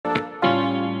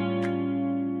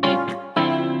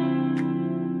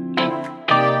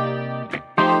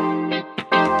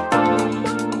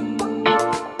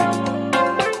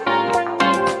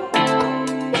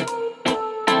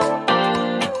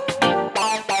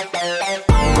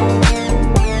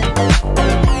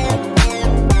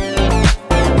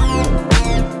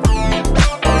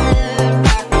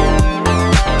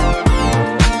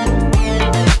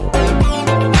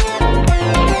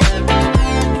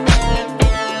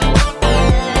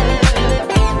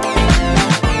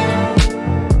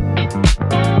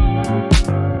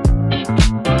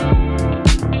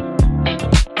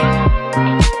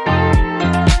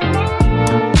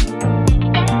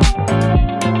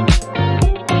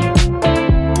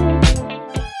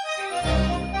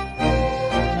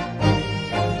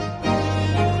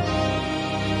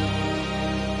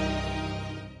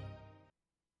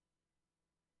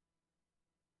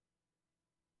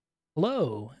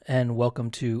Hello, and welcome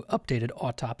to Updated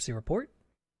Autopsy Report,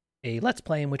 a Let's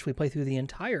Play in which we play through the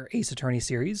entire Ace Attorney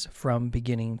series from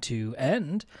beginning to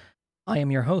end. I am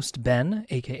your host, Ben,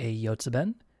 aka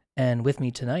Yotzaben, and with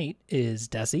me tonight is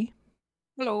Desi.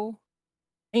 Hello.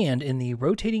 And in the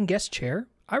rotating guest chair,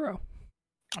 Iro.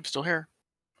 I'm still here.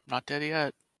 I'm not dead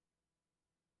yet.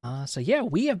 So yeah,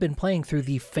 we have been playing through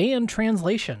the fan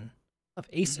translation of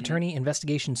Ace Attorney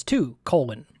Investigations 2,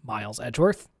 Miles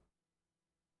Edgeworth.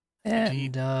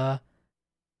 And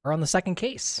we're on the second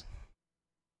case.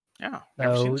 Yeah,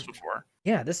 never seen this before.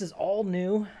 Yeah, this is all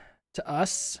new to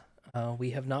us. We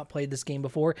have not played this game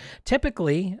before.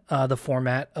 Typically, the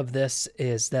format of this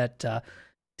is that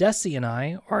Desi and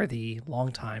I are the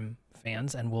longtime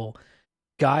fans and will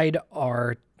guide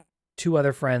our two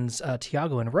other friends,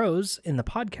 Tiago and Rose, in the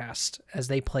podcast as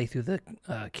they play through the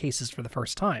cases for the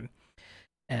first time.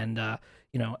 And,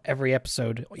 every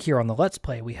episode here on the Let's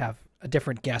Play, we have a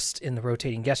different guest in the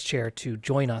rotating guest chair to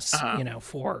join us,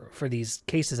 for these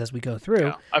cases as we go through.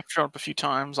 Yeah, I've shown up a few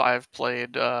times. I've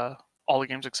played all the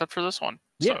games except for this one.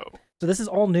 Yeah. So this is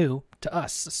all new to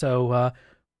us. So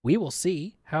we will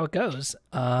see how it goes.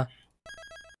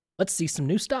 Let's see some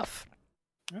new stuff.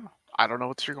 Yeah. I don't know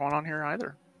what's going on here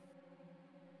either.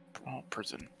 Oh,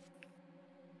 prison.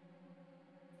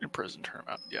 Imprisoned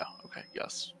Turnabout. Yeah, okay,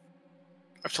 yes.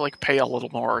 I have to pay a little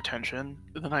more attention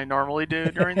than I normally do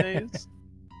during these.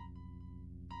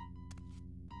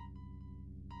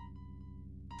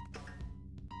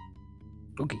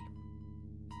 Okay.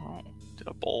 Oh, did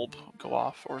a bulb go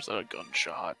off, or is that a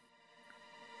gunshot?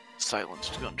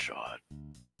 Silenced gunshot.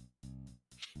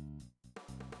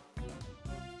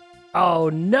 Oh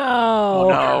no! Oh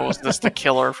no, was this the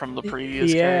killer from the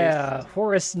previous case? Yeah,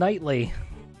 Horace Knightley.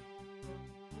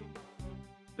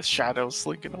 The shadow's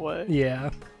slinking away. Yeah.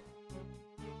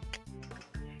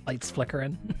 Lights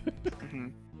flickering.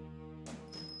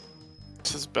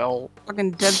 It's his bell.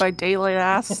 Fucking Dead by Daylight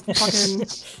ass. Fucking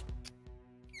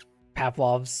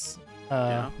Pavlov's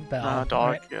bell. Dog,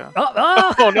 right? yeah.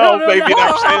 Oh no, no, baby, no.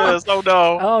 never say this. Oh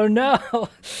no. Oh no.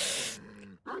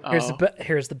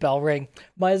 Here's the bell ring.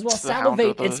 Might as well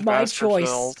salivate. It's my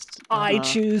choice. I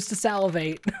choose to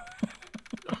salivate.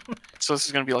 So this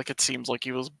is gonna be it seems like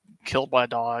he was killed by a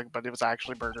dog, but it was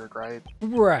actually murdered, right?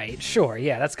 Right, sure,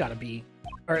 yeah, that's gotta be,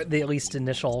 or the at least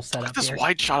initial setup. Look at this here.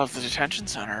 wide shot of the detention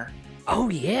center. Oh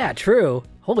yeah, true.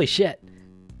 Holy shit.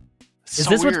 Is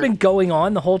So this weird. what's been going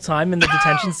on the whole time in the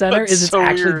detention center? Is it so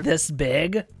actually weird. this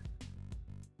big?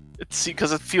 It's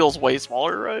because it feels way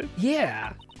smaller, right?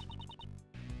 Yeah.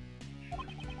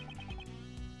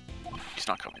 He's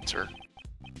not coming, sir.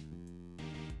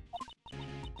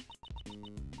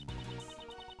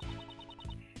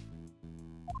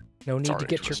 No need to already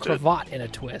get twisted. your cravat in a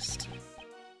twist.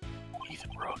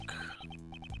 Ethan Rook.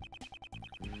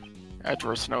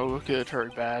 Edgeworth's no good,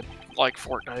 very bad. Like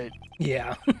Fortnite.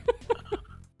 Yeah.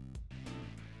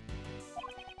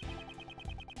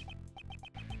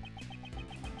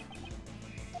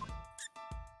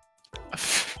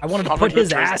 I wanted to put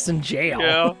his ass in jail.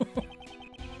 Yeah.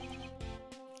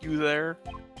 You there?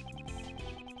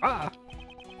 Ah.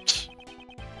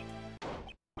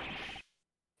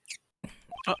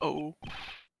 Uh-oh.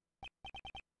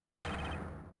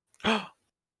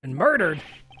 And murdered.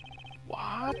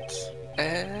 What?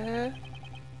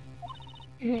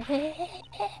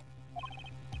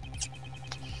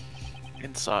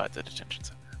 Inside the detention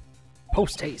center.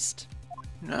 Post haste.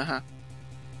 Uh-huh.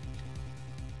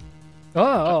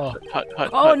 Oh. Hut,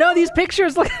 Oh no, these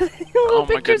pictures! Look at the little Oh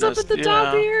my pictures up goodness, at the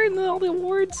top yeah. here and all the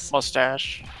awards.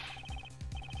 Mustache.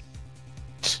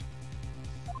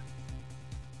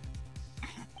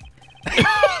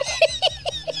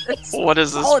 What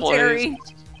is this solitary.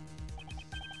 place?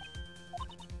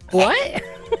 What?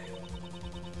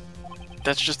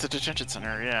 That's just the detention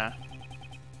center, yeah.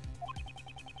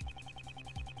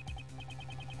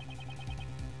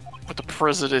 But the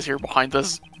prison is here behind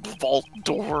this vault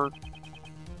door.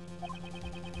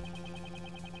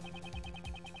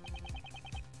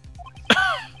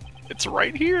 It's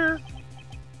right here.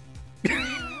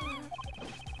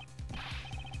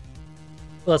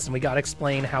 Listen, we gotta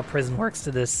explain how prison works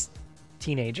to this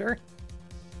teenager.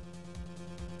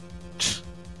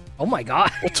 Oh my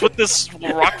god. What's with this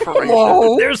rock formation?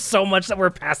 Whoa. There's so much that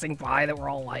we're passing by that we're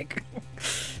all like...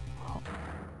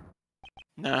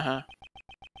 Uh-huh.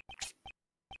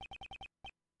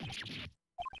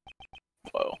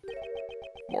 Whoa.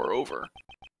 Moreover.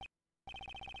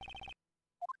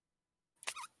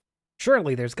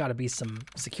 Surely there's gotta be some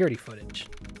security footage.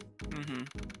 Mm-hmm.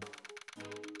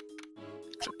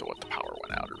 Except what the power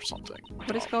went out or something.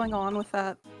 What is going on with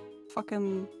that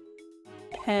fucking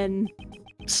pen?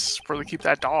 where they keep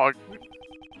that dog.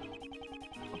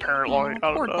 Apparently, I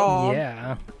don't poor know. dog.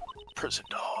 Yeah. Prison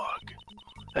dog.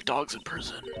 That dog's in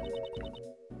prison.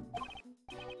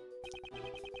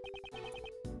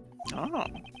 Oh.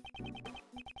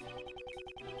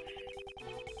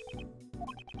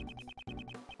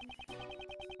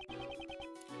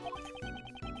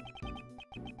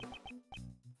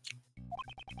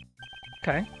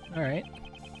 Okay. All right.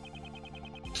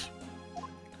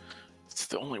 It's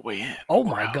the only way in. Oh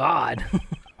my Wow. God. All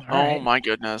Oh right. my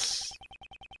goodness.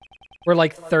 We're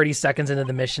like 30 seconds into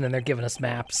the mission and they're giving us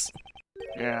maps.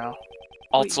 Yeah.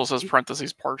 Also says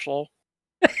parentheses partial.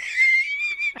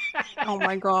 Oh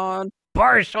my god.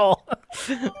 Partial.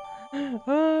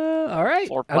 All right.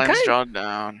 Floor plans Okay. jotted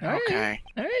down. All right. Okay.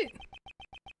 All right.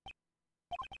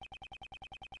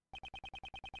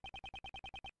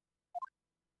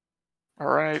 All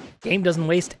right. Game doesn't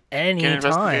waste any Get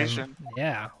time. investigation.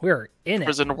 Yeah, we're in it.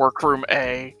 Prison workroom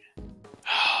A.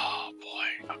 Oh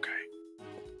boy. Okay.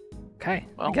 Okay.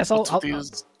 Well, I guess what's I'll with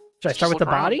these? should I start with the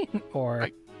look around. body or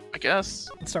I guess.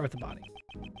 let's start with the body?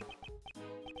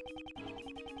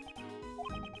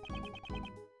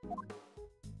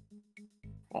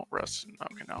 Well, rest.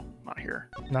 Okay, no, not here.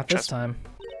 Not this Chest time.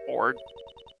 Board.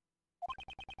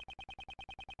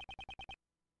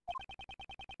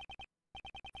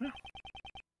 Yeah.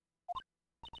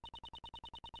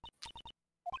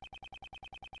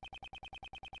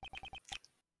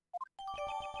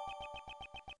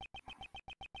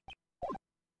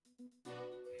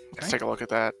 Let's Okay. take a look at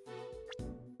that.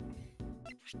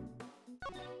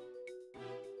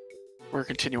 We're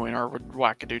continuing our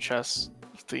wackadoo chess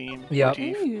theme. Yep.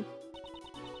 motif. Ooh.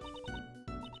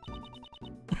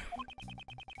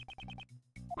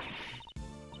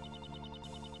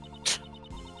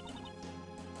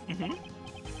 Mhm.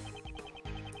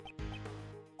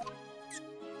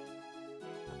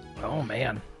 Oh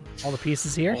man, all the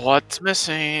pieces here. What's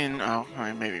missing? Oh,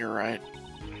 maybe you're right.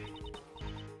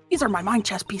 These are my mind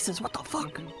chess pieces. What the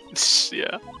fuck?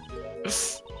 Yeah.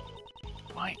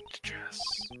 Mind chess.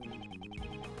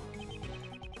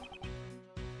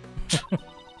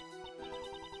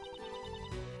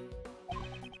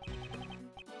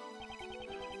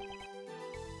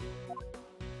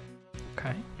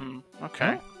 Okay.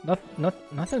 Okay.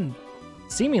 Nothing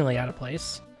seemingly out of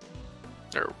place.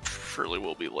 There surely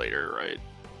will be later, right?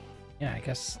 Yeah, I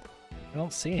guess I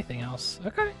don't see anything else.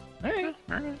 Okay. All right.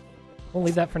 Alright. We'll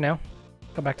leave that for now.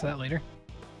 Come back to that later.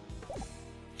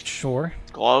 Sure.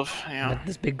 Glove, yeah. But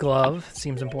this big glove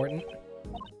seems important.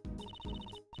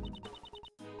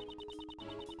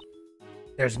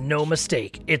 There's no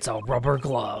mistake. It's a rubber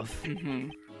glove. Mm-hmm.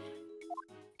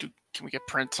 Can we get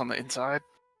prints on the inside?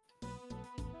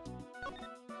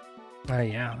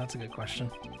 Yeah, that's a good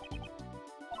question.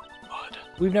 Mud.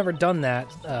 We've never done that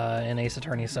in Ace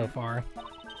Attorney so far.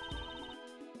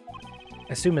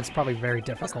 I assume it's probably very Is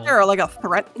difficult. there like a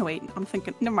threat? No, wait, I'm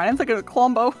thinking. Never mind. I'm thinking of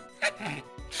Columbo.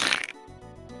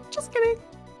 Just kidding.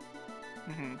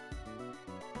 Mm-hmm.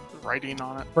 Writing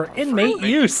on it. For inmate making-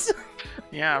 use.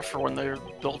 Yeah, for when they're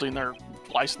building their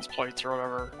license plates or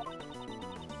whatever.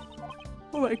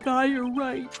 Oh my god, you're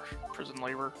right. Prison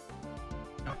labor.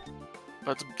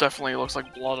 But it definitely looks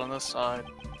like blood on this side.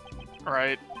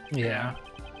 Right? Yeah.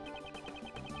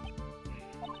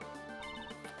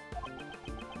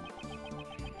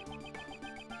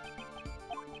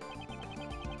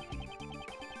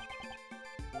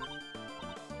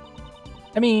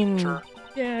 I mean, Sure.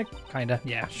 yeah, kinda.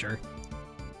 Yeah, sure.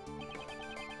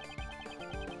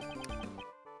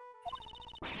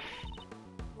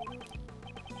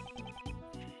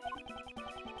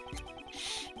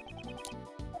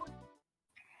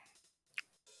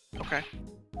 Okay.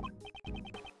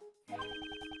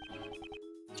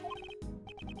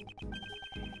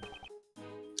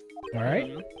 All right.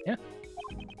 Mhm. Yeah.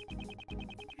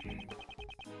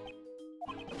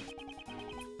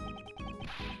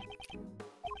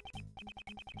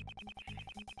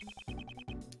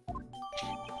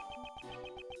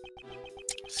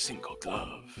 Single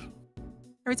glove.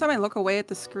 Every time I look away at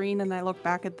the screen and I look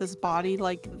back at this body,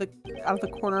 like out of the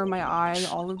corner of my eye,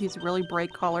 all of these really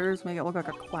bright colors make it look like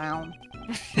a clown.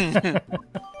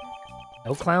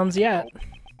 No clowns yet.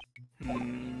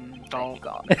 Don't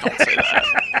God. say that.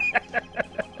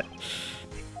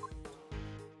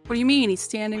 What do you mean? He's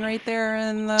standing right there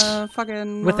in the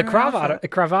fucking With the maroon cravat, outfit. a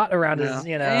cravat around Yeah. his,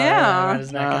 Yeah. around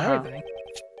his neck and Uh-huh. everything.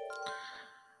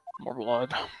 More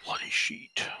blood. Bloody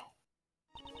sheet.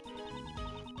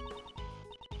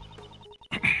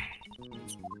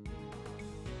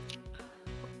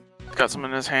 Got some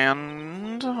in his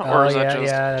hand, or Oh is yeah, that just?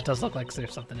 yeah, that does look like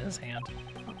there's something in his hand.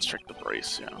 Let's check the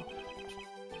brace. Yeah.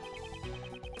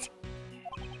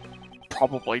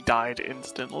 probably died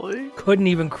instantly. Couldn't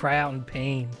even cry out in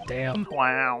pain. Damn.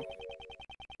 Wow.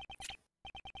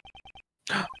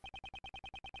 I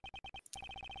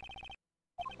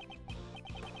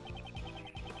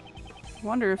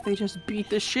wonder if they just beat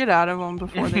the shit out of him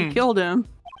before they killed him.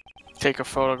 Take a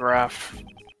photograph,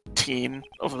 teen,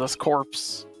 of this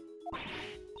corpse.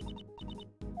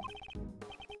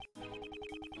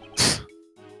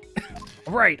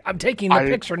 Right, I'm taking the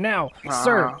picture now.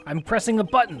 Sir, I'm pressing a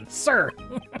button. Sir.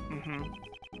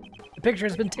 The picture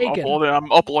has been taken. I'm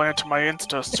uploading it to my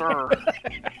Insta, sir.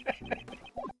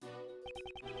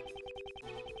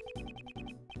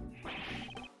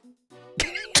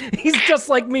 He's just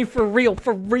like me for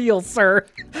real, sir.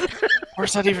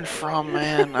 Where's that even from,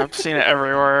 man? I've seen it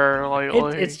everywhere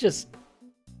lately. It's just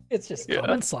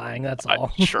common slang, that's all.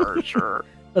 Sure.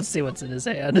 Let's see what's in his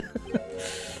hand.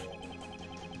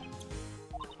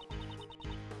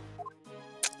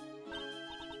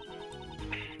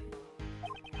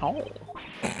 Oh.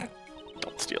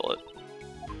 Don't steal it.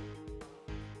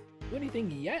 Do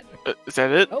anything yet? Is that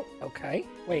it? Oh, okay.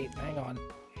 Wait, hang on.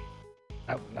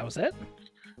 That was it?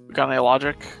 We got any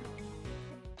logic?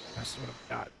 That's what I've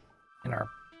got in our...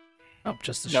 Oh,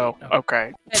 just the No. sheet. No.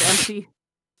 Okay. And empty.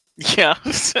 Yeah,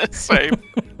 same.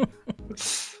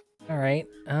 Alright,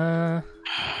 does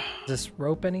this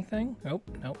rope anything? Nope,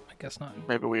 I guess not.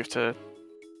 Maybe we have to...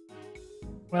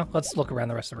 Well, let's look around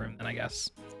the rest of the room then, I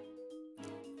guess.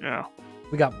 Yeah.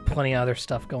 We got plenty of other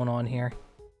stuff going on here.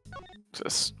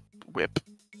 This whip.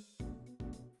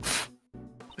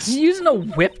 You using a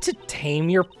whip to tame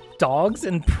your dogs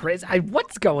in prison?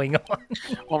 What's going on?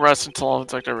 We'll rest until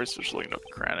it's like every social nook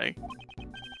and cranny.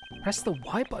 Press the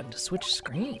Y button to switch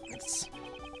screens.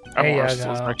 I There won't you rest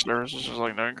until it's go. next to every social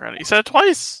nook and cranny. He said it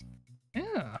twice!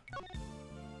 Yeah.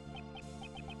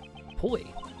 Pulley.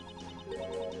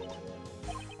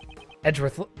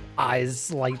 Edgeworth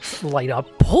eyes light up.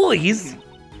 Pulleys?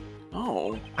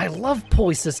 Oh. I love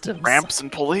pulley systems. Ramps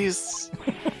and pulleys.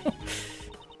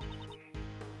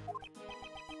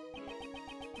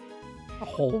 A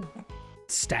whole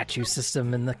statue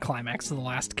system in the climax of the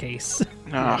last case.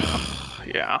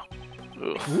 Yeah.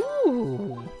 Ugh.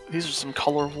 Ooh. These are some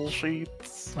colorful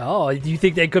sheets. Oh, do you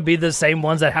think they could be the same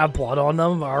ones that have blood on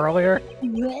them earlier?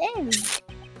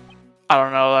 I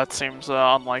don't know, that seems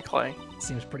unlikely.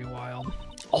 Seems pretty wild.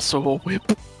 Also a whip.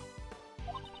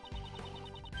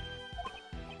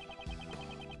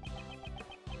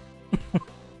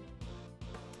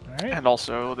 Alright. And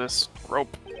also this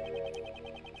rope.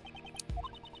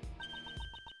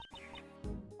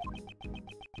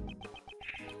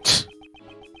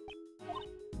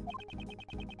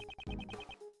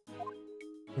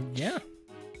 Yeah.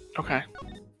 Okay.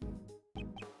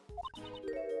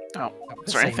 Oh,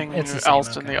 is the there same- anything it's the same,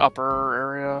 else in okay. the upper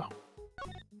area?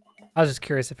 I was just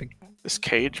curious if it... This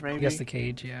cage, I maybe? guess the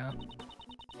cage, yeah.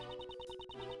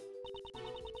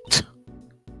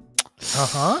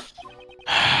 Uh-huh.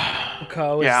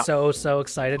 Ko Yeah. is so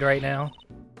excited right now.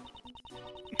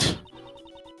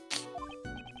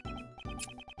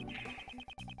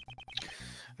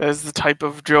 That is the type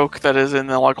of joke that is in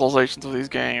the localizations of these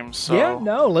games, so... Yeah,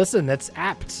 no, listen, that's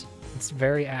apt. It's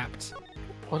very apt.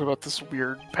 What about this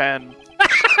weird pen?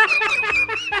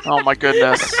 Oh my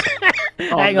goodness.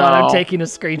 Oh, Hang on, I'm no. taking a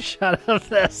screenshot of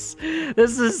this.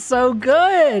 This is so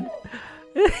good.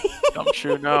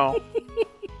 Gumshoe, no.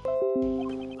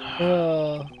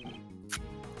 Oh.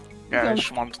 Yeah, I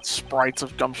just wanted sprites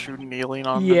of Gumshoe kneeling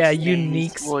on Yeah, its knees,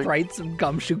 unique like, sprites of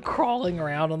Gumshoe crawling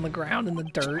around on the ground in the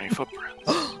dirt. tiny footprints.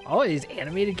 Oh, he's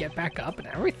animated, get back up and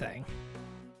everything.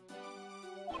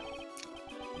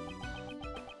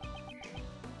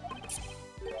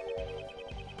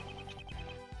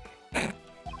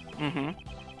 Mm-hmm.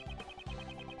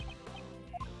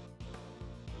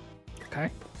 Okay.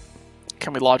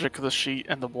 Can we logic the sheet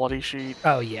and the bloody sheet?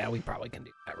 Oh yeah, we probably can do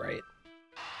that, right?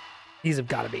 These have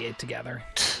got to be together.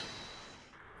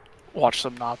 Watch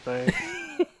them not be.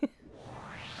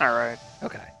 Alright.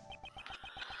 Okay.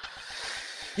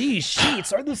 These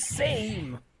sheets are the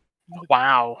same.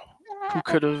 Wow. Who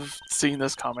could have seen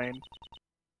this coming?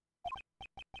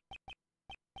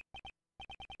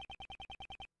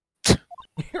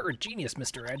 You're a genius,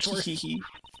 Mr. Edgeworth.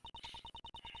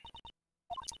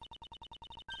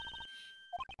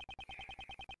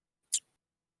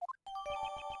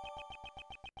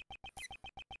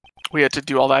 We had to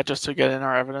do all that just to get in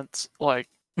our evidence. Like,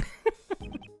 we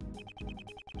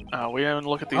didn't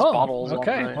look at these bottles.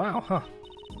 Okay, all day. wow, huh.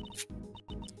 We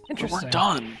Interesting. weren't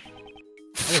done.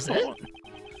 That was it?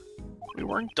 We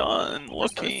weren't done So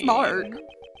looking. smart.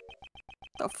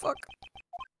 The fuck?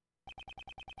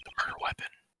 Murder weapon.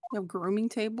 You have grooming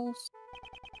tables?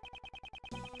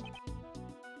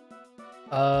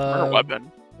 Murder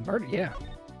weapon. Murder, yeah.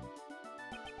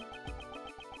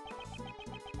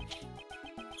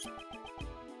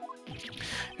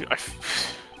 I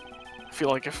feel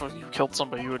like if you killed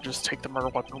somebody, you would just take the murder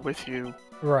weapon with you.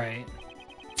 Right.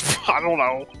 I don't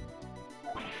know.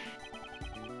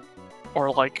 Or,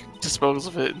 like, dispose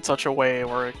of it in such a way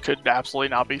where it could absolutely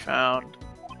not be found.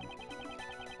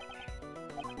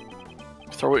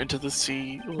 Throw it into the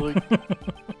sea. Like...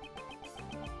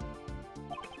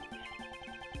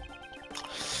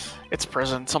 It's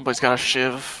prison. Somebody's got a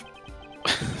shiv.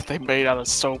 They made out of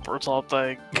soap or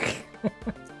something.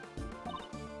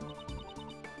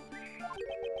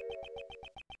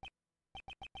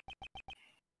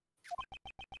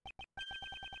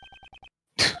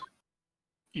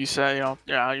 You say,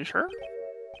 yeah, you sure?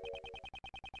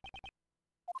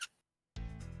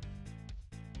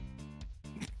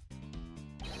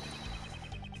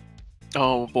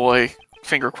 Oh boy.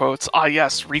 Finger quotes. Ah,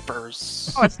 yes,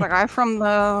 Reapers. Oh, it's the guy from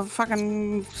the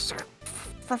fucking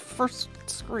first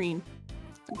screen.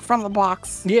 From the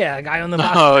box. Yeah, a guy on the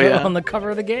box, yeah. on the cover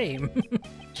of the game. I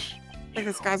think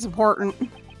this guy's important.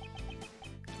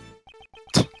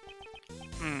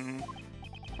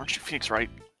 Aren't you Phoenix Wright?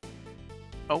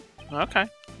 Oh, okay.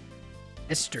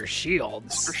 Mr.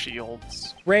 Shields. Mr.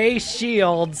 Shields. Ray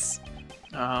Shields.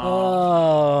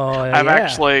 Oh. I've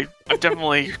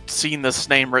definitely seen this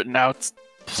name written out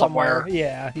somewhere.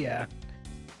 Yeah, yeah.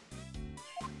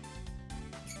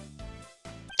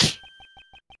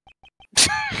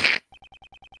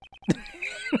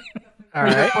 All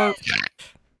right.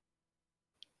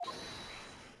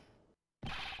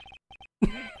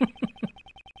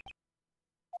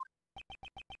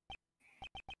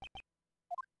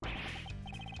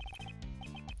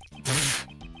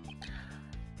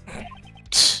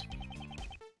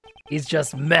 He's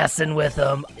just messing with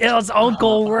him. It was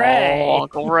Uncle Ray. Oh,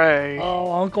 Uncle Ray.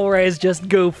 Oh, Uncle Ray's just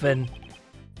goofing.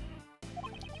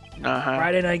 Uh-huh.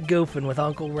 Friday night goofing with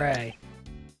Uncle Ray.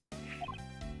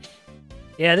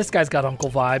 Yeah, this guy's got uncle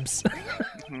vibes.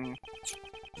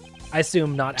 I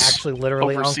assume not actually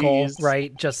literally uncle,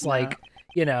 right? Just like,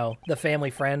 the family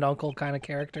friend uncle kind of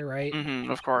character, right?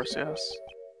 Of course, yes.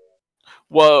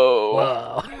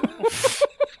 Whoa. Whoa.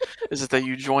 Is it that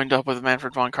you joined up with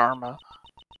Manfred von Karma?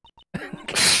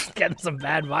 Getting some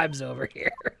bad vibes over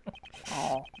here.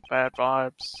 Oh, bad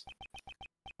vibes.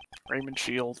 Raymond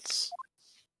Shields.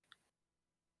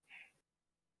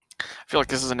 I feel like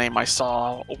this is a name I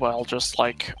saw, just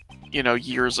like,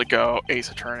 years ago,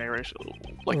 Ace Attorney,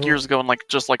 like years ago, and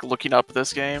just looking up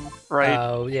this game, right?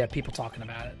 Oh, yeah, people talking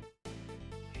about it.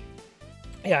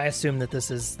 Yeah, I assume that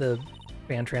this is the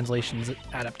fan translation's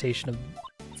adaptation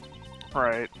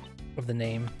of the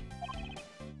name.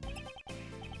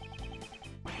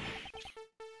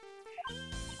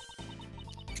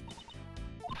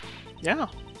 Yeah.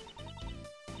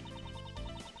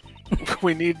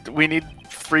 we need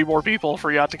 3 more people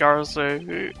for Yatagara's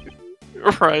sake.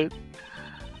 Right.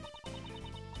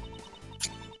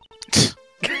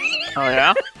 Oh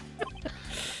yeah?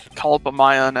 Call up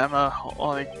Amaya and Emma,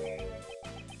 like...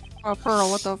 Oh, Pearl,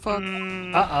 what the fuck?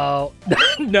 Uh-oh.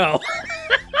 No.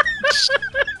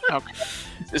 Okay.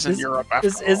 This isn't Europe after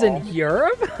This isn't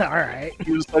Europe? Alright.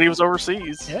 He said he was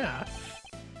overseas. Yeah.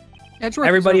 Edgeworth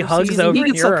Everybody hugs over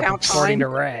in Europe, according to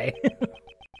time. Ray.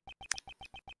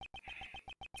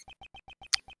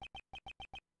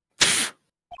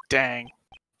 Dang.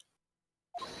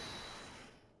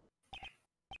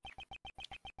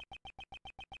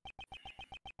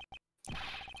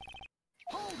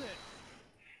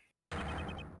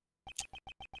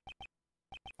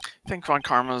 I think Von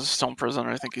Karma's still in prison.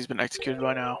 I think he's been executed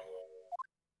by now.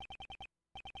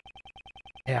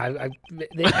 Yeah,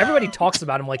 everybody talks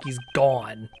about him like he's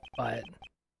gone, but...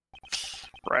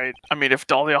 Right. I mean, if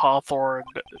Dahlia Hawthorne,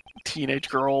 teenage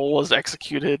girl, was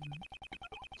executed,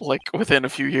 within a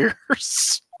few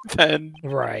years, then...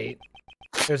 Right.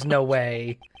 There's no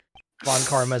way Von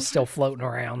Karma's still floating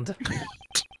around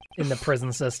in the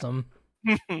prison system.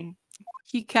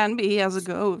 He can be, he has a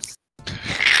ghost.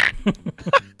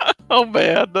 Oh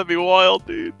man, that'd be wild,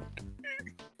 dude.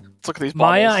 Let's look at these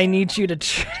Maya, bubbles. I need you to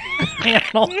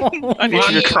channel. I need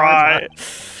you to cry.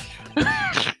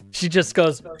 She just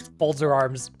goes, folds her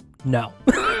arms. No.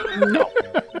 No.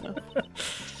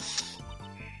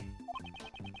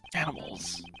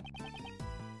 Animals.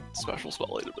 Special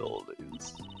spotlight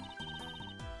abilities.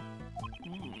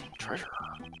 Treasure.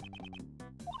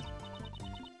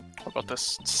 What about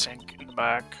this sink in the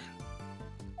back?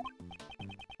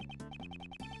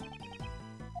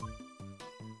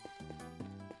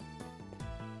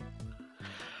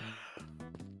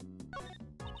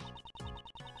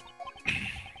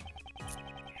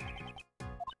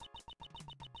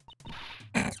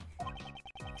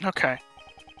 Okay.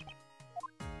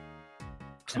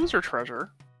 So who's her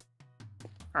treasure?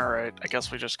 Alright, I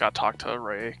guess we just got to talk to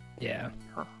Ray. Yeah.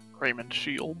 Raymond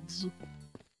Shields.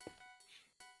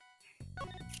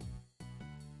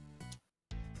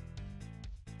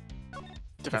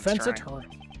 Defense turning. attorney.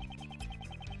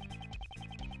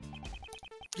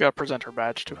 You gotta present her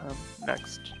badge to him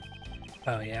next.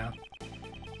 Oh, yeah.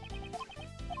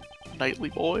 Knightly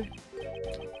boy.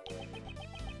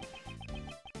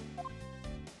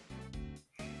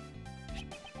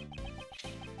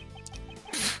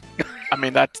 I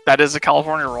mean, that is a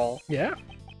California roll. Yeah.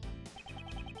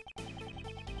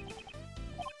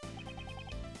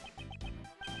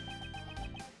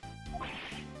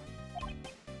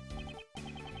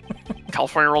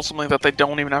 California roll something that they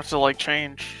don't even have to like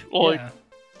change. Like, Yeah.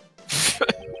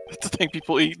 it's the thing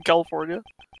people eat in California.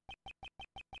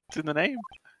 It's in the name.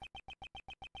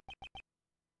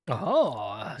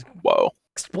 Oh. Whoa.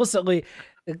 Explicitly,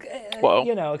 Whoa.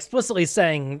 you know, explicitly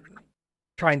saying,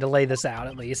 trying to lay this out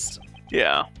at least.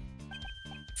 Yeah.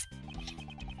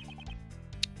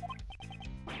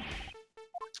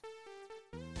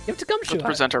 Give it to Gumshoe. Let's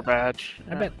present her badge.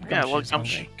 I bet Yeah, look, Gumshoe's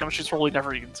hungry. Gumshoe's probably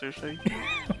never eaten sushi.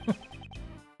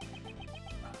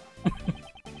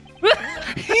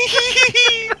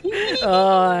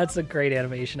 Oh, that's a great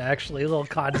animation, actually. A little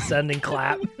condescending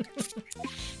clap.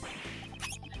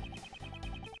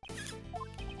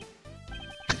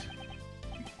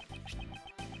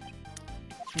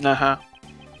 Uh-huh.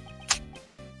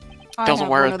 I Doesn't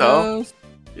have wear one it, of though. those.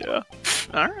 Yeah.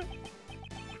 Alright.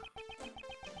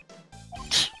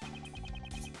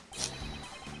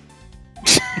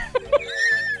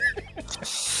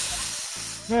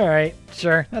 All right,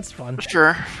 sure, that's fun.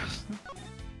 Sure.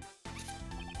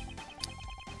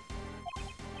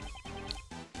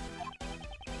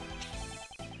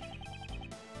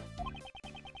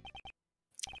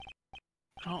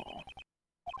 Oh.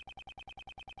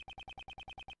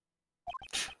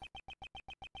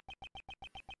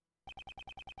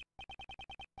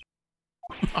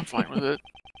 I'm fine with it.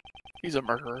 He's a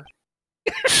murderer.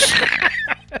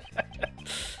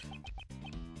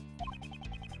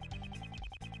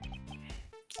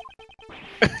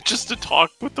 Just to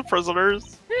talk with the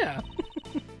prisoners. Yeah.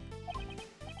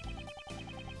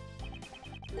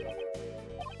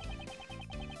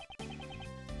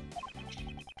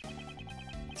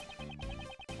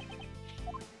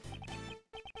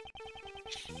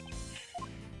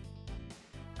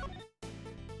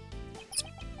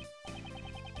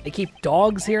 They keep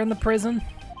dogs here in the prison?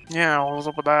 Yeah, what was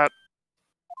up with that?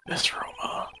 Miss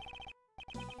Roma.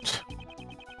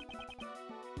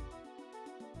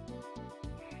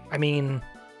 I mean,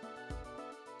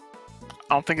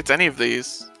 I don't think it's any of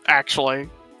these, actually.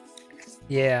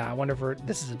 yeah, I wonder if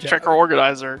this is a Check our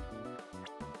organizer.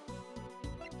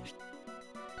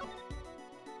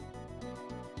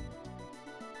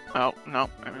 Oh, no,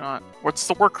 maybe not. What's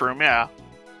the workroom? Yeah.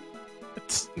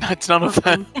 It's none of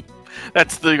them.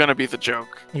 That's gonna be the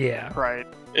joke, Yeah. right?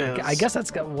 I guess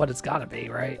that's what it's got to be,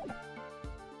 right?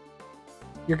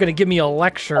 You're going to give me a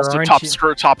lecture, Also, aren't top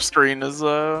you? top screen is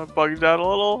bugged out a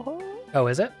little. Oh,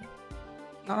 is it?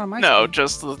 Not on my No, screen.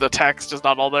 just the text is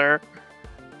not all there.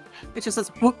 It just says,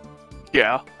 whoop.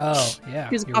 Yeah. Oh, yeah,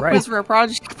 Here's a you're pop right. quiz for a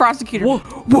prosecutor. Whoa,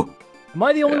 whoa. Am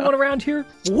I the only Yeah. one around here?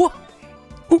 Whoa.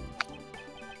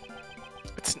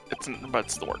 But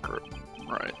it's the workroom,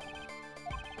 right?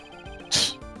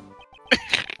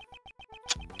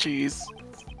 Jeez.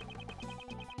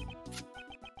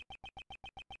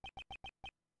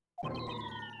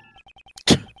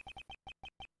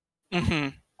 Mm-hmm.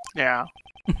 Yeah.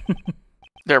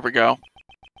 There we go.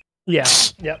 Yeah,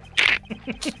 yep.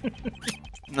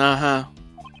 Uh-huh.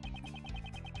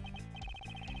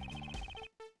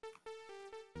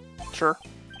 Sure.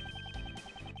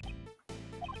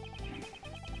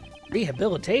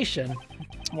 Rehabilitation?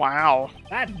 Wow.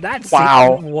 That's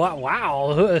Wow.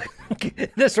 Wow.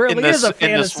 This really is a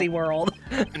fantasy world.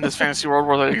 In this fantasy world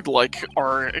where they, like,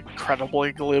 are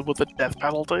incredibly live with a death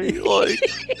penalty, like,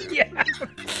 Yeah.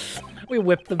 We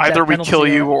whip them. either we kill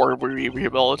you or we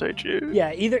rehabilitate you.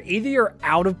 Yeah, either you're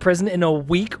out of prison in a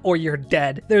week or you're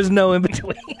dead. There's no in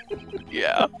between.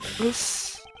 Yeah.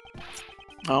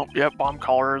 Oh, yeah, bomb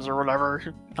collars or whatever.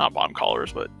 Not bomb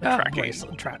collars, but tracking.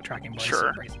 Bracelet, tracking bracelet,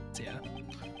 Sure. bracelets, yeah.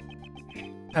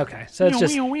 Okay, so it's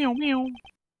just. Wii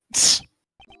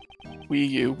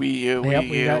U, Wii U, Yep, Wii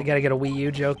we U. gotta get a Wii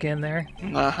U joke in there.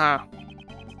 Uh-huh.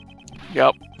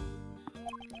 Yep.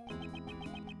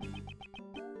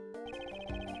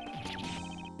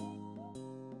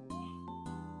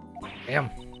 Damn,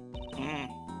 Mm.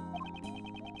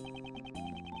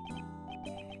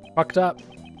 fucked up.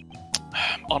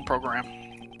 On program.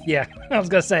 Yeah, I was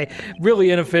gonna say, really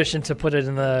inefficient to put it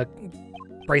in the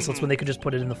bracelets when they could just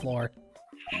put it in the floor.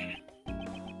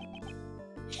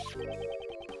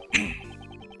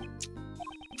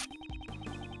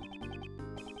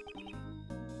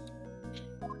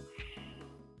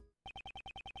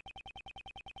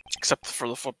 Except for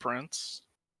the footprints.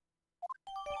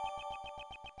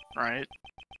 Right?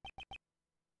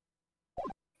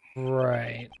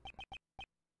 Right.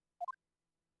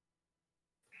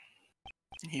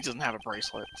 He doesn't have a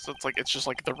bracelet, so it's just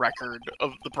like the record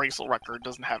of the bracelet record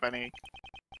doesn't have any.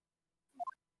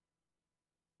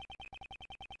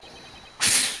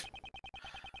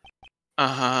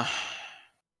 Uh-huh.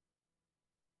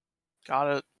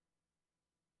 Got it.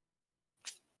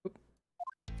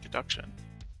 Deduction.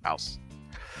 Mouse.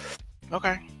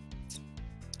 Okay.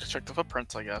 Just check the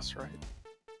footprints, I guess, right?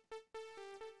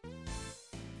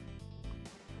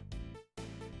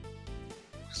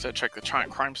 So check the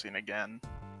crime scene again.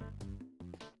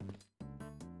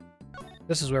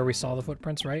 This is where we saw the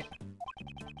footprints, right?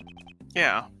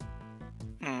 Yeah.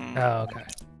 Hmm. Oh, okay.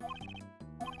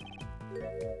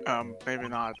 Maybe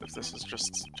not if this is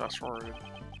just forwarded.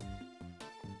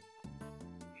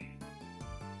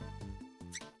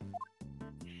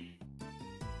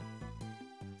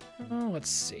 Let's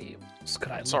see. What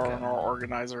could I It's look our at?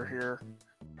 organizer here.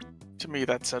 To me,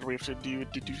 that said we have to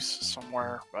deduce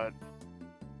somewhere, but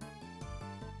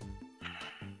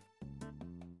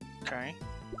okay.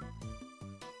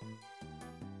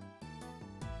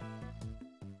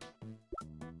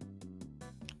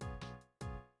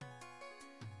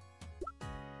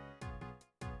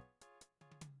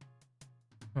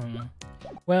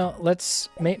 Well, let's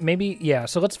maybe yeah.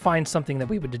 So let's find something that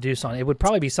we would deduce on. It would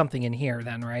probably be something in here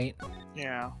then, right?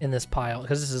 Yeah. In this pile,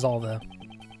 because this is all the.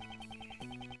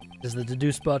 Does the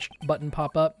deduce button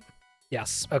pop up?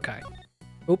 Yes. Okay.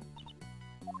 Oop.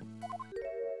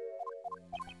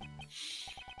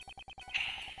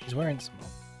 He's wearing some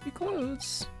new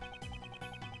clothes.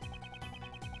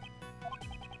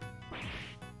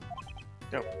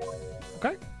 Yep.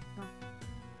 Okay.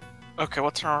 Okay,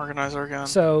 what's our organizer again?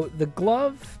 So the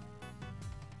glove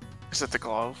Is it the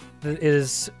glove?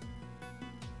 is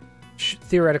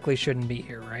theoretically shouldn't be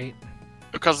here, right?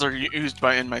 Because they're used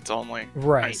by inmates only. I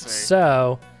Right. see.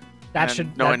 So that And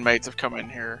should no inmates have come in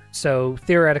here. So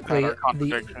theoretically, Another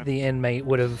contradiction. the inmate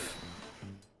would have.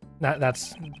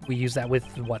 That's we use that with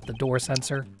what, the door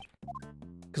sensor,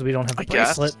 because we don't have the I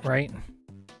guess. bracelet, right?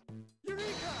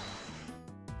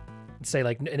 Say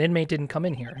like an inmate didn't come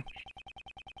in here.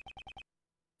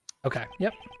 Okay.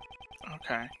 Yep.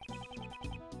 Okay.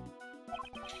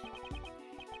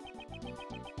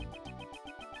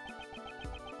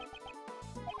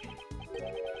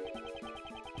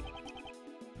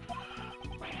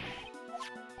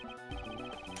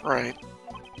 Right.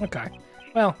 Okay.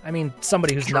 Well, I mean,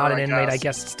 somebody who's Sure, not an I inmate, I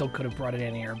guess. guess, still could have brought it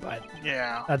in here, but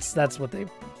Yeah. that's what they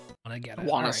want to get at.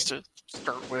 Want All us to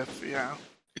start with, yeah.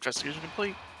 Investigation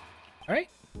complete. All right.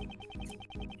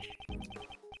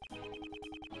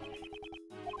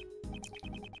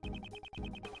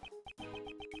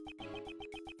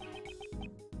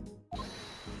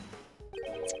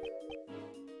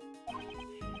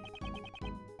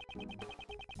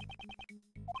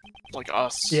 Like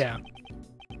us. Yeah.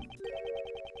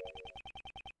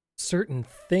 Certain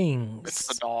things It's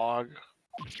the dog.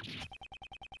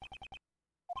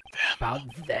 about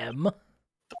them.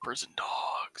 The prison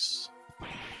dogs.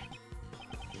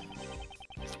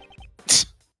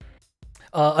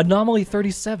 Anomaly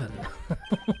 37.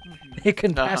 It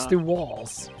can pass Uh-huh. through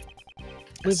walls.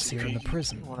 Lives here in the SCP,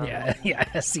 prison. whatever. Yeah, yeah,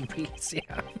 SCPs,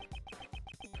 yeah.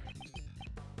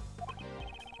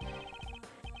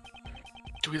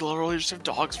 Do we literally just have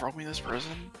dogs roaming this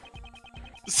prison?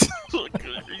 Like,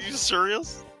 are you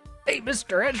serious? Hey,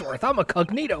 Mr. Edgeworth, I'm a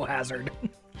cognito hazard.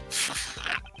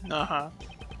 Uh-huh.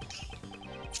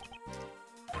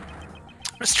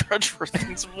 Mr. Edgeworth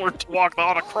thinks more to walk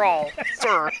than to crawl,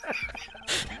 sir.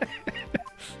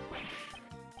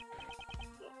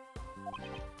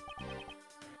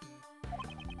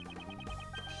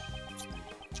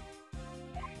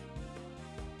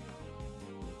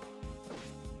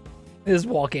 His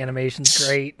walk animation's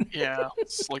great. Yeah,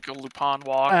 it's like a Lupin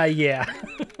walk. Yeah.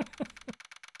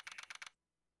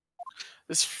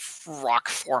 This rock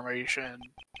formation.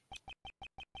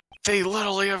 They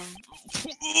literally have.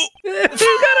 We got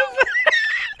a...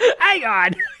 Hang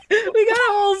on. We got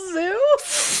a whole zoo?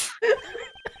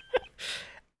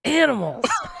 Animals.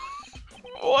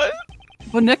 What?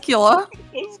 Funicula.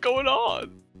 What's going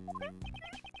on?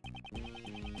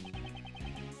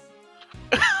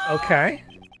 Okay.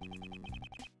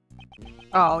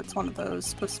 Oh, it's one of those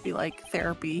supposed to be like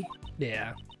therapy.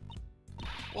 Yeah.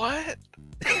 What?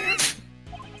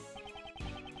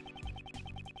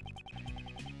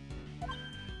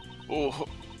 Oh,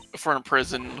 if we're in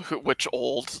prison, which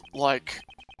old, like,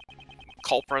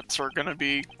 culprits are gonna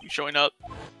be showing up?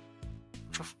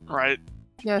 Right?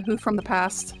 Yeah, who from the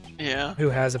past? Yeah. Who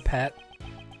has a pet?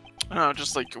 I don't know,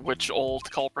 just like which old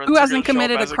culprits Who are hasn't gonna show up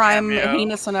committed a as crime cameo?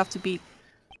 heinous enough to be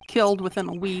killed within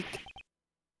a week?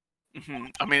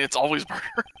 I mean, it's always murder.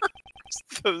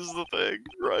 That is the thing,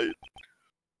 right?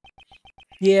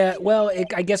 Yeah, well,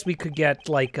 I guess we could get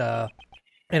like an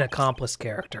accomplice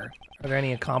character. Are there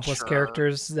any accomplice Sure.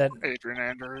 characters that? Adrian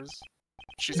Andrews.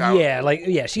 She's out. Yeah, like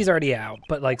she's already out,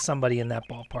 but like somebody in that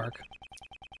ballpark.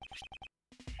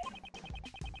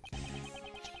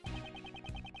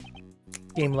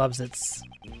 Game loves its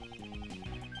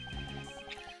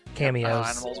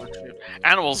cameos.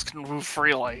 Animals can move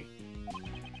freely.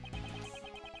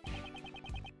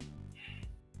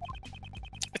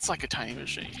 It's like a tiny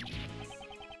machine.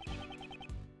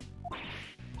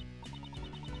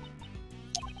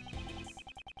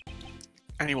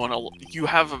 You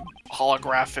have a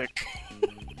holographic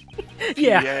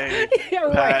Yeah, PDA yeah,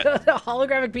 right. A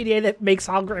holographic PDA that makes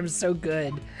holograms so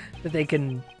good that they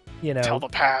can, you know, tell the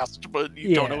past, but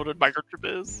you don't know what a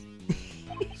microchip is.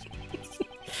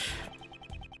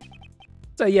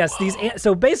 So yes,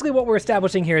 so basically what we're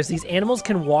establishing here is these animals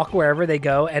can walk wherever they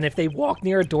go, and if they walk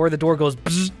near a door, the door goes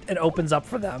bzzz and opens up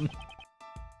for them.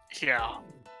 Yeah.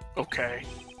 Okay.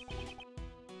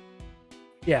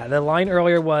 Yeah, the line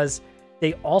earlier was,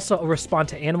 they also respond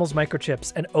to animals'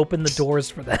 microchips and open the doors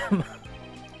for them.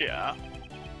 Yeah.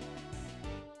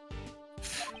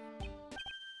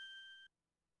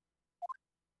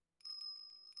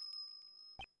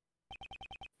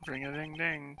 Ring a ding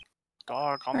ding.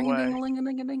 Dog on the way.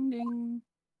 Ring-a-ding-a-ling-a-ding-a-ding-ding.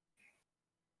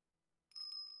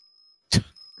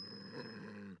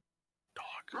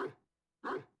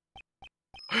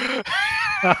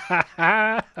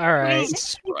 All right.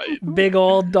 Sprite. Big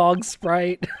old dog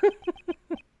Sprite.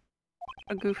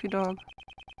 A goofy dog.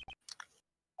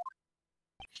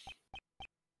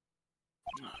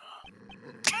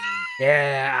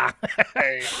 Yeah.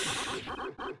 Hey.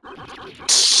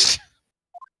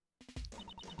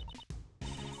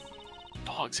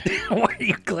 Dogs hate. Why are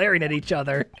you glaring at each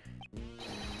other?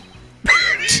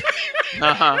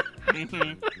 Uh-huh.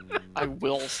 I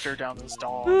will stare down this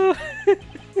dog.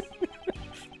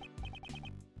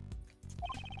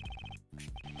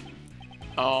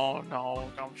 Oh no,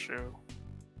 gumshoe.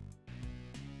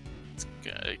 It's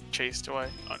gonna chased away.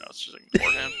 Oh no, it's just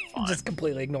ignore him. Fine. Just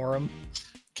completely ignore him.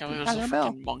 Can't believe there's a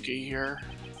freaking monkey here.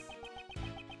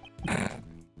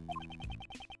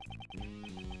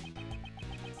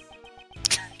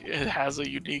 It has a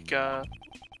unique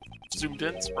zoomed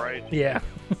in sprite. Yeah.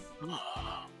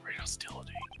 Great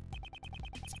hostility.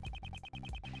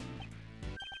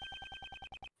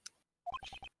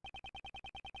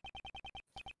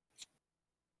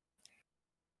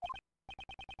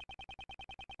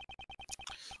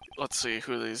 Let's see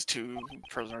who these two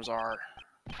prisoners are.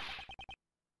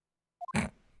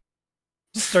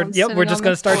 We're just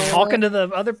gonna start talking to the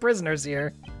other prisoners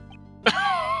here.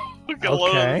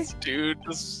 Look at this dude.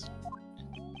 This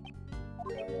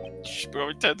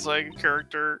probably 10-second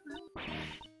character.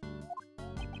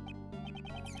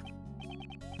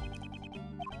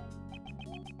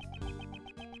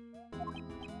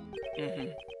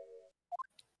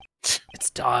 It's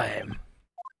time.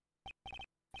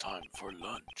 Time for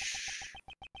lunch.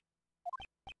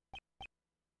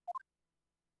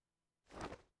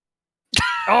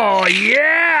 Oh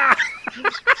yeah!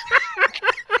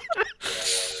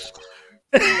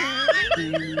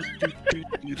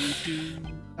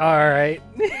 All right.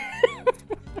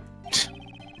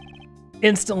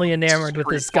 Instantly enamored with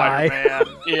this guy.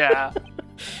 Yeah.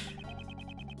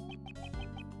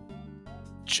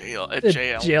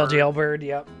 Jailbird,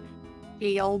 yep.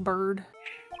 Jailbird.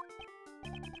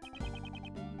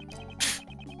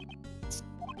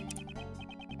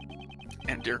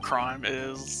 And your crime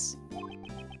is...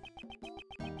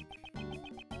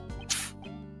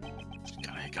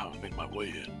 Gotta make my way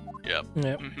in. Yep.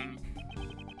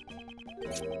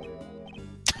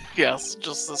 Yes,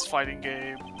 just this fighting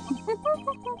game.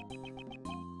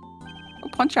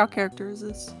 What Punch-Out character is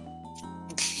this?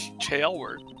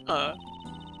 Jailbird.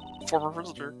 Former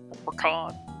prisoner. Or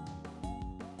Khan.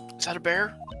 Is that a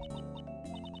bear?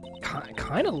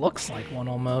 Kind of looks like one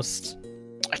almost.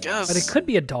 I guess. But it could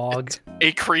be a dog. It's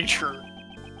a creature.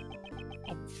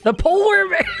 The polar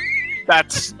bear!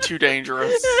 That's too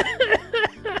dangerous.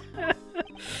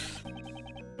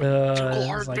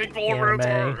 Like big anime.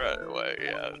 anyway,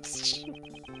 yeah.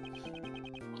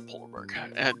 polar bear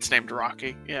cat. It's named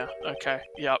Rocky. Yeah. Okay.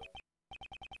 Yep.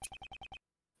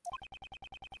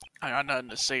 I got nothing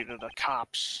to say to the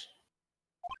cops.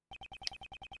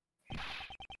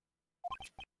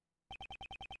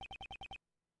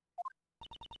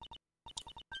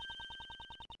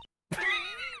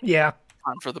 Yeah.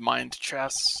 Time for the mind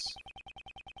chess.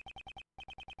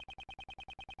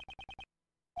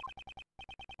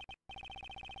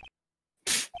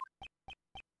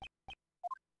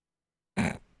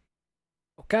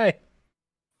 Okay.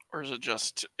 Or is it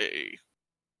just a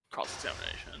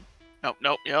cross-examination? Nope,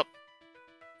 nope, yep.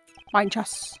 Mind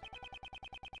chess.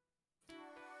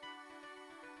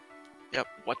 Yep,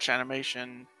 watch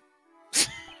animation.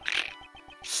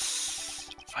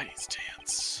 Fighting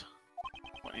stance.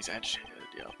 When he's agitated,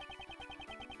 yep.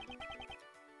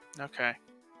 Okay.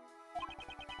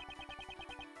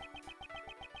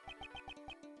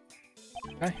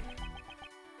 Okay.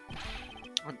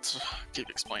 Let's keep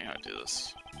explaining how to do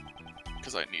this.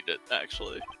 Because I need it,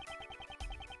 actually.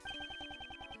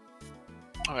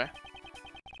 Okay.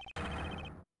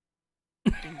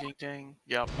 Ding, ding, ding.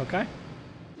 Yep. Okay.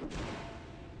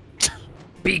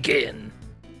 Begin.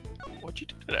 What'd you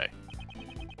do today?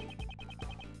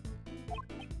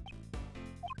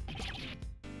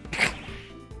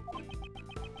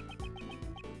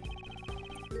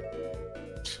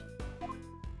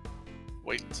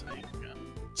 Wait a second.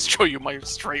 Let's show you my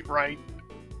straight right.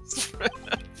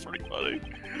 Pretty funny.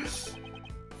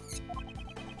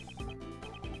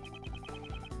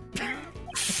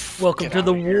 Welcome Get to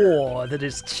the outta here. war that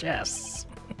is chess.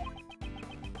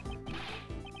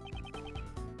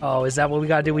 Oh, is that what we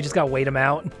gotta do? We just gotta wait him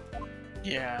out?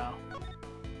 Yeah.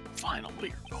 Fine, I'll be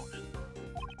your opponent.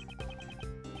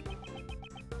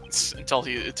 Until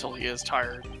he is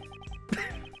tired.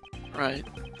 Right.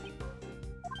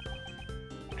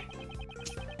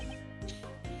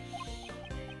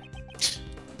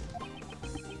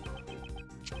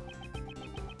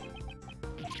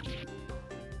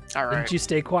 All right. Didn't you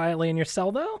stay quietly in your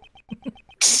cell, though?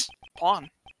 Pawn.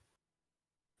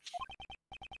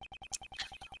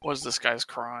 What is this guy's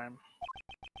crime?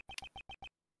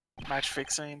 Match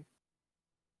fixing?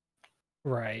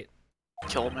 Right.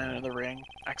 Kill a man in the ring?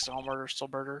 Accidental murder, still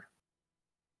murder?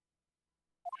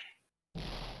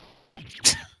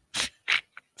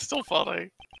 Still funny.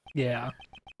 Yeah.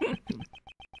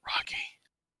 Rocky.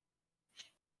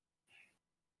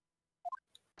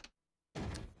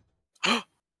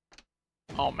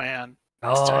 Oh man.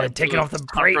 Oh, taking off the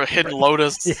break. For a hidden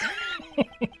lotus.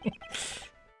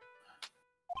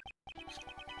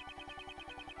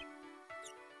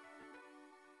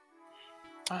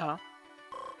 Uh-huh.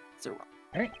 Zero.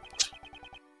 All right.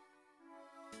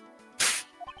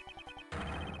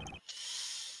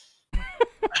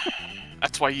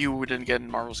 That's why you didn't get in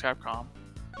Marvel's Capcom.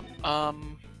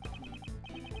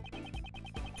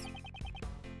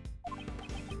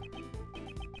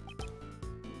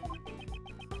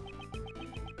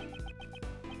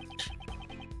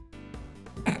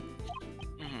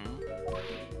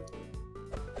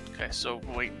 Okay, so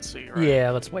wait and see, right?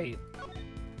 Yeah, let's wait.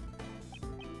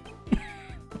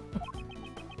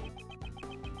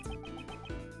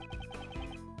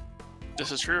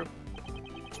 This is true.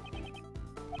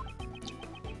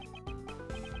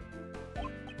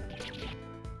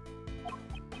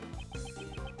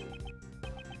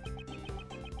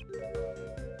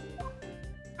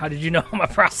 How did you know I'm a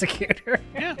prosecutor?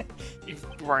 Yeah. You're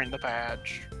wearing the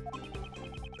badge.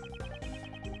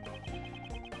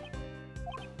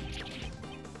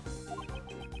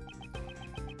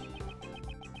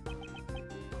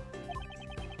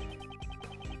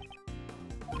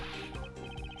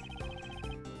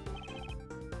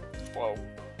 Whoa.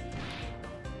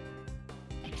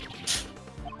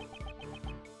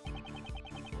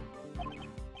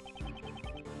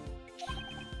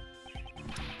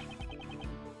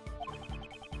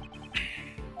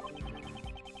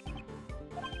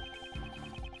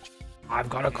 I've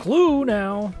got a clue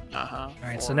now. Uh-huh. All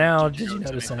right, so Or now, did did you do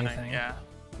notice anything? Yeah.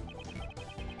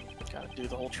 Gotta do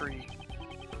the whole tree.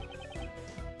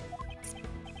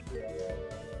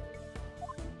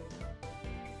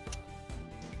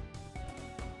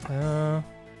 You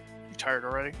tired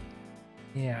already?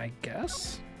 Yeah, I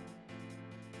guess.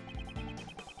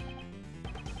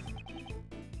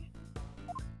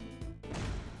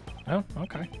 Oh,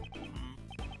 okay.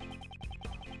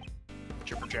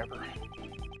 Jibber jabber.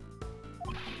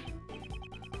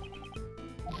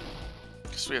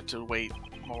 Guess we have to wait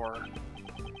more.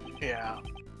 Yeah.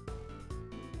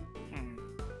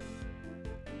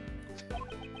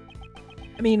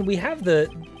 I mean, we have the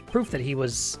proof that he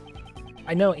was...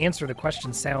 I know answer the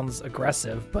question sounds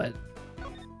aggressive, but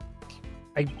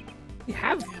We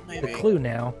have Yeah, the maybe. clue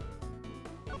now.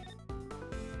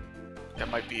 That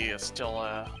might be still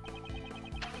a.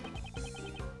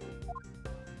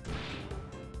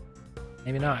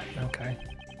 Maybe not. Okay.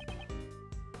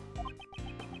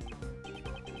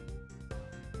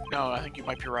 No, I think you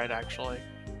might be right actually.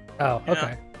 Oh, Yeah.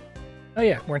 okay. Oh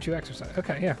yeah, weren't you exercising?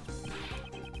 Okay, yeah.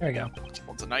 There we go.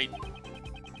 Once a night.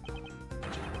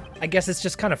 I guess it's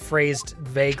just kind of phrased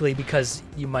vaguely because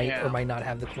you might Yeah. or might not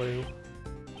have the clue.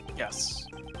 Yes.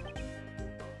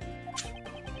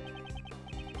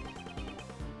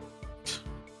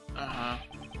 Uh-huh.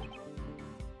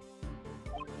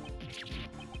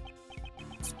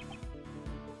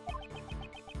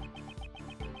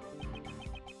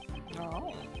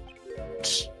 No.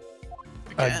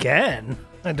 Again?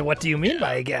 And what do you mean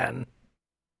by again?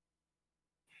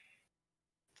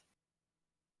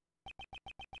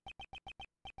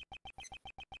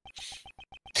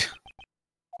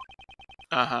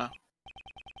 Uh-huh.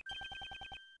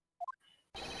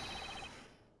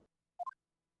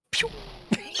 Pew.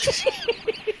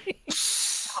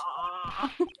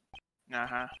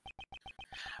 Uh-huh.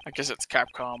 I guess it's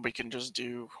Capcom. We can just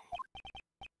do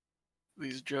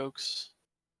these jokes.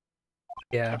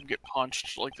 Yeah. Have him get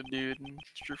punched like the dude in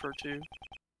Street Fighter 2.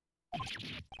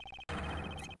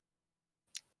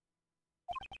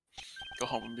 Go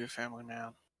home and be a family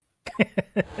man.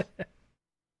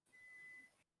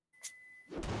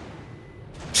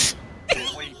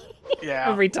 Really? Yeah.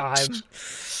 Every time.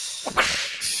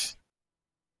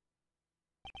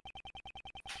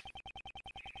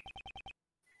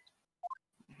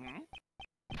 Mhm.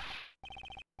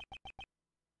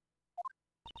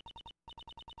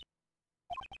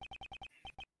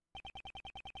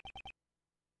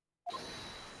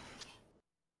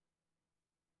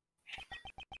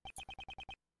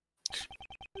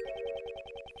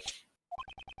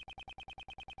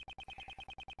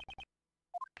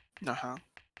 Uh-huh.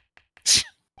 It's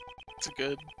a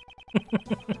good.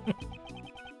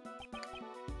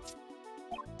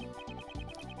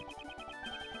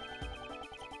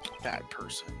 That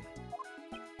person.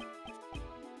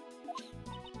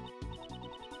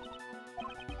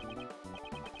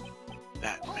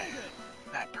 That man.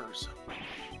 That person.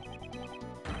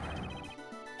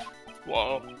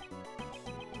 Whoa.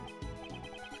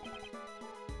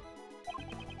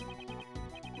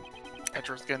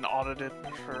 Edgar's getting audited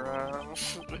for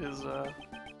his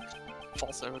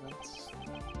false evidence.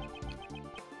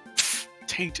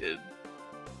 Tainted.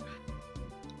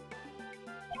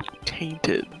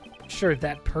 Tainted. Sure,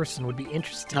 that person would be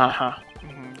interesting. Uh-huh.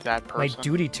 That My person.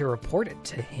 duty to report it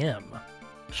to him.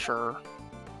 Sure.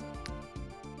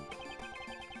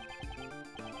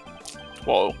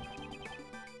 Whoa.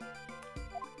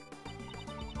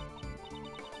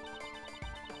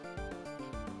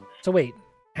 So wait,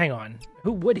 hang on.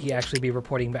 Who would he actually be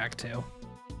reporting back to?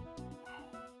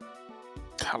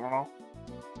 I don't know.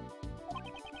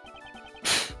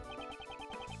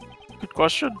 Good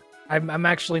question. I'm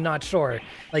actually not sure.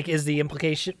 Like, is the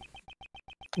implication...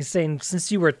 He's saying,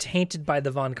 since you were tainted by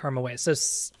the Von Karma way, so...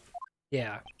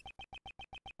 Yeah.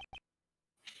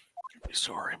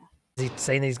 Sorry. Is he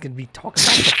saying that he's going to be talking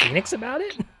back to Phoenix about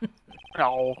it?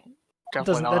 No.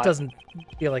 Definitely not. That doesn't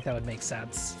feel like that would make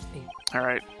sense.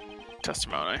 Alright.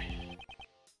 Testimony.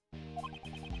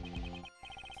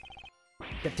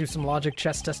 Get through some logic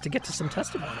chess test to get to some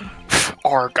testimony.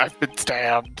 Arg, I've been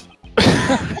stabbed.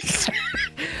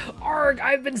 Arg,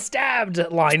 I've been stabbed!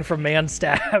 Line from Man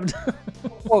Stabbed.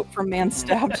 Quote from Man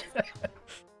Stabbed.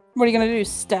 What are you gonna do?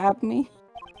 Stab me?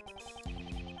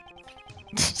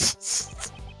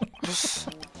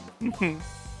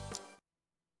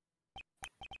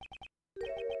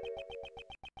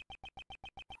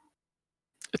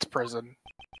 It's prison.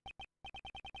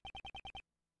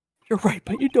 You're right,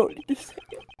 but you don't need to say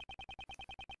it.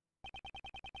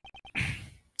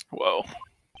 Whoa.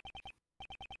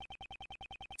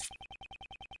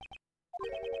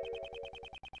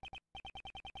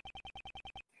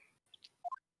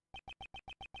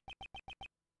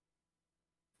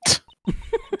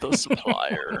 The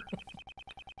supplier.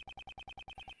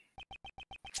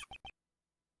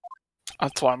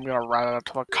 That's why I'm gonna run out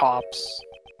to the cops.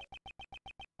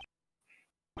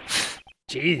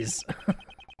 Jeez.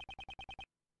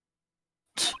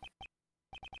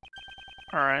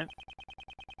 Alright.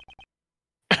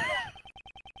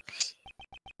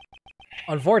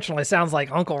 Unfortunately, sounds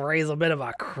like Uncle Ray's a bit of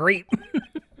a creep.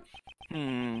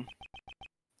 Hmm.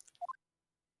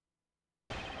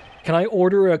 Can I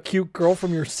order a cute girl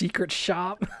from your secret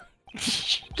shop?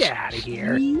 Get out of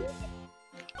here.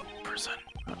 Prison.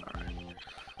 Alright.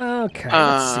 Okay,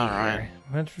 let's see Alright. here.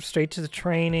 Went straight to the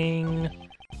training.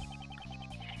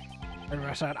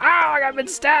 I said, "Ah, I've been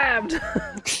stabbed."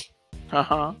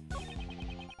 Uh-huh.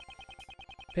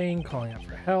 Pain, calling out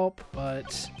for help,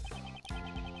 but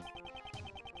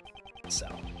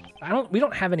cell. We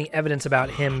don't have any evidence about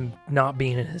him not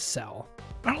being in his cell.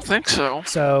 I don't think so.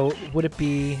 So would it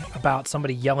be about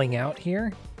somebody yelling out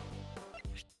here?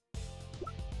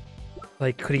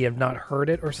 Like, could he have not heard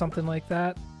it or something like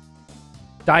that?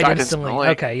 Died instantly.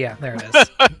 Okay, yeah, there it is. There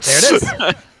it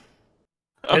is.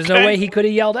 There's no way he could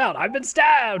have yelled out, "I've been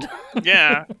stabbed!"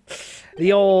 Yeah.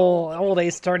 The old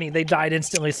Ace Attorney, they died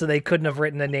instantly, so they couldn't have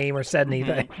written a name or said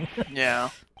anything. Yeah.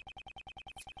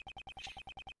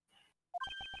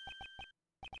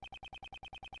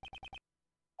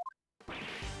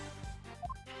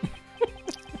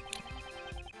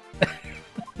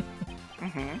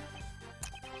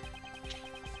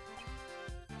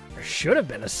 There should have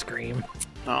been a scream.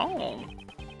 Oh.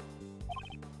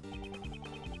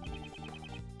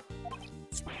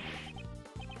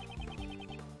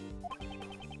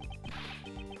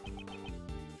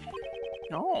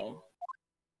 No.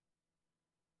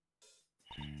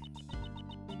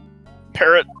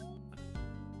 Parrot.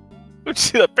 Did you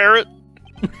see that parrot?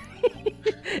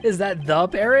 Is that the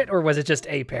parrot, or was it just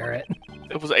a parrot?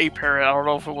 It was a parrot. I don't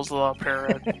know if it was the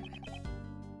parrot.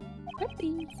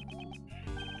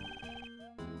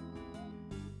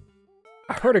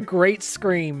 I heard a great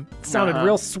scream. It sounded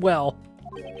real swell.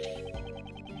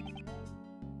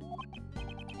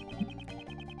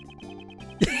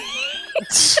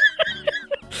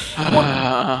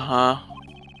 Uh-huh.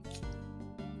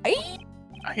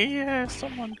 Yeah,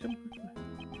 someone can...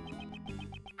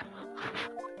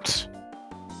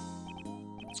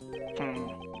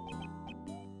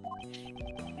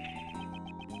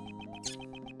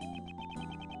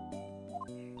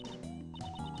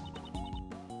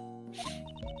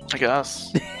 I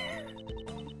guess.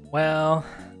 Well,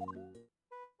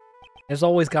 there's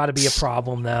always got to be a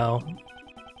problem, though.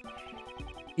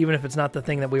 Even if it's not the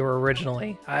thing that we were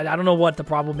originally. I don't know what the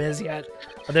problem is yet,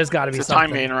 but there's got to be It's something.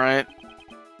 timing, right?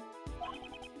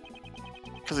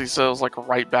 Because he said it was like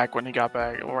right back when he got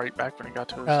back, right back when he got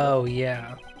to his. Oh,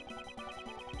 yeah.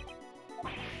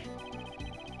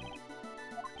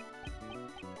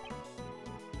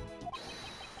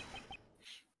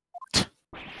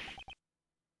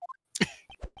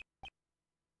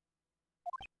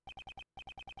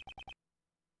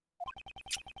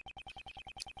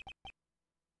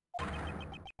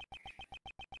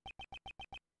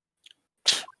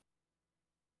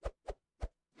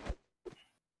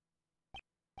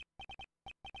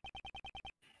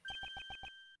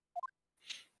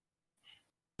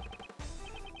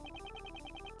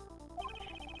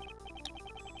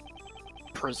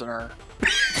 Prisoner.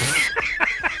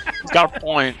 He's got a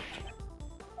point.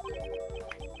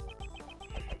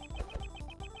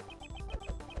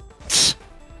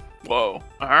 Whoa.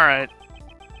 Alright.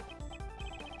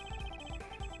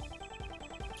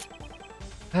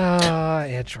 Ah,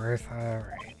 Edgeworth. All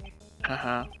right.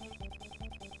 Uh-huh.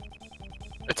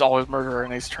 It's always murder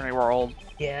in Ace Attorney World.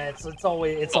 Yeah, it's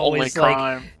always Only like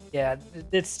crime. yeah,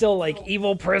 it's still like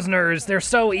evil prisoners. They're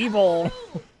so evil.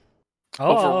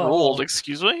 Overruled,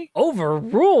 excuse me?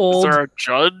 Overruled. Is there a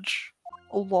judge?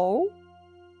 Hello?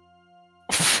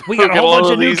 We got a whole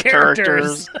bunch of new these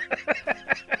characters.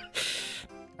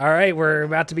 All right, we're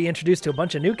about to be introduced to a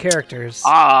bunch of new characters.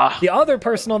 Ah. The other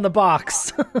person on the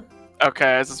box.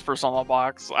 Okay, is this person on the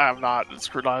box? I have not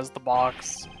scrutinized the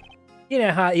box. You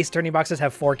know how Ace Attorney boxes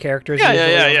have 4 characters Yeah,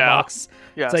 usually yeah, on the yeah. box?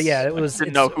 Yes. So yeah, it's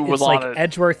know who was it's on like it.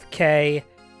 Edgeworth, Kay,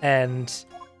 and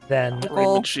then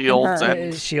Raymond Shields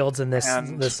and Shields and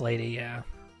this lady, yeah.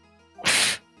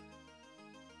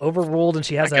 Overruled, and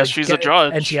she has I guess she's a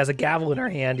judge. and she has a gavel in her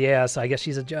hand. Yeah, so I guess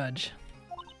she's a judge.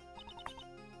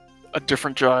 a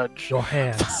different judge. Your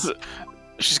hands.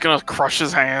 She's gonna crush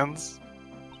his hands.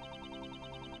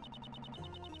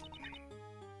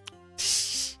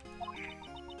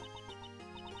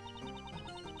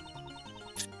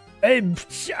 Hey,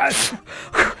 That's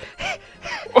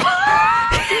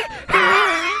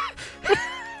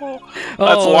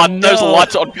a lot. no. There's a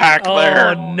lot to unpack there.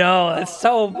 Oh no, that's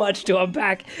so much to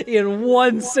unpack in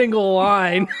one single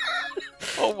line.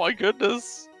 Oh my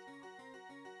goodness.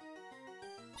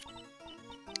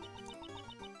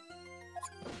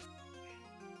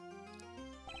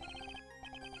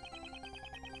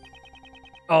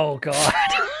 Oh god.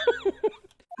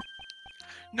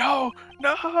 No,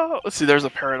 no. Let's see. There's a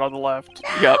parrot on the left.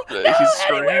 Yep, he's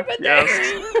screaming. Yes.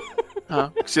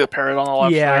 See the parrot on the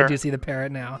left. Yeah, there? I do see the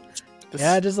parrot now. This-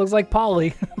 Yeah, it just looks like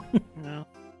Polly. Yeah.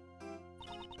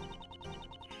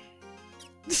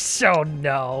 So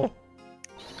no.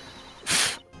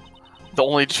 The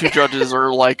only two judges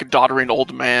are like doddering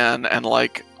old man and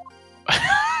like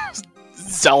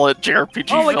zealot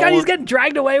JRPG. Oh my god, villain. he's getting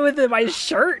dragged away with my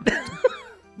shirt.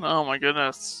 Oh my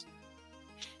goodness.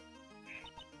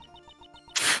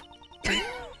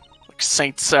 Like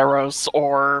Saint Saros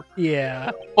or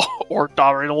Yeah. or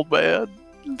doddering old man.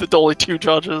 The only two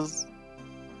judges.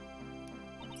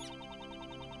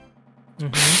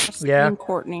 Yeah. And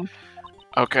Courtney.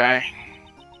 Okay.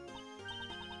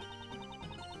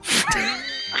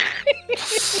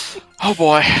 Oh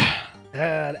boy.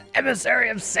 The emissary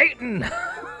of Satan.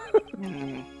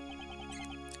 Freaking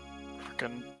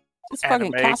It's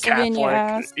fucking anime Castlevania Catholic.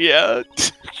 ass. Yeah.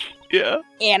 Yeah.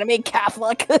 Anime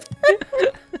Catholic. I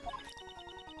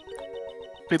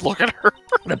mean, look at her.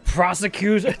 The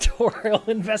prosecutorial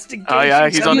investigation. Oh yeah,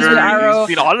 he's Use an arrow.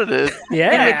 he's being audited. Anime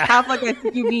Yeah. Catholic, I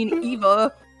think you mean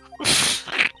Eva.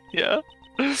 Yeah.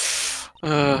 What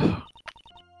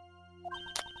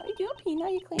you doing,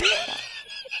 Peanut? You clean it up.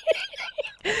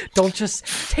 Don't just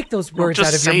take those words Just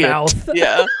out of say your it. mouth.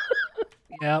 Yeah.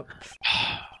 Yep.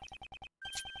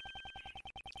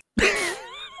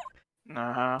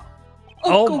 Uh-huh.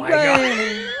 Oh Uncle my god.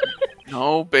 Ray.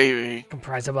 No, baby.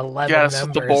 Comprised of 11 Yes,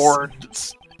 members. the board.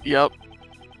 Yep.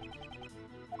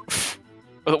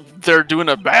 They're doing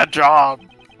a bad job.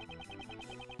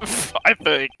 I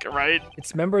think, right?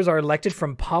 Its members are elected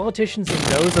from politicians and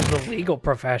those of the legal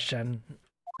profession.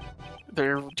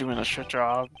 They're doing a shit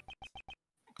job.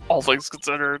 All things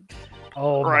considered.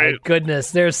 Oh my Right.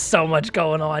 goodness, there's so much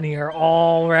going on here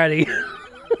already.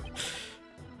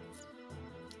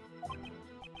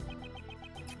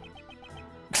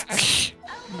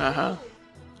 Uh-huh.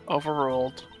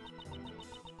 Overruled.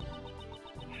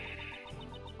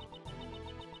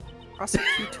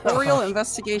 Prosecutorial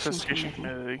Investigation Investigation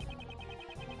Committee. committee.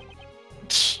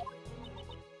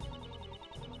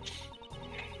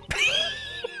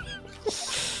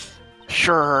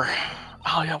 Sure.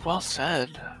 Oh yeah, well said.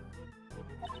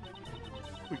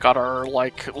 We got our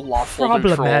like lawful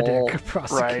Problematic control.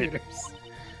 prosecutors.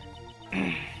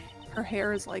 Her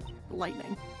hair is like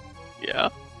lightning. Yeah.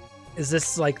 Is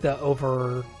this like the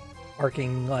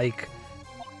overarching like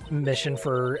mission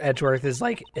for Edgeworth? Is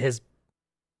like his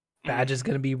badge is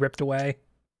gonna be ripped away?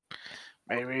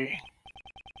 Maybe.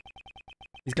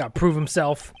 He's got to prove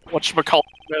himself. Whatchamacallit,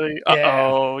 really?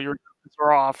 Uh-oh, your guns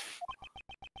are off.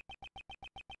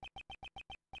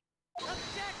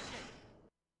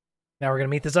 Now we're gonna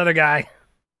meet this other guy.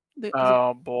 The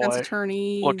Oh defense boy.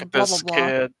 attorney. Look at blah, this blah, blah.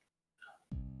 kid.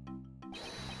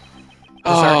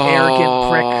 This our arrogant Oh.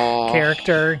 prick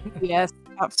character. Yes,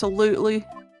 absolutely.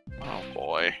 Oh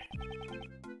boy.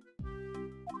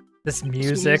 This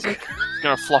music. music. He's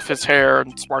gonna fluff his hair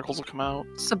and sparkles will come out.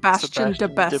 Sebastian de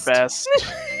Best. Best.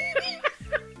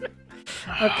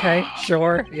 Okay,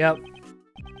 sure. Yep.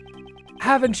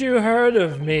 Haven't you heard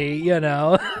of me? You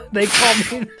know, they call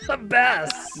me the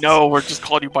best. No, we're just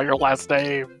calling you by your last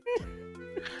name.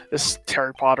 This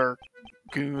Harry Potter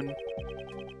goon.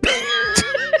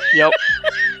 Yep.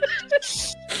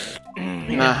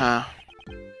 Uh-huh.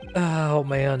 Oh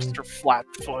man. Mr.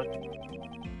 Flatfoot.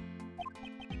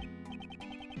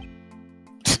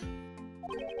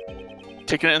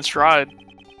 Taking it in stride.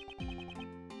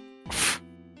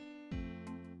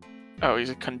 Oh, he's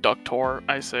a conductor,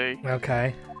 I see.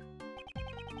 Okay.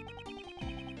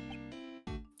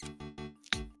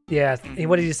 Yeah.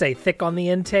 What did you say? Thick on the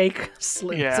intake.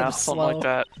 Yeah, something slow. like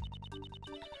that.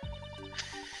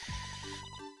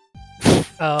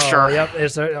 Oh, Sure. yep.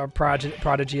 There's our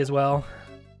prodigy as well.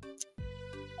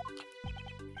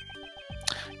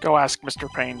 Go ask Mr.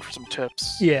 Payne for some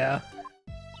tips. Yeah.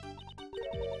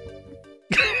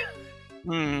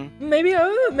 Hmm. Maybe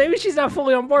she's not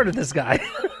fully on board with this guy.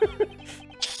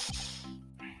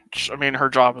 I mean, her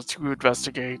job is to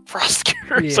investigate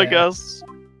prosecutors, I Yeah. guess.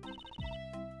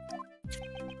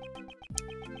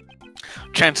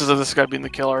 Chances of this guy being the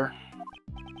killer.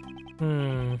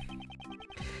 Hmm.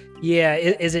 Yeah,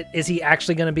 is he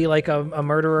actually going to be like a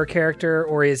murderer character,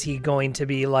 or is he going to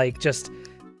be like just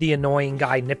the annoying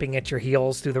guy nipping at your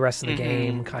heels through the rest of the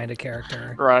game kind of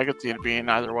character? Right, I could see it being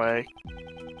either way.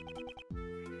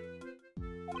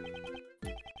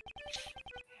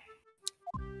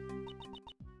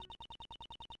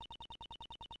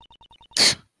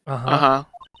 Uh-huh. Uh-huh.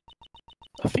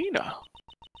 Athena.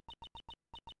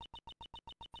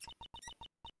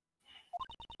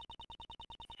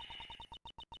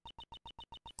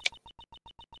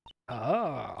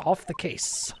 Off the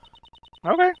case.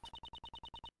 Okay.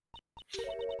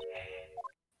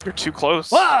 You're too close.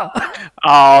 Whoa!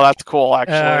 Oh, that's cool,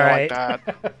 actually. I Alright.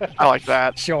 like that. I like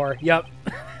that. Sure, yep.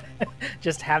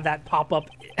 Just have that pop up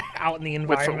out in the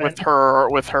with environment.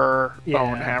 with her Yeah.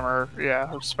 own hammer. Yeah,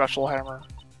 her special hammer.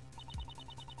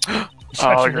 Oh,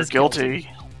 Judgment you're is guilty.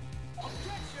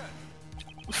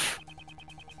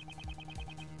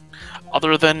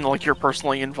 Other than like you're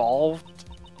personally involved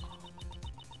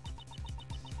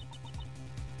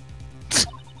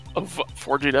of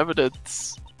forging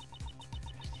evidence.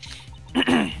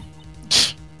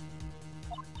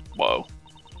 Whoa.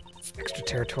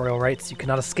 Extraterritorial rights, you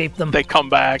cannot escape them. They come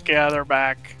back. Yeah, they're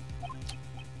back.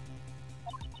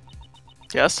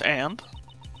 Yes, and?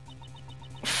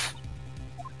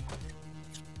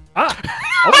 Ah!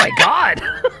 Oh my god!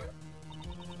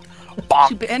 She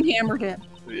Bonk! been hammered in.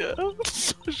 Yeah.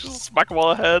 Just smack him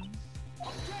on the head.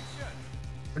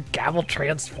 Her gavel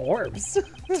transforms.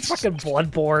 It's fucking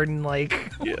Bloodborne,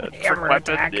 like, Yeah, trick hammer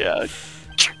weapon. attack. Yeah.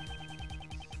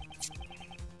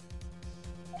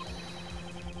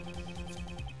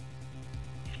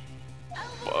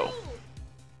 Whoa.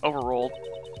 Overruled.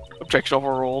 Objection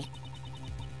overruled.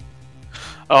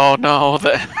 Oh no,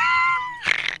 the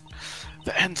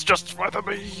end's justify the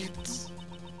means.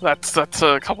 That's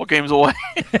a couple games away.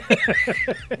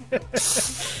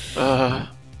 It's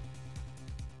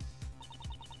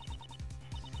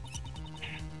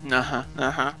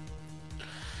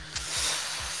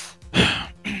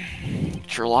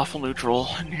your lawful neutral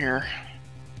in here.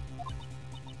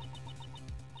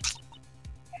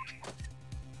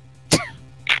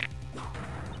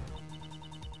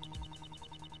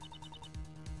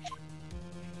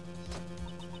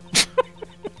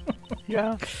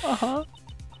 Yeah. Uh-huh.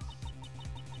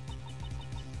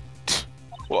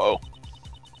 Whoa.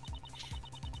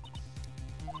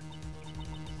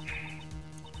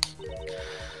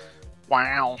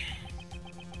 Wow.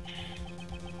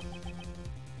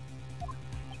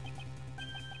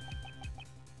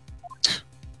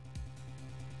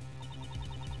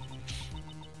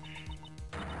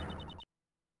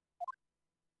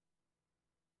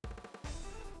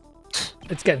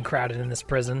 It's getting crowded in this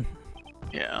prison.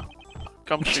 Yeah.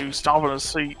 Come to stop in a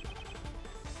seat.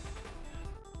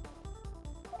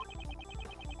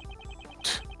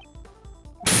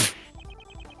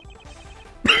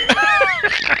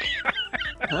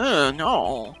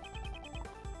 No.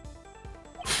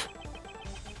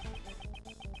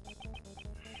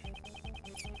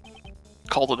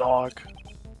 Call the dog.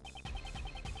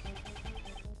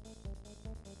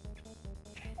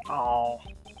 Oh.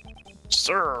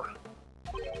 Sir.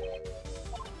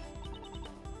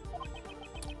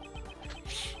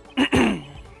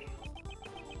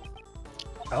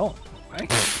 Oh,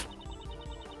 right.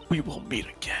 We will meet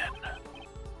again.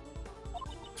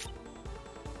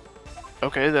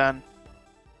 Okay then.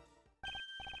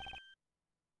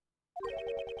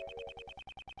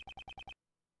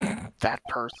 That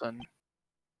person.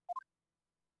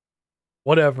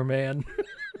 Whatever, man.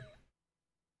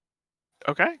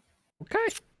 Okay. Okay.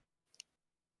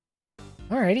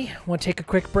 Alrighty, want to take a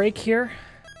quick break here?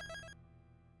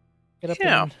 Get up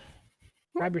Yeah. and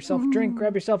grab yourself a drink,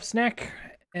 grab yourself a snack,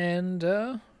 and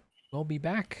we'll be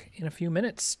back in a few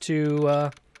minutes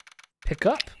to pick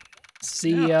up,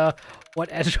 see what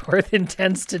Edgeworth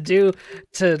intends to do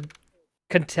to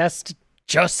contest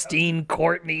Justine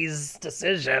Courtney's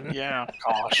decision. Yeah.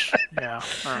 Gosh. Yeah.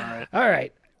 All right. All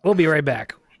right, we'll be right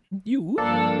back. You.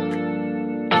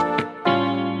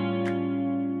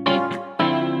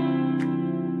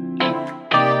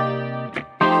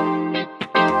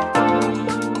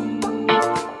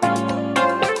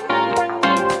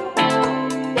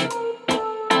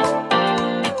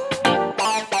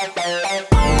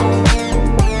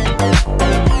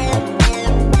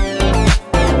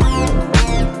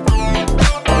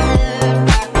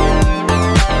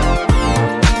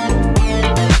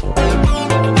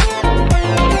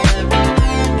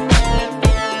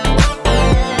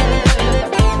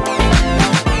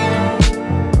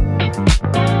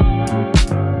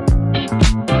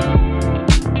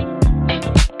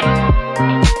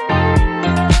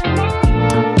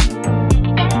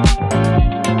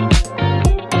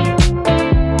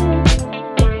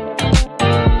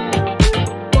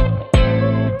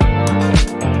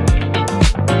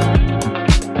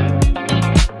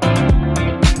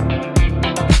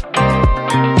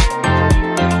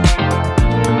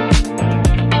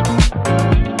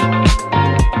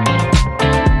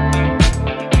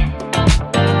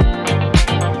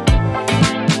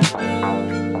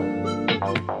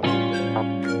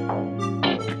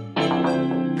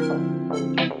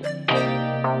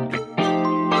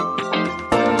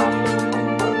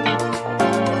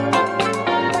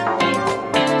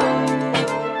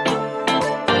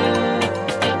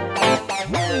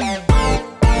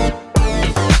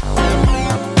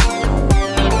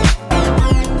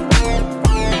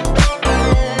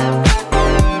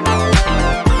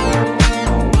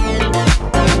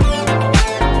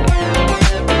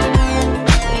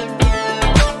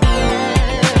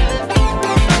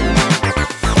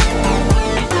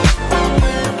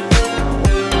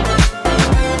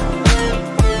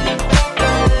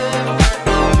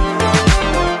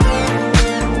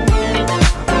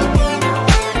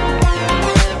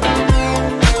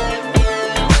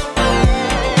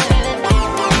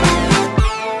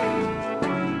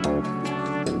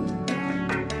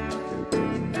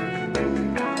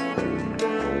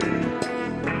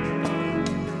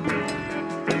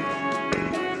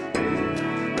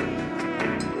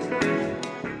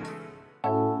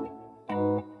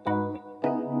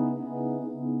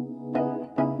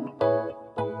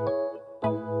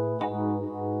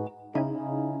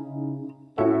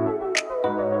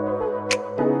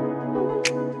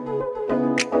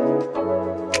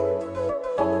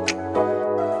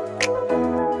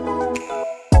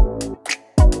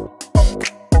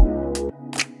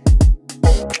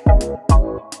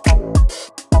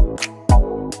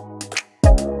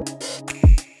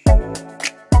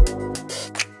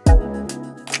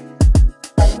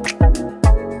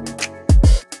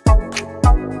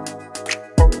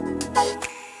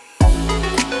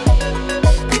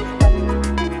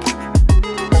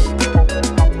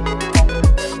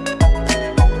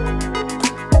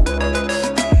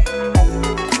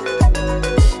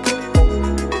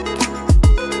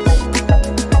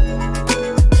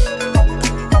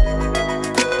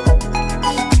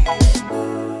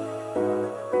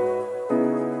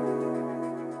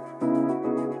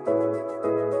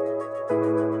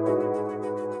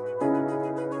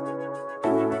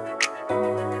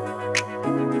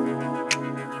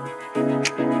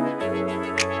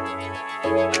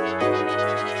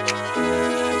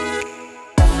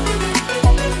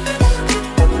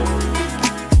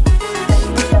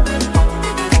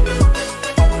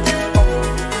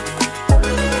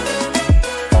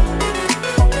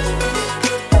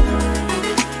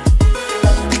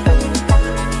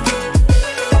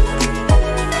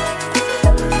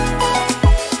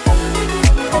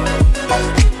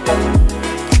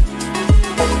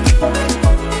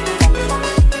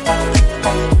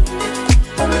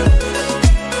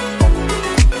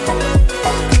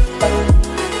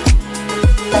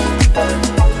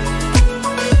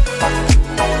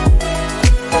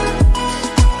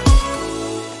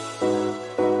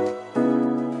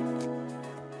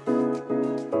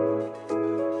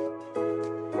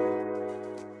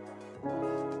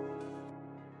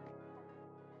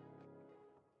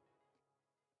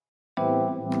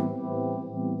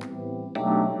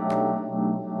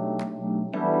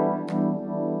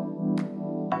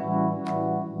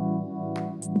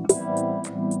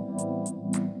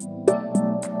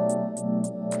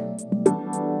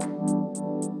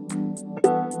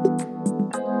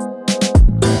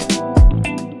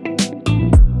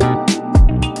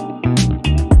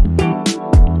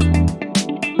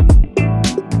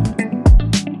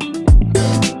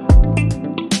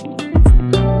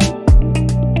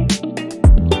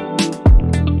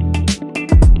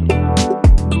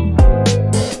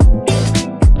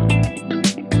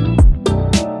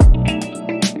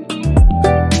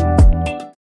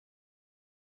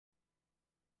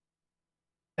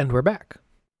 And we're back.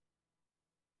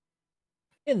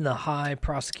 In the High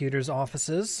Prosecutor's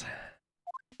offices.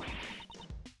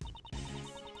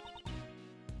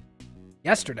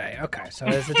 Yesterday. Okay, so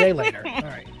it's a day later. All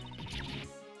right.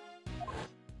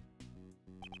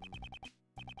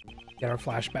 Get our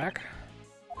flashback.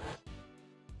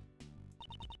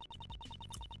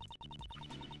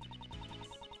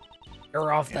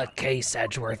 You're off the case,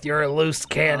 Edgeworth. You're a loose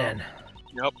cannon.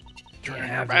 Yep. Turn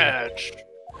in your badge.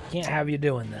 Can't have you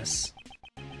doing this.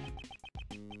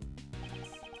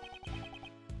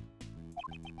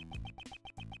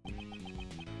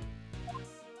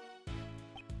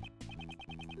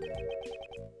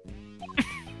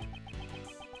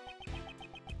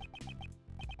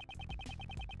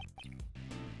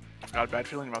 I've got a bad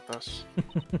feeling about this.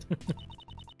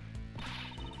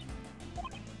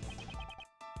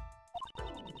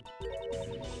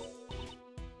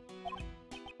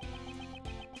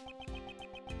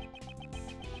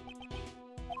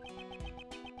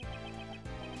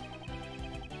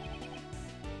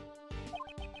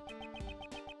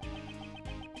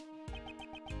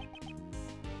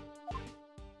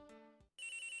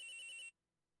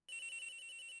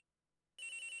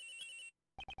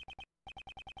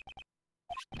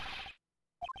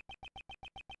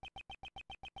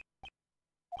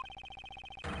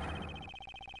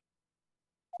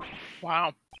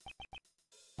 Wow.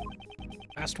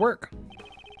 Fast work.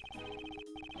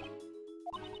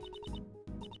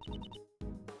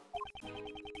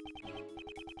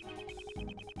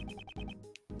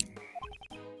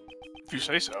 If you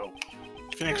say so.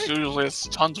 Phoenix usually has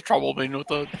tons of trouble being with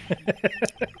the...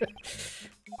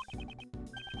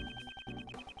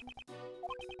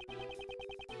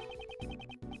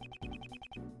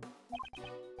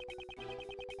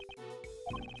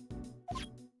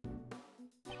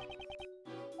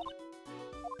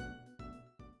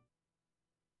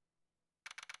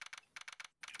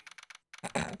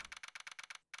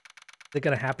 Is it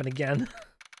gonna happen again?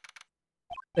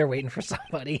 They're waiting for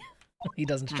somebody. He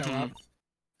doesn't show up.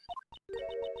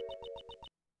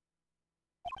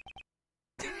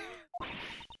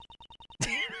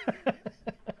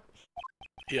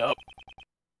 Yep.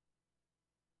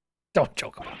 Don't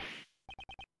joke about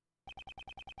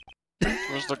it.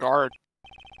 Where's the guard?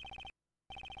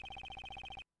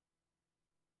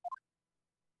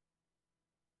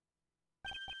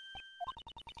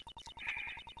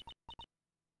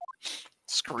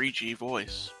 Screechy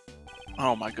voice.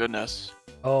 Oh my goodness.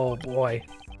 Oh boy.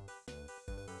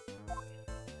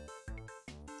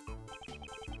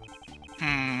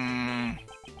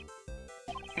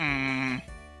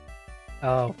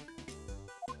 Oh.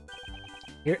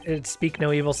 Here, it's speak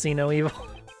no evil, see no evil.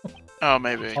 Oh,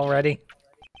 maybe. Already?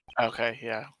 Okay,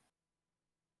 yeah.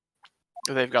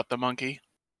 They've got the monkey.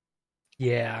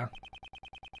 Yeah.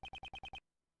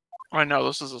 I know,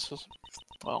 this is a...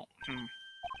 Well,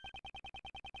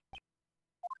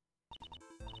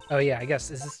 Oh yeah, I guess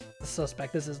is this the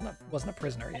suspect? This wasn't a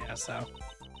prisoner, yeah, so.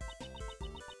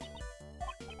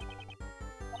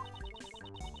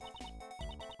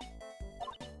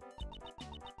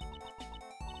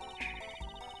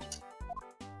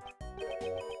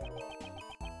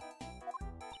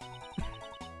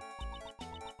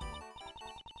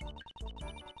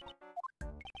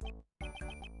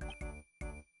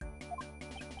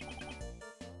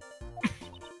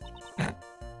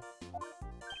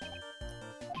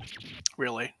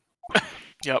 really.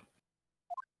 Yep.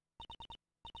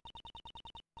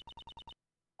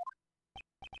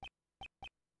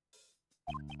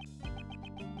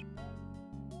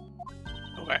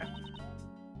 Okay.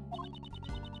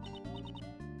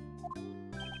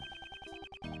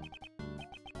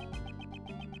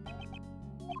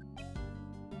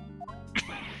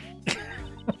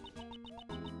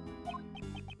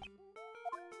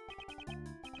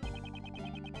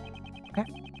 Okay.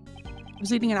 I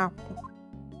was eating an apple.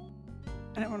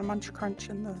 I didn't want to munch crunch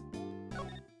in the...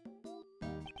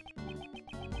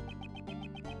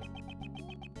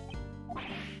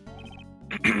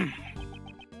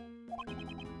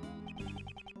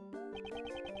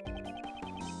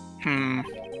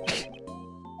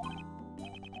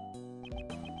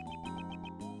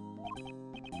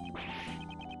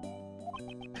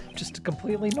 Just a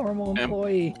completely normal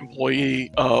employee.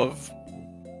 Employee of...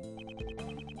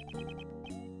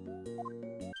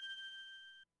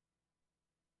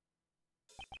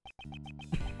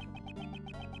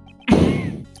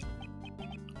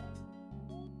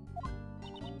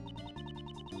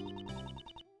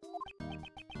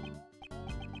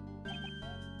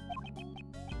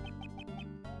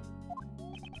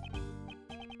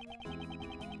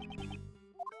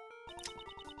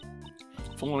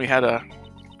 If only we had a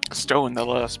stone that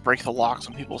let us break the locks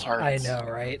on people's hearts. I know,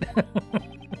 right?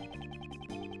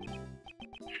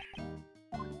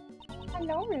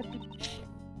 Hello, Ripley.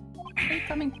 Are you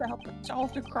coming to help us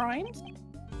solve the crimes?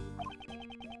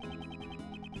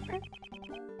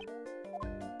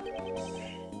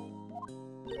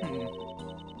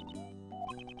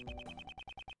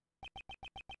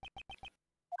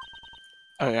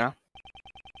 Oh yeah.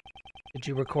 Did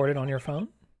you record it on your phone?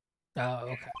 Oh,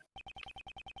 okay.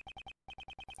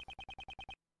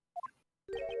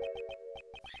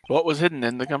 What was hidden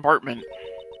in the compartment?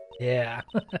 Yeah.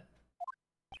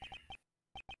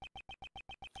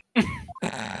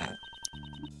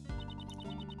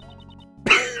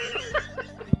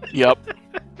 Yep.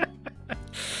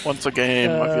 Once a game,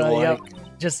 I feel like. Yep.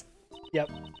 Just, yep.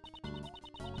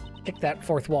 Kick that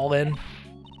fourth wall in.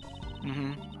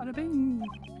 Mm-hmm. Bada bing.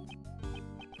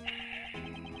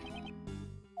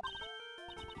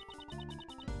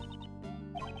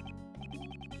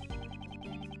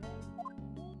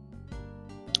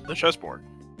 The chessboard.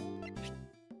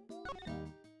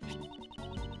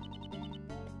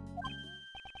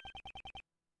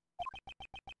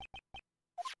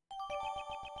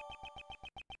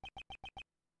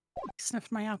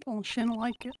 Sniffed my apple and she didn't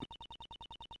like it.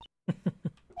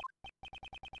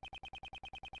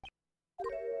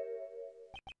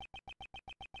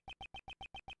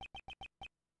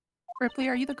 Ripley,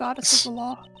 are you the goddess of the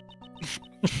law?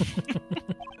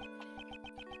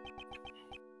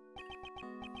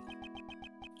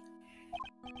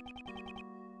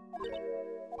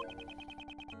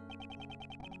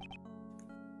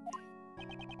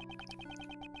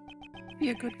 Be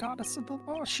a good goddess of the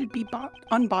law. She'd be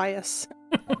unbiased.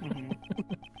 Mhm.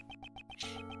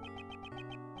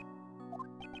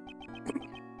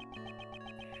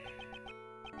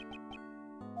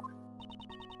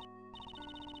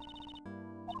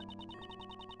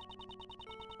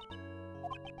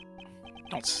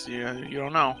 Don't see. You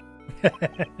don't know.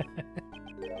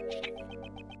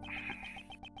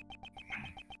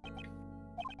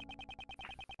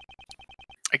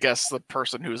 I guess the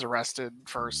person who's arrested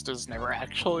first is never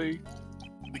actually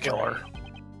the killer.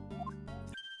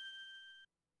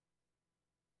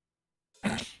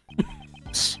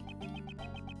 Guess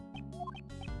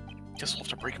we'll have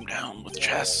to break him down with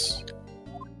chess.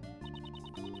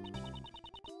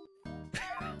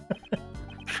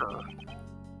 Sure.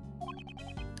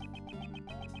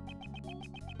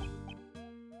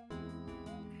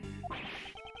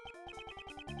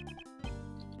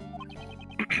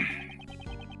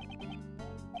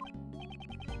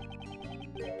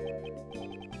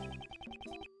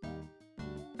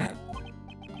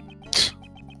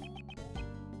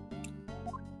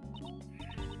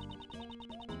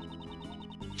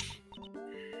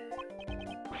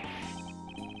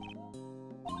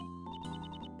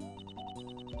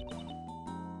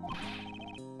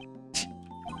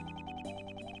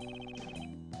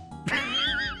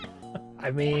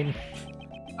 I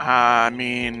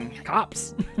mean,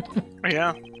 cops.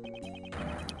 Yeah.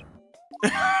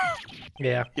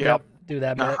 Yeah. Yep. Do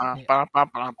that bit. Uh-huh. Yeah. Bum, bum,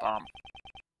 bum, bum.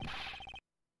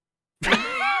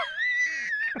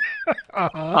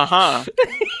 Uh-huh.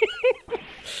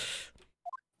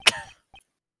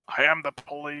 I am the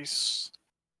police.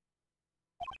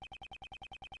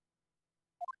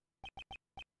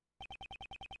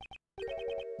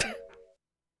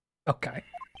 Okay.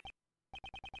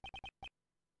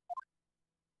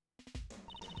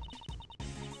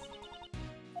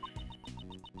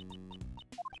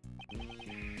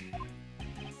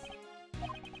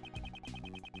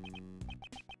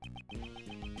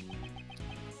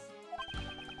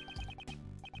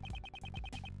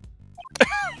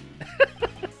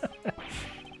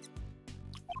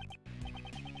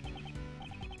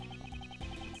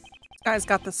 Guy's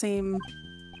got the same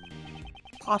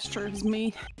posture as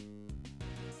me.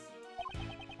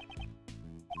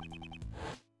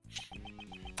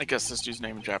 I guess this dude's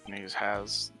name in Japanese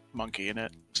has monkey in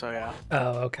it, so yeah.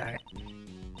 Oh, okay.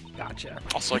 Gotcha.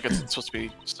 Also, I guess it's supposed to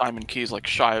be Simon Key's like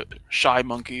shy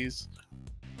monkeys.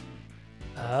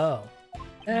 Oh.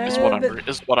 Is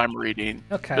what I'm reading.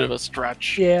 Okay. Bit of a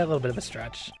stretch. Yeah, a little bit of a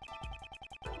stretch.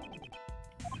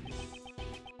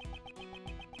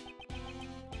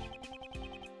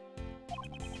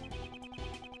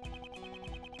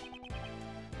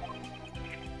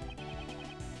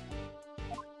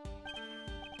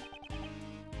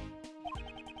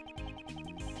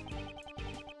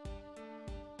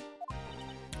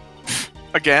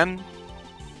 Again?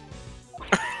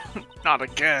 Not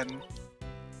again.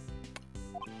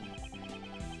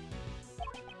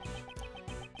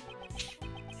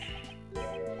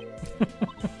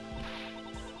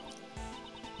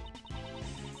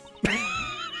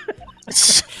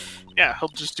 Yeah, he'll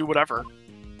just do whatever.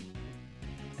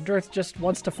 Edgeworth just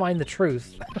wants to find the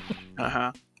truth.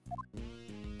 Uh-huh.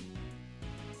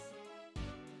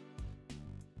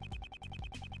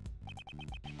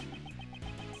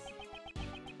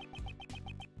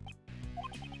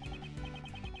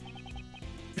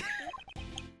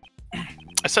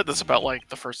 I said this about like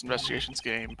the first Investigations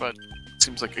game, but it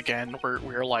seems like again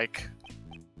we're like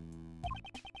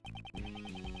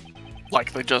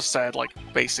they just said, like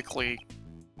basically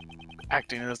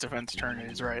acting as defense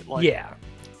attorneys, right? Like, Yeah.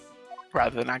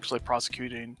 rather than actually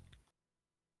prosecuting.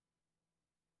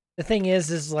 The thing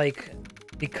is like,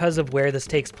 because of where this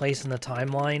takes place in the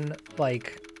timeline,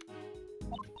 like,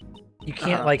 you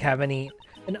can't like have any,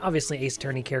 and obviously Ace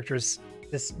Attorney characters,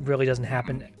 this really doesn't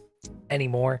happen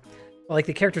anymore. But, like,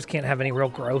 the characters can't have any real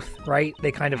growth, right?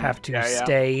 They kind of have to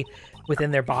stay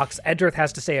within their box. Edgeworth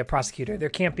has to stay a prosecutor. There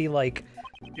can't be like,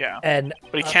 and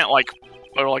but he can't like,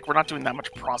 or like we're not doing that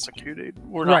much prosecuting.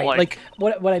 We're right, not like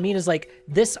what I mean is like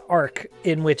this arc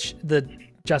in which the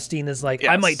Justine is like,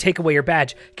 I might take away your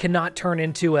badge, cannot turn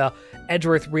into a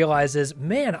Edgeworth realizes,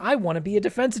 man, I want to be a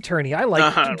defense attorney. I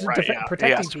like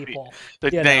protecting people. The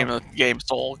name of the game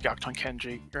stole Gakton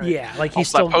Kenji. Right? Yeah, like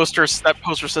he's also, still... that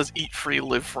poster says "Eat free,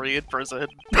 live free" in prison.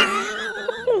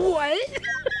 What?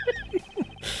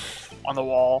 On the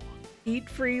wall. Eat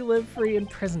free, live free in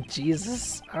prison.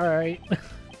 Jesus. All right.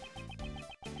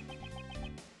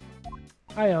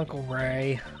 Hi, Uncle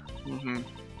Ray. Mm-hmm.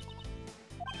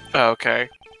 Okay.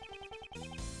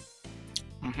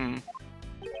 Mm-hmm.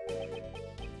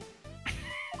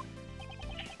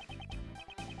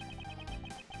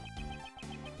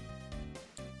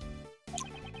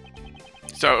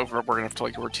 So we're gonna have to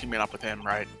like we're teaming up with him,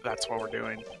 right? That's what we're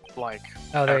doing. Like.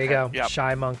 Oh, there you go. Yep.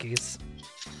 Shy monkeys.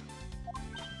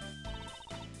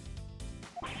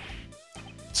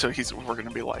 So we're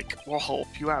gonna be like, we'll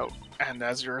help you out, and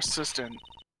as your assistant,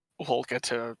 we'll get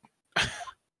to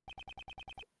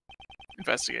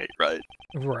investigate, right?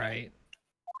 Right.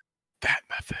 That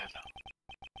method.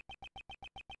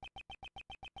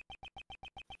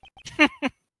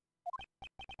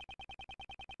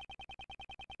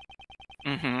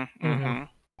 Mm-hmm. Mm-hmm.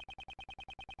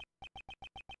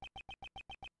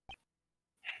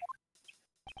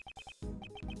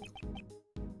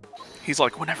 He's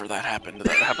like, whenever that happened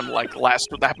like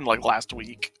last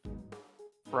week.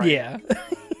 Right. Yeah.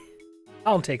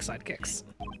 I'll take sidekicks.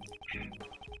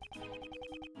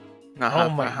 Oh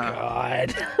my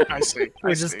god. I see.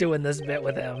 We're just doing this bit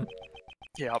with him.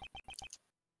 Yep.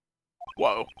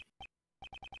 Whoa.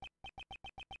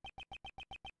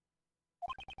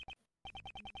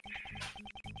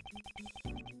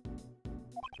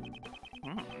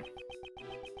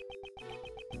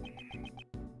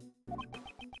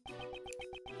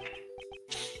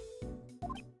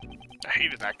 I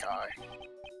hated that guy.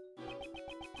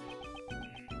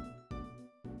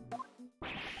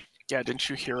 Yeah, didn't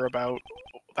you hear about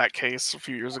that case a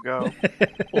few years ago?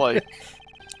 Like,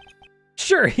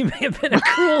 sure, he may have been a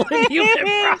cruel and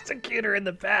human prosecutor in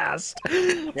the past.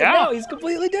 But no, he's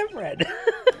completely different.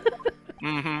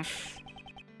 Mm-hmm.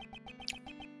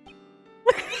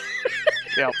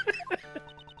 Yep.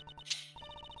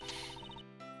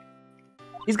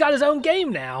 He's got his own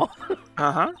game now.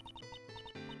 Uh-huh.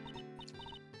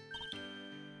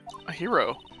 A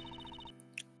hero.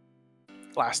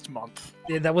 Last month.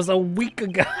 Yeah, that was a week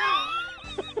ago.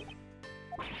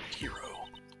 Hero.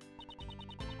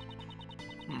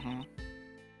 Mm-hmm.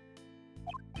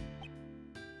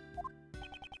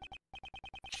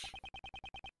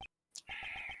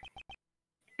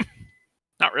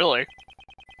 Not really.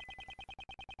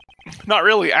 Not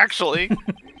really, actually.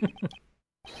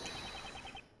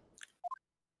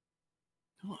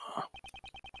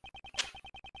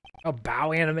 A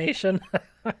bow animation.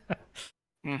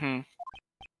 Mm-hmm.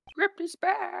 Grip his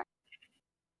back.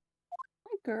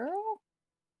 Hi, girl.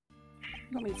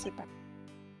 Let me sit back.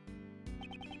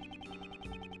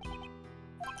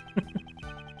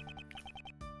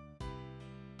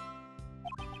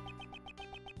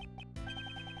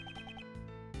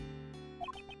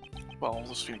 Well,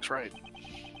 this Phoenix right.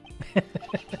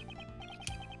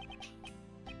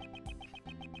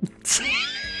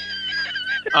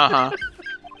 Uh-huh.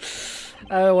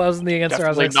 That wasn't the answer Definitely I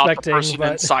was expecting. Not the person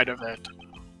but... inside of it.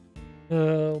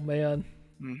 Oh, man.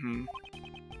 Mm-hmm.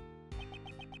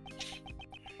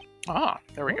 Ah,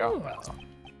 there we go. Oh.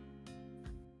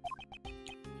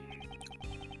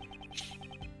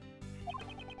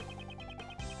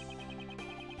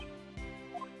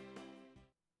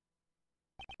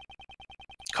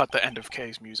 Cut the end of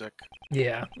K's music.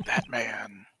 Yeah. That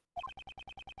man.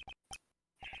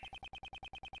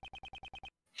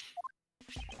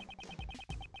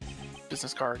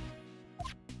 business card.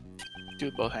 Do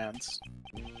it with both hands.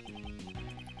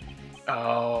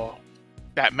 Oh,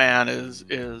 that man is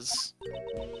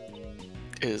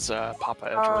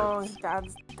Papa Oh, Edgeworth,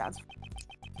 dad's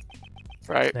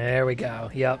right? There we go.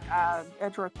 Yep.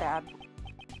 Edgeworth dad.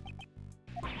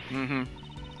 Mm-hmm.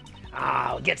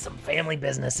 Ah, we'll get some family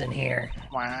business in here.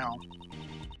 Wow.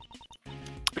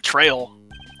 Betrayal.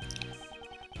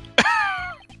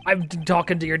 I'm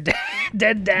talking to your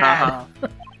dead dad.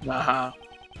 Uh-huh.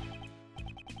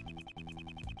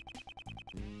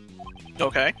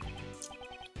 Okay.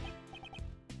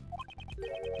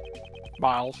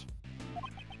 Miles.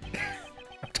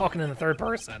 I'm talking in the third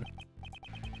person.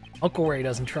 Uncle Ray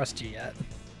doesn't trust you yet.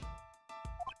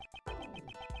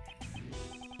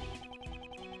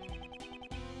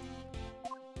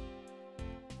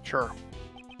 Sure.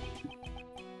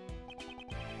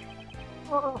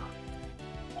 Oh,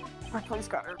 my place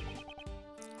got her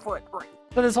foot right.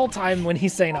 But this whole time when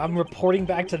he's saying, I'm reporting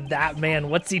back to that man,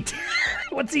 what's he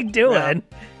doing? Yeah.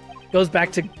 Goes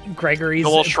back to Gregory's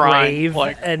little shrine, grave.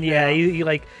 like, and he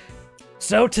like,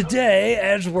 so today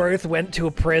Edgeworth went to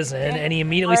a prison and he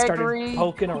immediately Gregory, started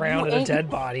poking around at a dead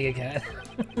body again.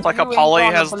 It's like how You ain't Polly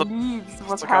gonna has the. believe It's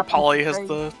what's like how happened Polly has today.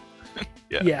 the.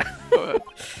 Yeah. Yeah. Go ahead.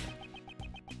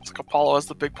 It's like Apollo has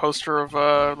the big poster of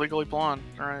Legally Blonde.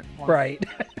 All right. Well, Right.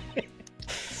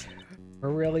 We're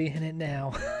really in it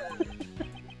now.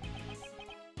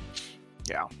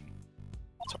 Yeah.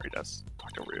 Sorry, Des.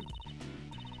 Talked over you.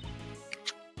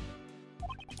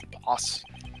 Boss.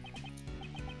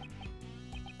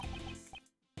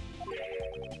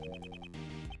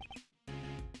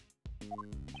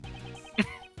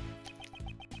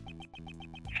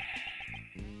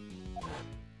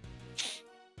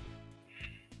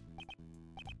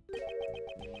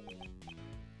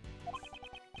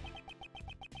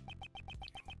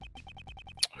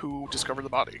 Who discovered the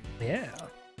body? Yeah.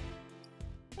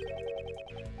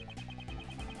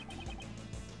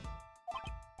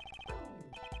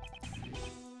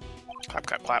 Clap,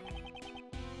 clap, clap.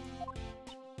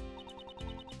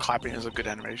 Clapping is a good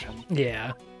animation.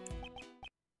 Yeah.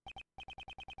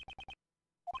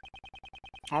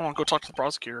 I want to go talk to the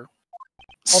prosecutor.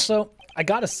 Also, I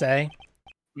gotta say,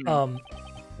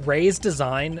 Ray's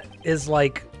design is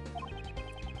like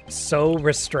so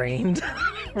restrained,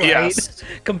 right? Yes.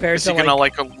 Compared Is to he gonna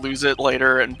like lose it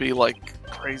later and be like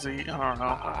crazy? I don't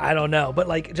know. I don't know, but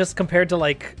like just compared to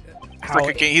like It's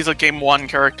like he's a game one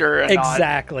character. And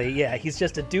exactly, yeah. He's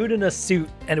just a dude in a suit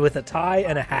and with a tie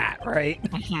and a hat, right?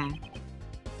 Mm-hmm.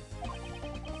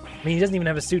 I mean, he doesn't even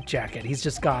have a suit jacket. He's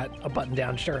just got a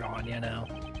button-down shirt on, you know.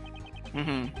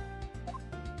 Mm-hmm.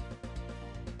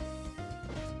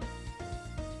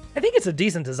 I think it's a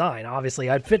decent design. Obviously,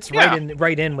 it fits Yeah.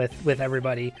 right in with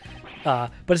everybody.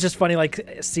 But it's just funny,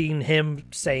 like seeing him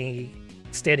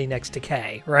standing next to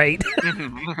Kay, right?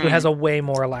 Who has a way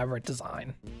more elaborate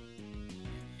design.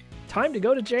 Time to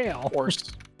go to jail.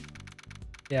 Horse.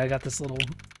 Yeah, I got this little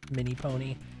mini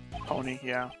pony. Pony,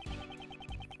 yeah.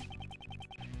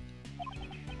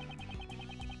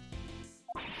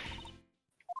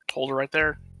 Told her right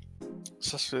there.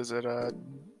 Is it All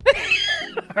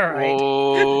right.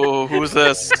 Whoa, who's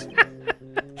this?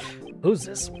 Who's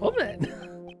this woman?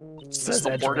 Is this Says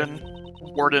the Edgeworth.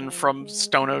 warden from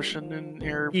Stone Ocean in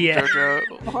here? Yeah.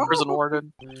 JoJo, prison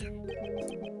warden.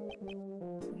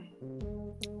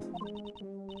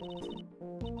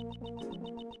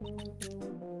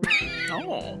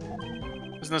 Oh.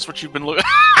 Isn't this what you've been looking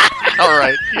All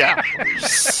right, yeah.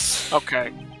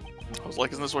 Okay. I was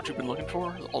like, isn't this what you've been looking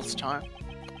for all this time?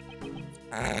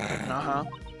 Uh-huh.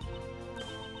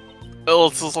 Oh,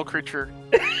 it's this little creature.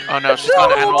 Oh no, she's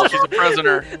not an animal, she's a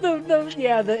prisoner.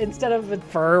 Instead of the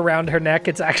fur around her neck,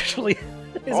 it's actually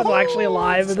actually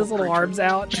alive with his little creature. arms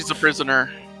out. She's a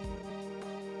prisoner.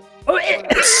 Oh,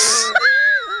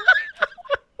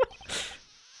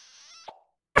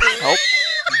 Oh,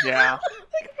 yeah.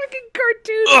 like a fucking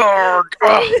cartoon.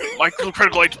 Ugh, Michael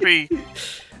critical HP.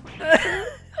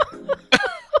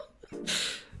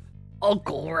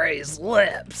 Uncle Ray's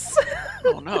lips.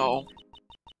 Oh no.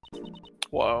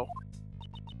 Whoa.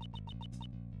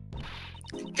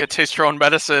 Get taste your own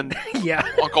medicine, Yeah.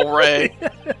 Uncle Ray.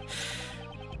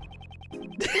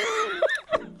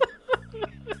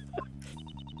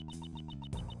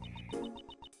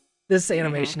 This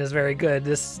animation is very good.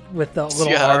 This with the little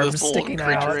Yeah, arms this little sticking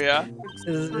creature, out. yeah.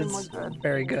 It's good.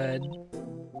 very good.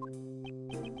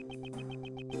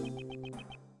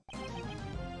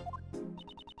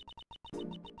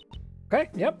 Okay,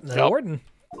 yep, the Yep. warden.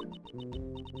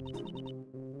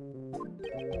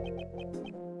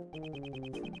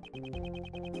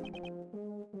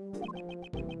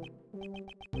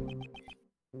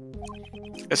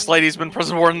 This lady's been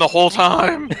prison warden the whole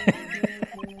time.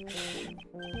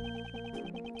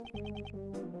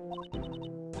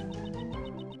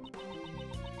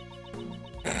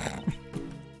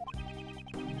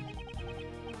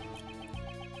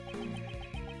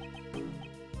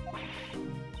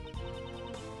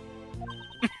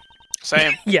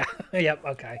 Same. Yeah. Yep.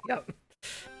 Okay. Yep.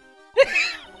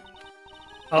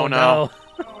 Oh, no.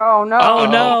 Oh no! Oh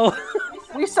no!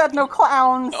 We said no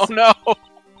clowns. Oh no.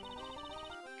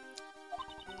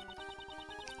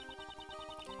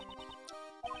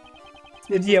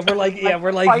 Yeah,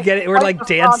 we're like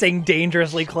dancing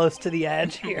dangerously close to the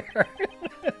edge here.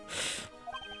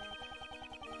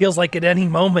 Feels like at any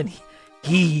moment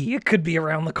he could be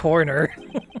around the corner.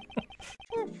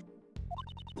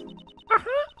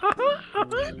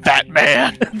 That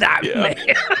man. That Yeah.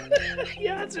 man.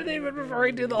 Yeah, that's what they've been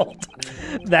referring to the whole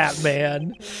time. That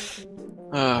man.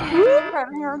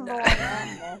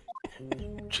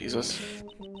 Jesus.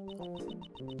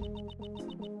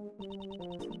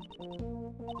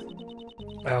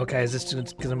 Okay, is this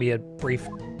just gonna be a brief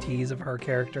tease of her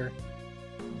character?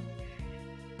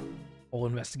 Whole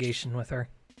investigation with her.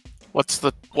 What's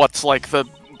like the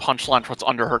punchline for what's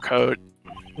under her coat?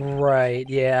 Right,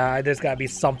 yeah, there's gotta be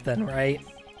something, right?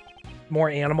 More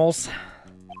animals.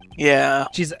 Yeah.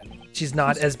 She's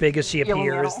not as big as she Feeling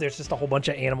appears. animal. There's just a whole bunch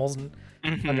of animals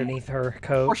underneath her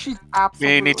coat. Or she's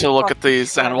absolutely. We need to look at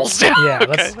these fucking animals. shredded. Yeah,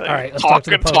 let's all right. Let's talk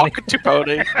to the pony. Talking to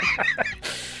pony.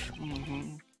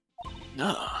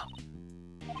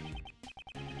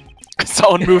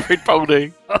 Someone moving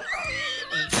pony.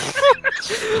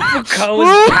 Foucault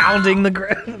is pounding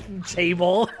the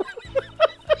table.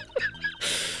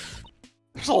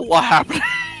 There's a lot happening.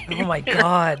 Oh my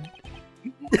god.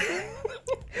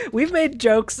 We've made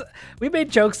jokes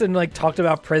and like talked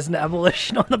about prison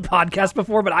abolition on the podcast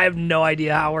before, but I have no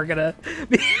idea how we're gonna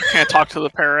be. Can't talk to the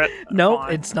parrot. No,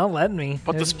 Fine. it's not letting me.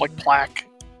 Put this like plaque.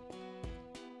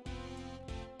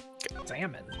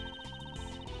 Salmon.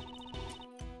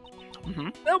 Mm-hmm.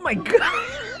 Oh my god.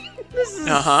 This is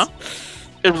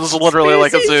It was literally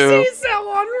like a zoo. Sea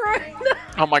salmon right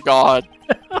now. Oh my god.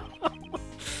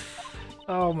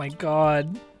 Oh my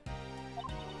god.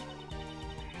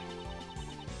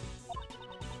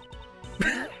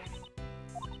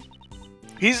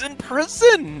 He's in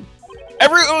prison.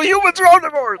 Every humans are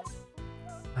omnivores.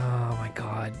 Oh my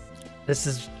god. This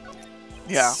is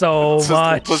Yeah. so This is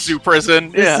much. the zoo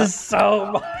prison. This Yeah. is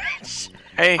so much.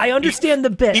 Hey, I understand the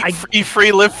bit. Eat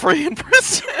free, live free in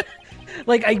prison.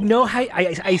 Like, I know how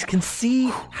I can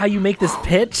see how you make this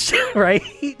pitch, right?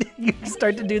 You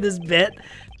start to do this bit,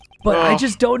 but I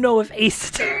just don't know if Ace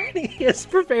Attorney is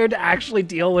prepared to actually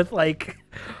deal with like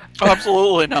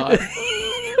Absolutely not.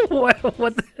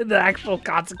 what the actual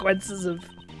consequences of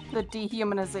The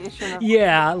dehumanization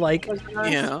of like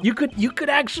prisoners. Yeah. you could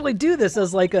actually do this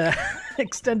as like a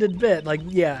extended bit, like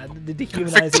the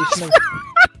dehumanization of.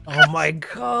 Oh my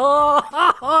god.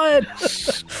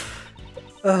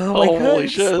 Oh my Holy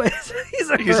goodness.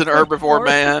 shit. He's an herbivore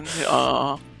man.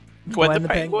 Gwen the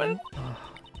penguin. Oh.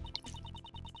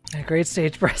 A great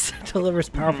stage presence delivers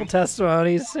powerful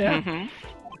testimonies. Yeah. Mm-hmm.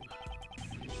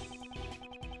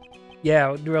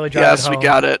 Yeah, really drive Yes, it we home.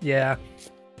 got it. Yeah.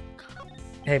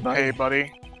 Hey, buddy. Hey,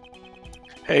 buddy.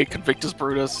 Hey, Convictus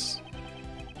Brutus.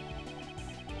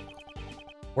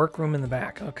 Workroom in the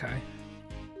back. Okay.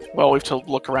 Well, we have to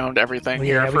look around everything Well,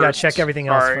 here yeah, we gotta first. check everything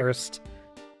else Sorry. first.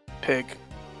 Pig.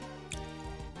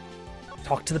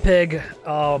 Talk to the pig.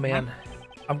 Oh man,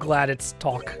 I'm glad it's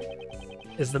talk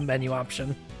is the menu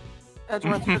option.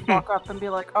 Edgeworth should walk up and be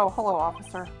like, "Oh, hello,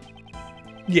 officer."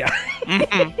 Yeah.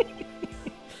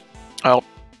 Oh,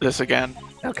 this again.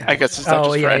 Okay. I guess it's not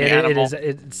just for any it animal. is.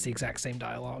 It's the exact same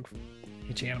dialogue for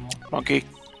each animal. Monkey.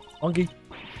 Monkey.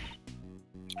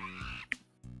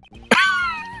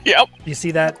 Yep. You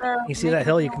see that? You see that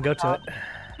hill? You can go to it.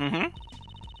 Mm-hmm.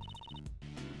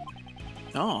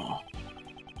 Oh.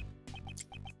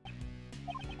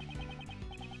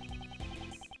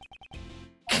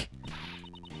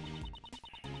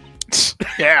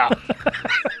 Yeah.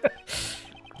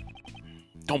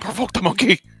 Don't provoke the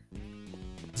monkey.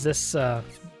 Is this? Nope.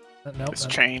 This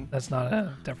chain. That's not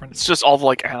a different It's just all the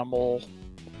like animal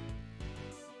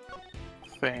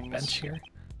things. bench here.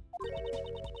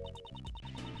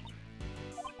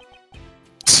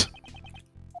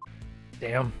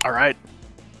 Damn. All right.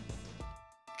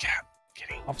 Cat.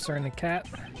 Kitty. Officer and the cat.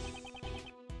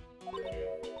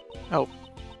 Oh.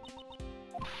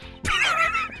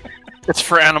 It's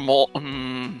for animal.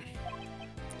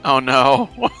 Oh no.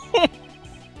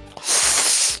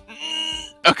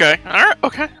 Okay. All right.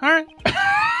 Okay. All right.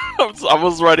 I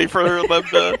was ready for them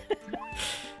to.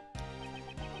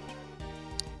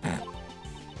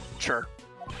 Sure.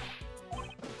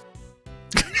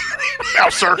 Now,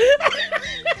 sir.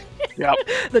 Yep.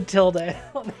 The tilde. Yeah.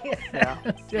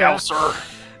 Yeah. Now, sir.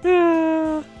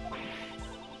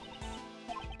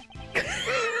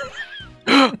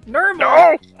 Normal.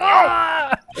 No!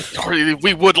 Ah!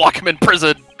 We would lock him in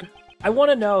prison. I want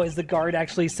to know, is the guard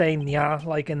actually saying "nya"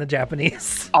 like in the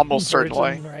Japanese? Almost version,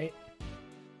 certainly. right?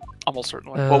 Almost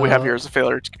certainly. What we have here is a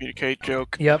failure to communicate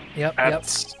joke. Yep.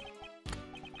 That's...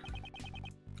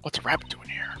 What's a rabbit doing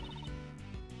here?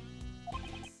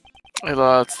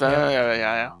 Yeah.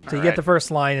 So you get the first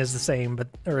line is the same,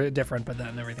 or different, but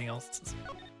then everything else is...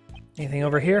 Anything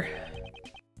over here?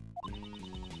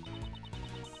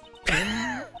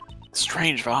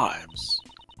 Strange vibes.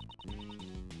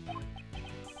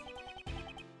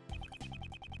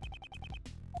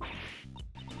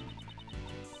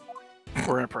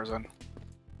 We're in prison.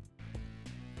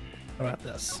 How about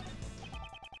this?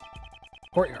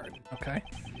 Courtyard. Okay.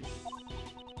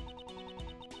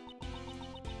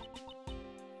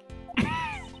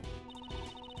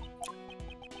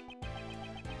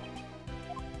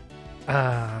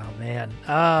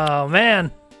 Oh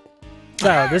man.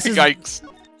 So this is Yikes.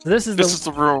 this is This is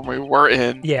the room we were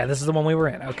in. yeah, this is the one we were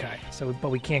in. Okay. So but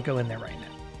we can't go in there right now.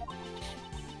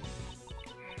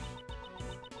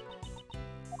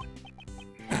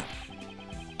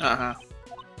 Uh-huh.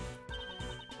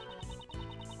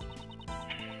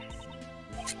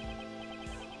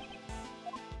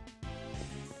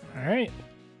 All right.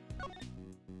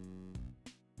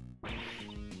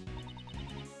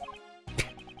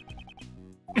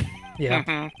 Yeah.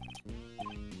 Mhm.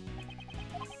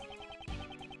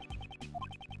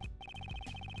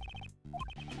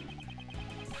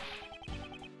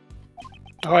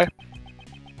 Okay.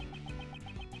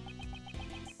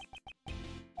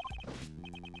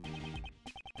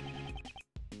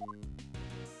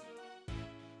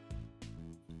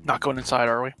 Not going inside,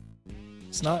 are we?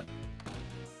 It's not.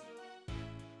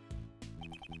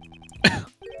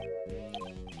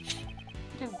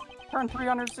 Turn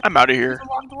 360 I'm out of here. and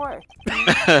walked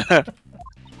away.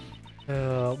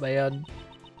 Oh man.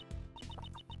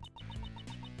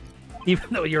 Even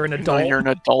though you're an No, adult. you're an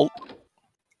adult.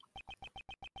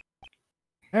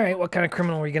 All right, what kind of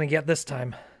criminal are you gonna get this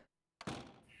time?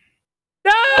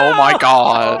 No! Oh my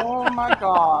god. Oh my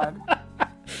god.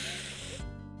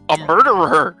 A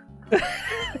murderer.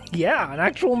 Yeah, an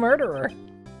actual murderer.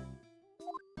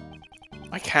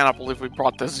 I cannot believe we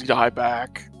brought this guy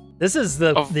back. This is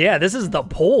the Of- this is the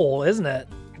pole, isn't it?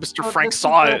 Mr. But Frank this is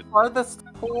saw the it. farthest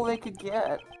pull they could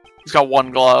get. He's got one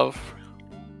glove.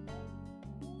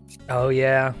 Oh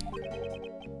yeah.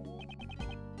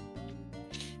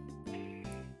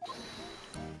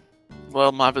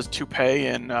 Well, he'll have his toupee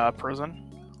in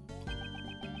prison.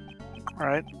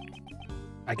 Alright.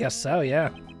 I guess so, yeah.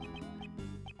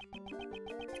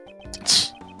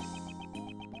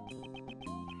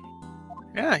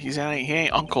 Yeah, he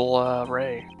ain't Uncle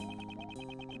Ray.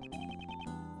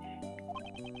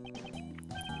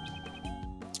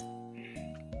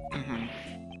 Mhm.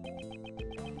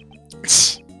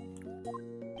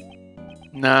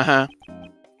 Nah.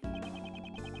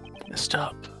 Messed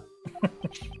up.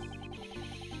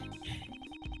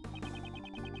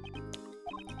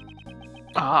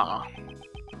 Ah.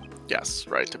 Yes,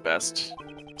 right to best.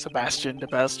 Sebastian to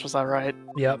best, was that right?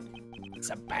 Yep.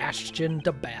 Sebastian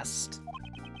the best.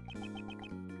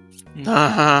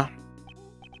 Nah.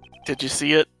 Did you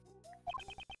see it?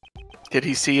 Did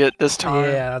he see it this time?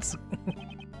 Yeah, that's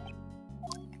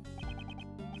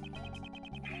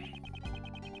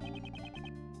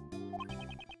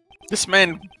This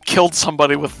man killed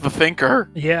somebody with the thinker.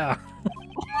 yeah.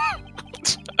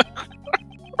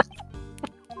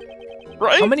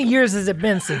 Right? How many years has it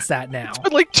been since that now? It's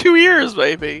been like 2 years,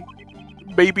 maybe.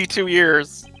 Maybe 2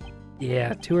 years.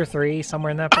 Yeah, 2 or 3,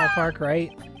 somewhere in that ballpark,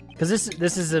 right? Because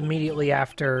this is immediately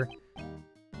after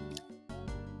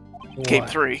Game what?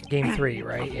 3. Game 3,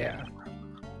 right? Yeah.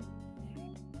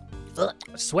 Ugh,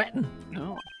 sweating.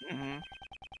 No. Mhm.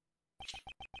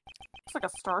 It's like a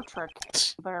Star Trek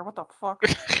there. What the fuck?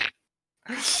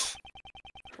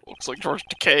 Looks like George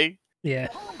Takei. Yeah.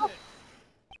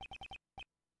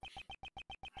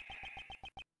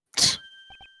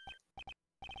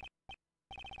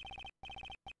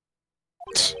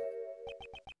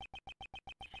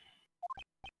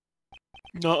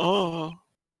 No.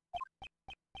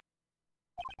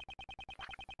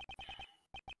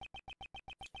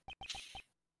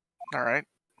 All right.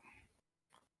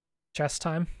 Chess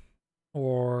time?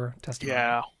 Or testimony?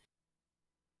 Yeah.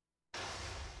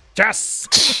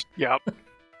 Chess! Yep.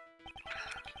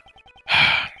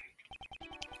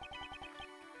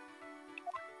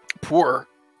 Poor.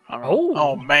 Oh.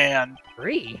 Oh man,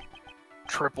 3.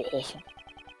 triple.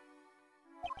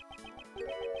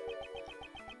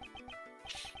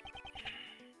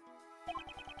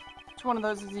 Which one of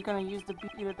those is he gonna use to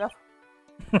beat you to death?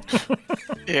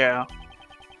 Yeah.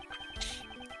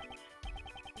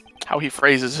 How he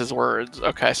phrases his words.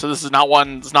 Okay, so this is not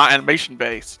one. It's not animation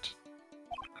based.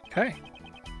 Okay.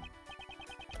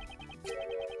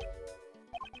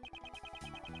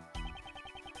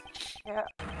 Yeah,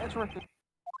 it's worth it.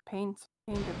 Pain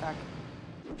attack.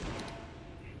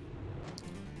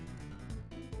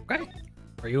 Okay.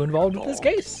 Are you involved with this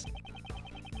case?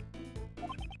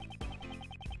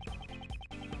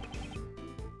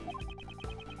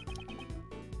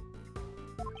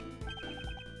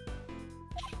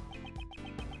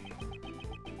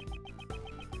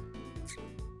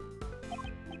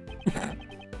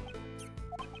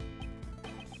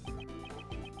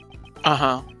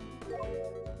 Uh-huh.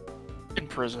 In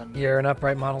prison. You're an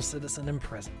upright model citizen in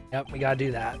prison. Yep, we gotta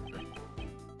do that.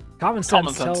 Common Common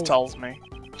sense, sense tells me.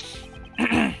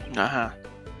 Uh-huh.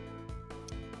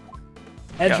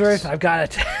 Edgeworth, Yes. I've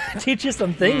got to teach you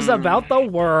some things about the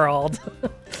world.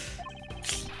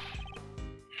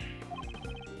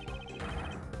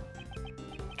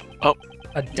 Oh.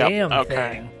 A damn okay.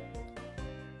 thing.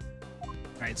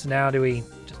 Alright, so now do we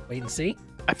just wait and see?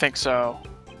 I think so.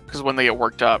 Because when they get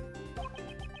worked up.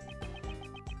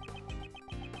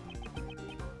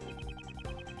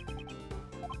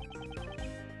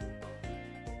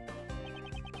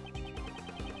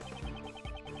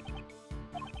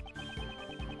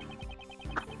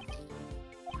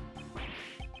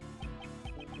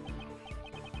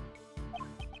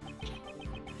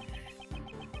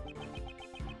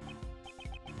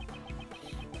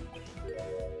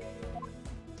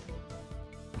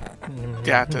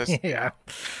 Yeah, Yeah.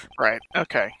 right.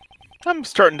 Okay. I'm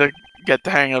starting to get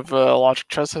the hang of logic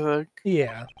chess, I think.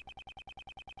 Yeah.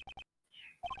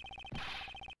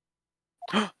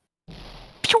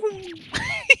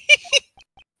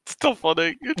 Still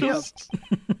funny. It just.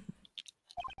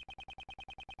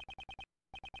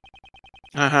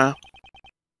 Uh-huh.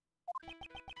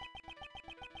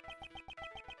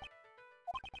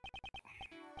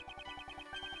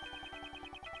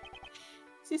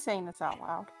 Is he saying this out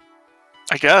loud?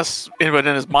 I guess. But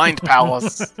in his mind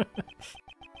palace.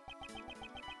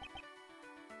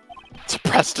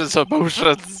 Suppressed his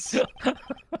emotions.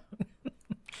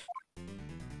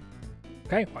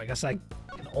 Okay, well, I guess I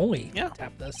can only Yeah.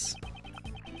 tap this.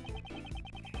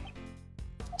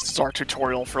 This is our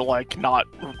tutorial for, like, not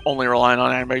only relying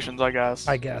on animations, I guess.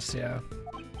 I guess, yeah.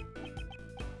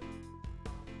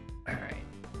 Alright.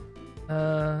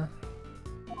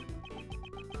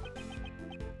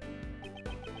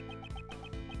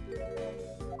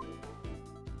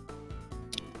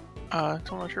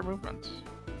 Tell me your movements.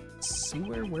 Let's see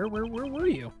where were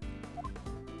you?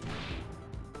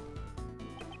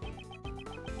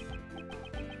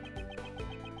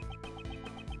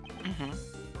 Mm-hmm.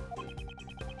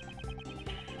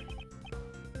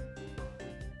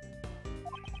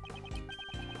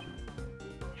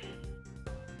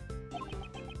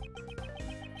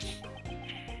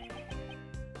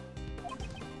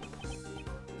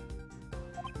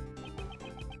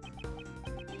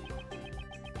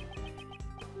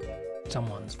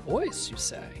 Someone's voice, you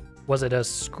say? Was it a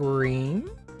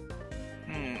scream?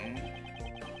 Hmm.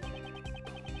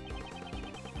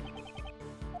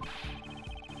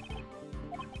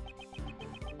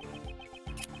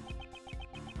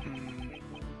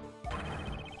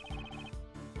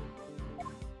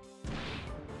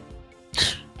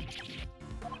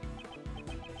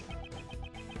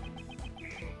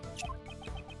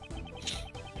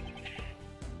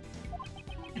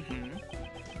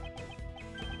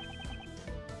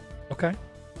 Okay.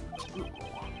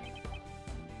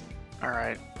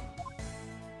 Alright.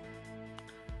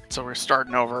 So we're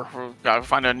starting over. We've got to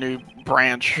find a new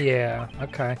branch. Yeah,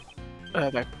 okay.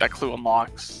 That clue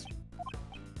unlocks.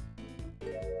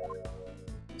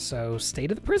 So,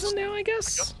 state of the prison now, I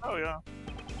guess? Oh, yeah.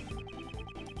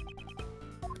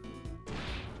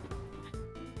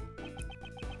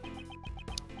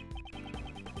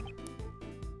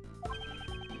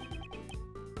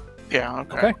 Yeah,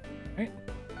 okay. Okay. Right.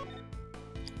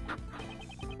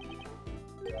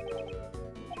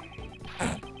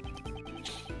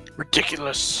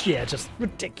 Ridiculous. Yeah, just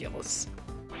ridiculous.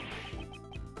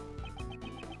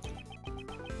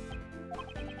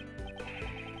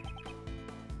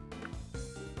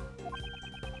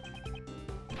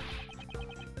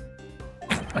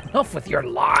 Enough with your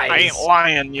lies. I ain't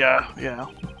lying, yeah.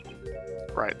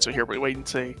 Right, so here we wait and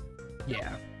see.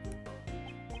 Yeah.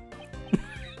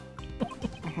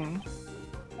 Mm-hmm.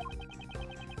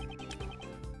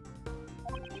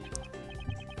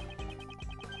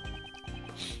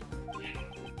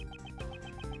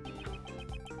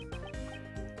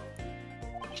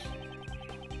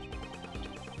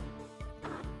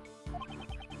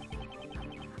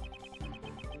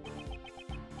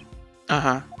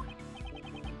 Uh-huh.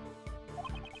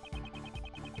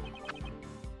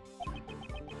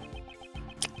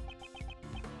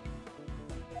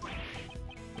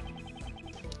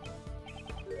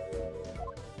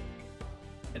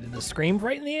 And did the scream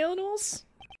frighten the animals?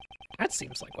 That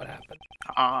seems like what happened.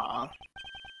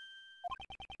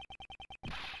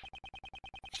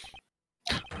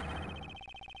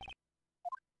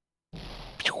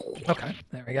 Okay,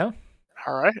 there we go.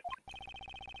 All right.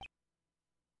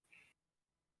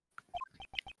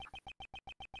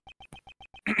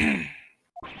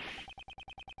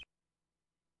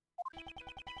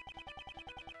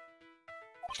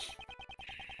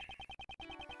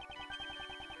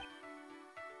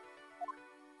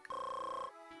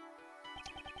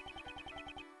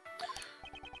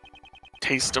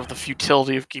 Taste of the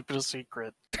futility of keeping a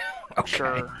secret. Okay.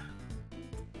 Sure.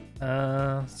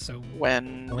 So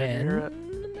When?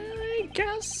 I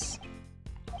guess.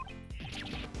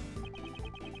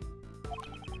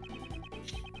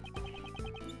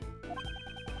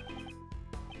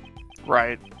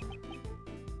 Right.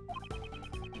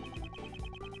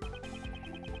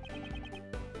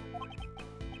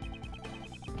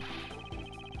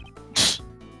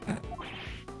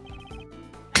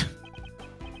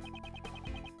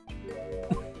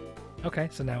 Okay,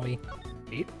 so now we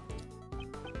eat.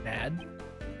 Bad.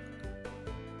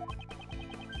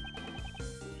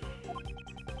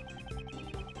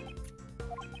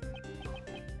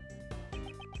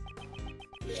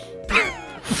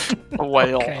 A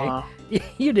whale, Okay. huh?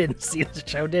 You didn't see the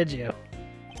show, did you?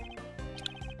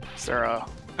 Is there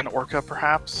an orca,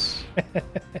 perhaps?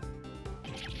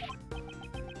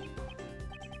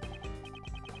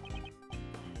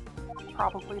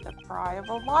 Probably the cry of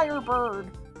a lyrebird.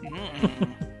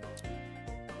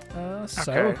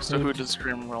 So Okay, so who does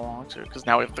Scream belong to? Because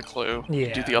now we have the clue.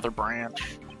 Yeah. Do the other branch.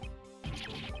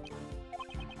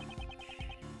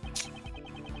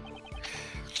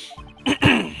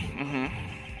 hmm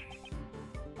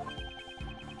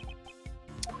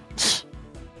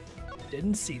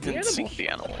didn't see the Didn't animal. see the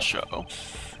animal show.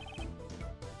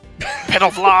 Pit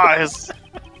of lies!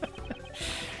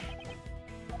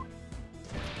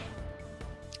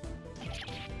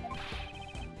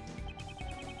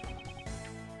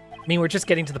 I mean, we're just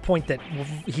getting to the point that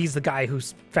he's the guy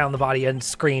who's found the body and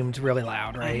screamed really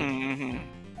loud, right? Mhm.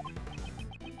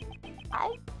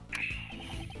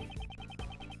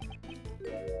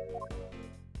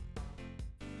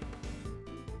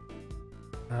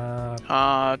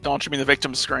 I Don't you mean the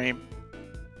victim scream?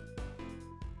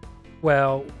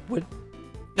 Well,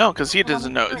 No, because he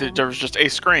doesn't know. Scream. There was just a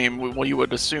scream. Well, you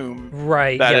would assume.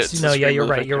 right? That Yes, it's no, the yeah, scream you're of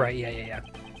the right. You're victim. right. Yeah, yeah, yeah.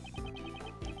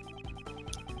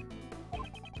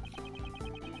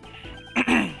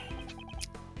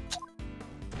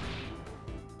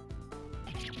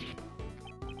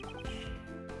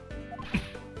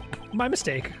 My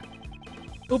mistake.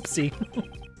 Oopsie.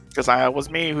 Because I was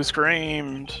me who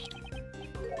screamed.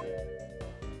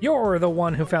 You're the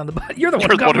one who found the body. You're the one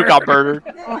You're the one who got murdered.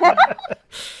 murdered.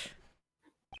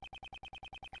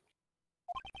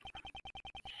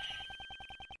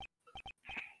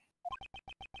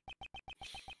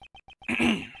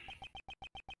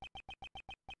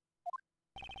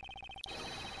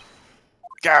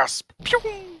 Gasp! Pew!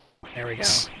 There we go.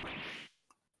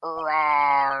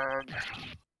 Roar.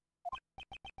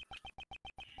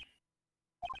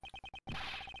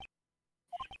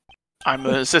 I'm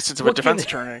an assistant to a What defense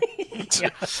gives- attorney. Yeah.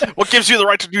 What gives you the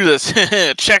right to do this?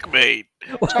 Checkmate.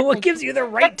 What gives you the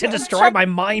right to destroy my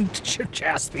mind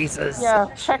chess pieces? yeah,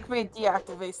 checkmate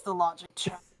deactivates the logic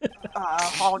check.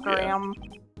 Hologram.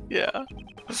 Yeah.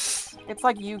 It's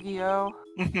like Yu-Gi-Oh.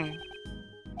 Mhm.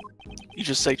 You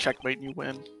just say checkmate and you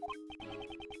win.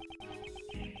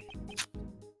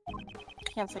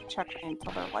 Can't say checkmate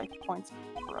until their life points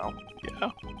grow.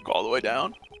 Yeah. Go all the way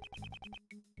down.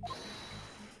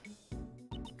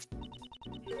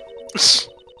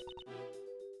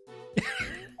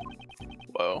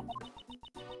 Whoa.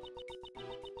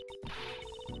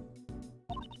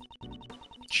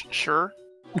 Sure.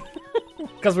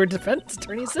 Because we're defense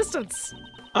attorney assistants.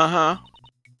 Uh-huh.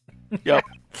 Yep.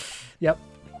 Yep.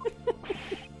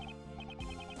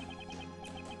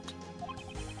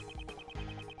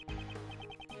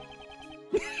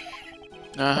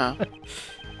 Uh-huh.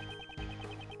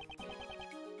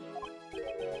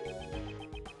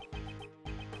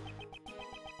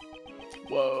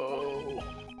 Whoa.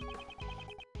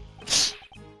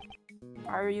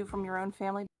 Are you from your own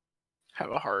family?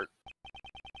 Have a heart.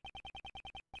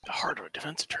 The heart of a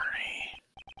defense attorney.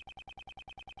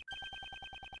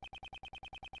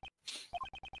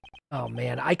 Oh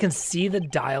man, I can see the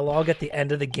dialogue at the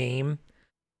end of the game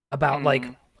about like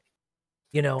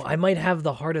You know, I might have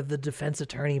the heart of the defense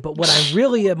attorney, but what I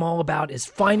really am all about is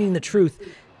finding the truth.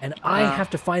 And I have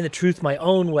to find the truth my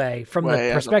own way, from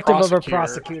the perspective of a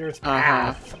prosecutor's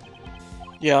path.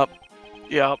 Yep.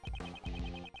 Yep.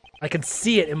 I can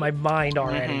see it in my mind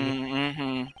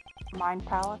already. Mind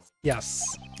Palace? Yes.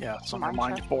 Yeah, it's on my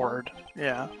mind board.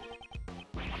 Yeah.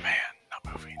 Oh, man,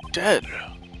 not moving. Dead.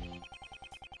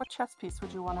 What chess piece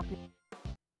would you want to be?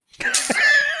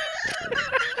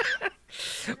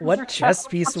 What chess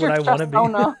piece would I want to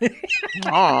be?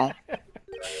 Oh.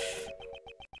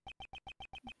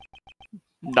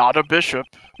 Not a bishop.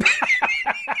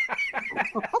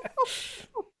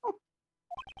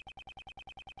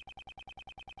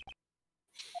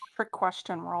 Trick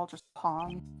question, we're all just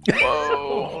pawns.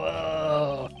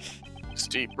 Whoa.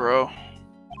 Steep, bro.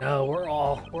 No, we're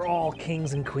all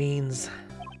kings and queens.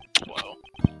 Whoa.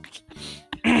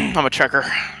 I'm a checker.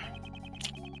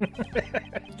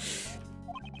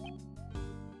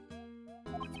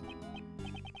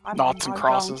 Knots and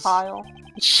crosses.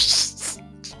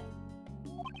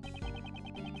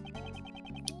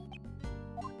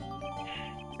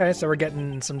 Okay, so we're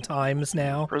getting some times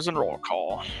now. Prison roll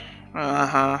call.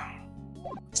 Uh-huh.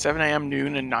 7 a.m.,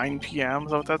 noon, and 9 p.m.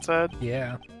 Is that what that said?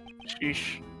 Yeah.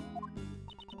 Sheesh.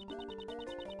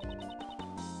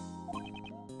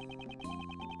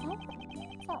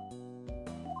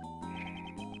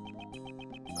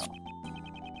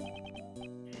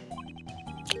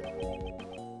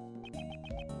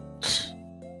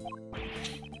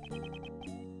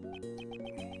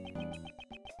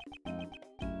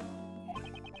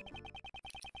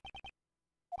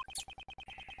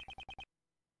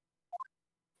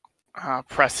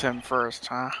 Press him first,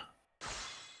 huh?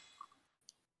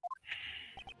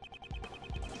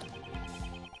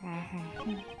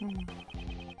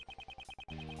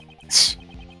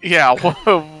 Yeah,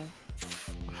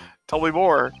 tell me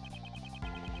more.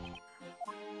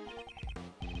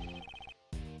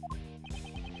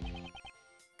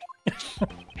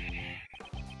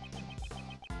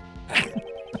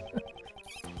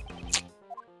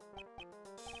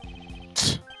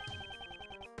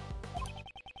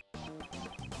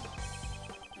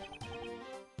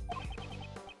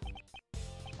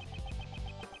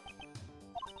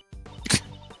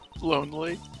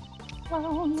 Lonely.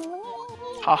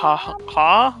 Ha ha ha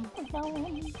ha.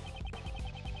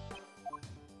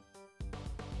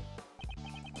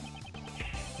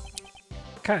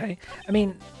 Okay. I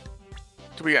mean,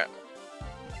 Do we get?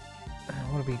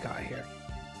 what do we got here?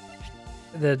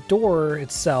 The door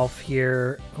itself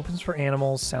here opens for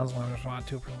animals. Sounds like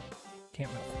to can't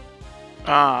move.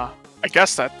 I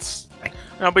guess that's.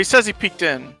 No, but he says he peeked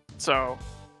in, so.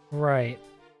 Right.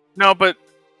 No, but.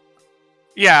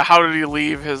 Yeah, how did he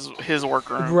leave his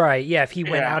workroom? Right. Yeah, if he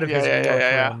went out of his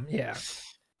workroom. Yeah.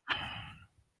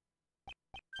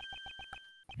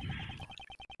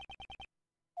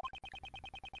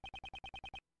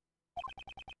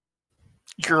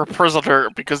 You're a prisoner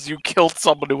because you killed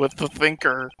somebody with the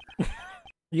thinker.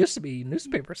 Used to be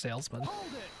newspaper salesman.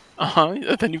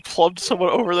 And then you clubbed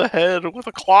someone over the head with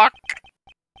a clock.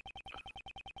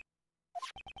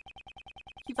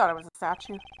 He thought it was a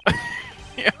statue.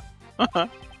 Yeah.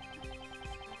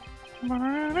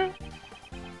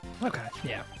 Okay,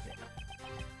 yeah.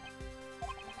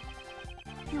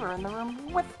 You were in the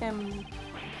room with him.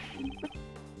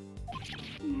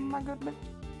 My goodness.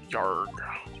 Yarg.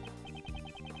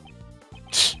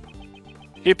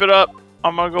 Keep it up.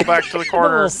 I'm gonna go back to the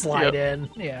corner. We'll slide in,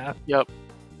 yeah. Yep.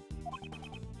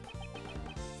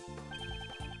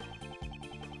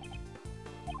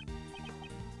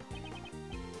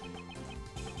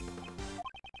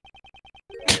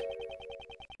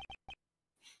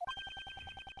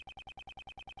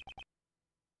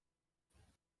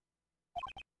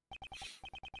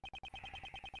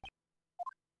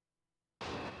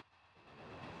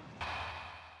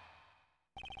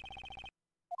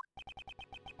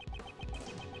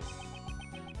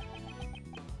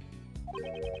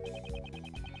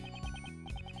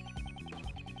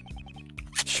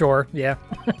 Sure, yeah.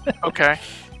 Okay.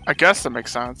 I guess that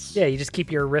makes sense. Yeah, you just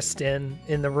keep your wrist in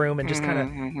the room and just kind of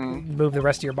move the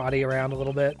rest of your body around a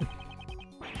little bit.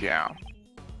 Yeah.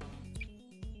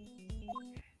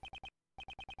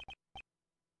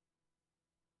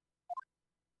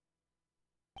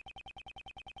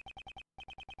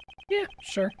 Yeah,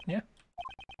 sure, yeah.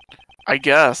 I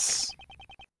guess.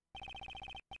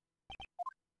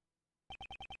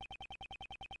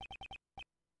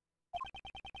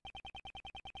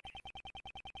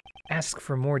 Ask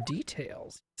for more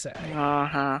details, say.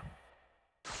 Uh-huh.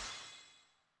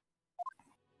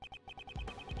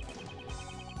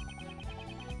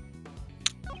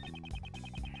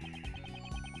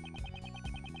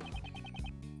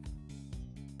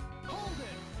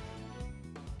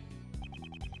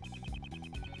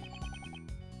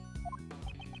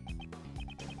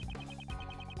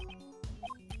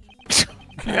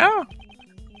 Yeah.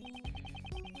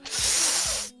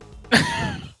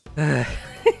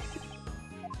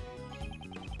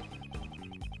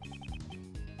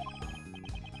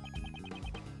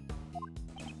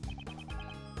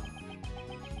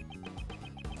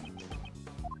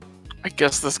 I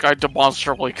guess this guy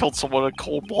demonstrably killed someone in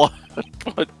cold blood,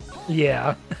 but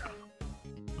Yeah.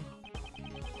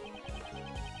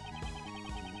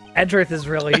 Edgeworth is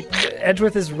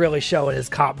really showing his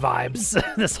cop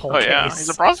vibes this whole case. yeah, he's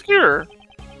a prosecutor.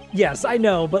 Yes, I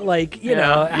know, but like, you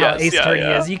know how Ace Attorney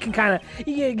is. You can kind of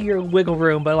get your wiggle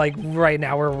room, but like right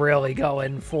now we're really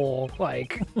going full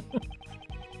like.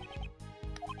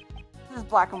 This is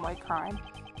black and white crime.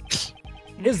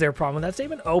 Is there a problem with that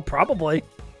statement? Oh, probably.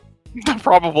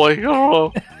 Probably. I don't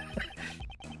know.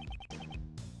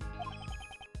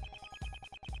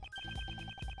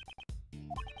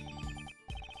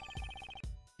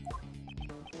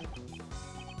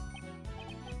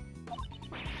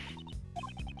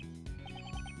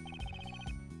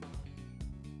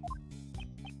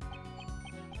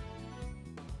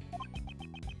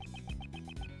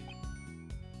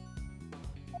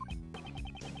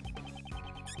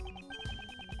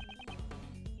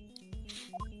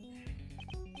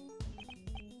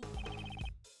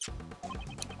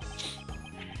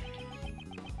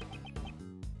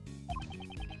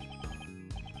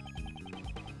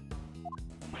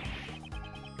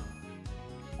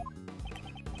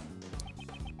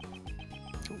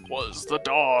 Was the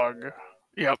dog.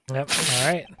 Yep. Yep.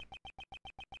 All right.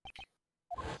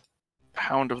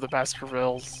 Hound of the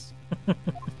Baskervilles.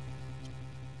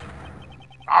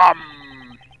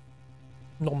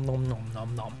 Nom nom nom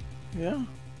nom nom. Yeah.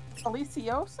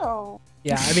 Delicioso.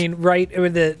 Yeah, I mean, right?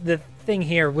 The thing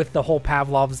here with the whole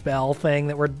Pavlov's bell thing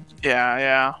that we're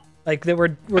Yeah. like that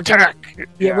we're Attack.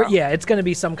 it's gonna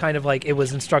be some kind of like it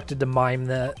was instructed to mime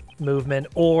the movement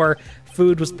or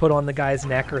food was put on the guy's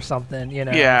neck or something. You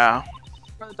know. Yeah.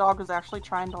 Or the dog was actually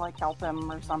trying to like help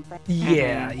him or something.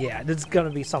 Yeah, yeah. It's gonna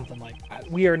be something like that.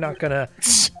 We are not gonna.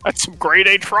 That's some grade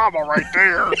A trauma right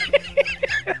there.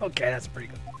 Okay, that's pretty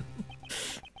good.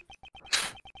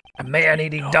 A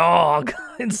man-eating dog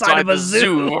inside of a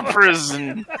zoo. A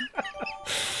prison.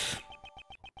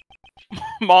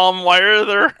 Mom, why are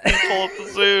there people at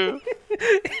the zoo?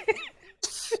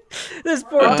 This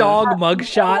poor dog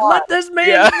mugshot. Let this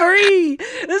man free.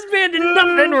 This man did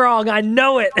nothing wrong. I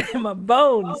know it in my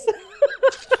bones.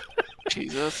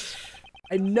 Jesus.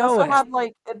 I know Also it. had,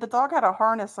 like, the dog had a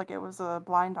harness like it was a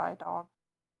blind eye dog.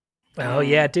 Oh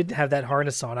yeah, it did have that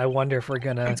harness on. I wonder if we're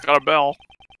gonna. It's got a bell.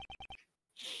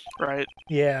 Right.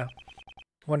 Yeah.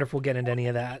 Wonder if we'll get into any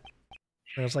of that.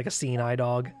 It was like a seeing eye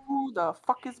dog. Who the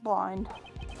fuck is blind?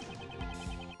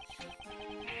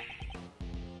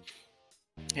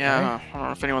 Yeah, I don't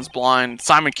know if anyone's blind.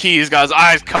 Simon Key's got his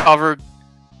eyes covered.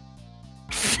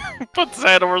 Puts his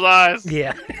hand over his eyes.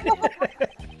 Yeah.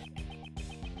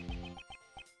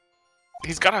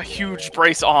 He's got a huge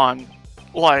brace on.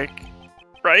 Like,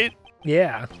 right?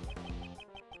 Yeah.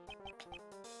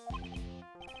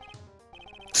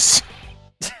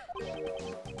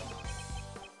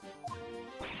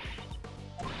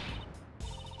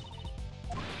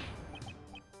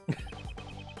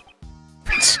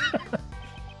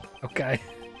 Okay.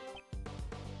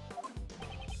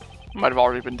 Might have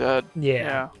already been dead.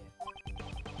 Yeah.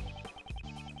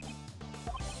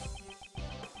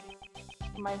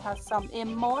 Might have some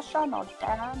emotional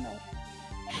damage.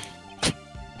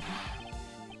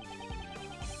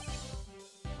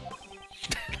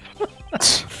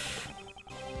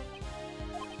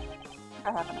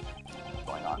 I have enough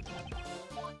going on.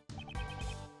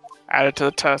 Add it to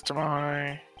the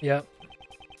testimony. Yep.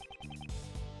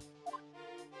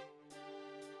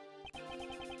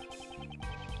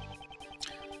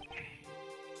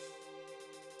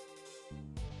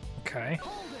 Okay.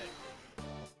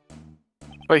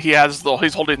 But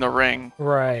he's holding the ring.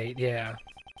 Right, yeah.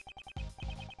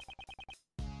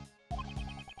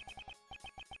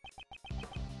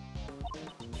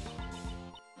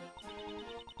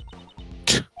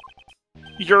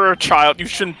 You're a child, you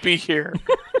shouldn't be here.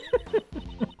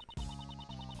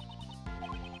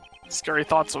 Scary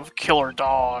thoughts of killer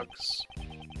dogs.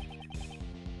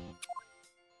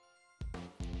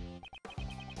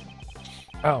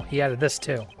 Oh, he added this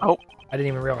too. Oh. I didn't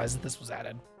even realize that this was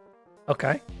added.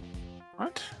 Okay.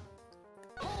 What?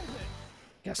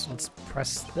 Guess let's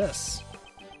press this.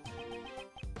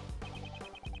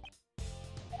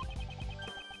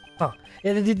 Huh.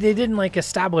 Yeah, they didn't like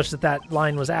establish that that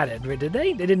line was added, right? Did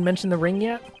they? They didn't mention the ring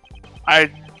yet?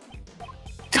 I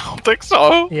don't think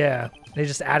so. Yeah, they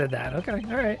just added that. Okay,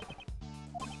 all right.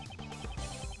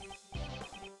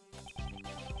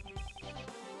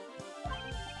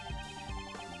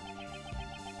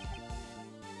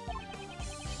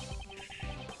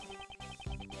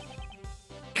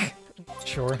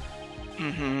 Sure.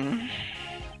 Mm-hmm.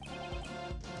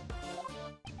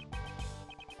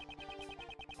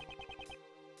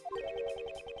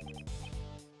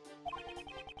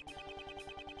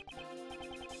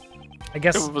 I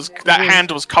guess That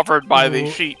hand was covered by the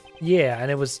sheet. Yeah,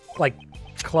 and it was like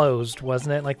closed,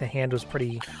 wasn't it? Like the hand was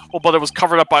pretty. Well, but it was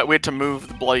covered up by. We had to move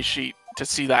the bloody sheet to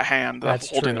see that hand That's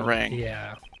holding true. the ring.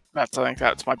 Yeah. I think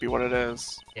that might be what it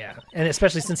is. Yeah, and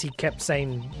especially since he kept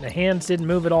saying the hands didn't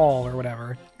move at all or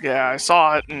whatever. Yeah, I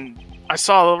saw it, and I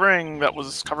saw the ring that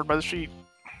was covered by the sheet.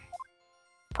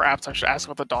 Perhaps I should ask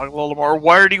about the dog a little more.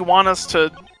 Where do you want us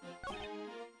to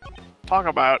talk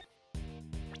about?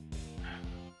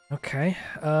 Okay,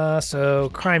 so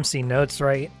crime scene notes,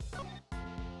 right?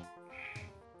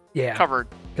 Yeah. Covered.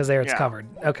 Because there it's covered.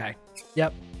 Okay.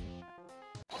 Yep.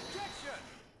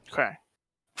 Okay.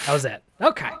 That was it.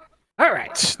 Okay. All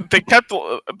right. They kept.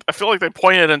 I feel like they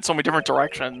pointed in so many different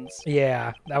directions.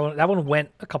 Yeah, that one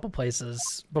went a couple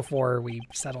places before we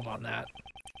settled on that.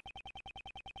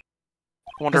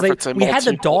 I wonder if it's a we had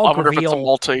the dog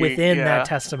reveal within yeah. that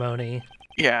testimony.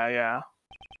 Yeah, yeah. A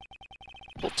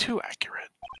little too accurate.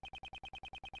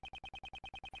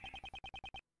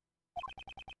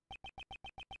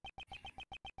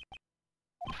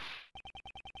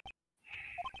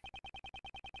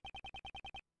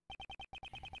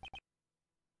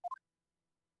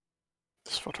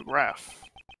 This photograph.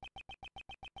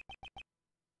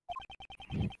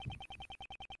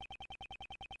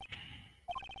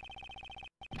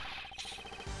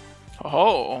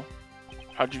 Oh,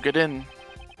 how'd you get in?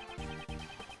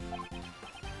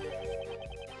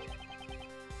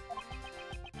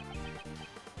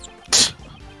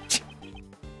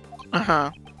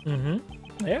 Uh-huh.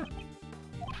 Mm-hmm. Yeah.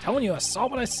 Telling you, I saw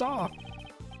what I saw.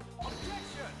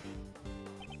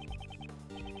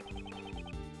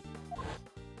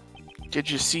 Did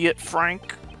you see it,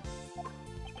 Frank?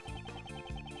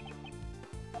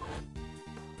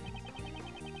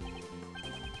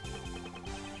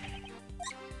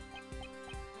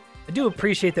 I do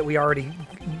appreciate that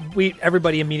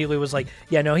everybody immediately was like,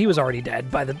 yeah, no, he was already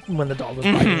dead when the dog was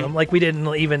biting him. Like, we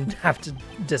didn't even have to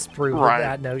disprove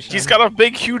that notion. He's got a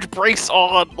big, huge brace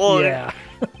on. Look. Yeah.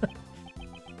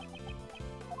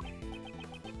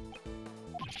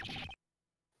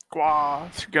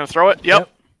 Gwa. You gonna throw it? Yep.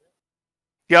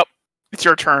 Yep. It's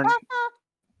your turn.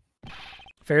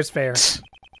 Fair's fair.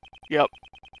 Yep.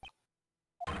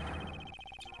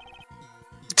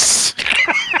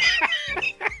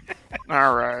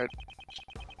 All right.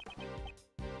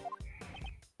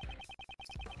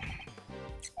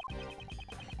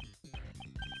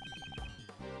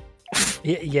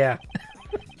 Yeah.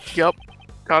 Yep.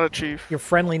 Got it, Chief. Your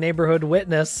friendly neighborhood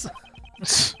witness.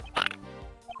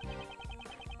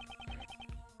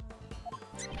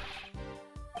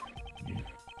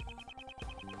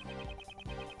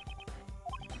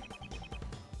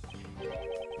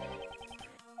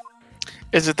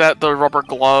 Is it that the rubber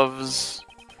gloves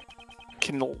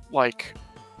can, like,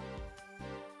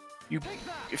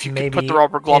 if you can put the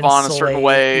rubber glove on a certain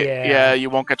way, yeah, you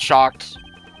won't get shocked,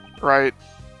 right?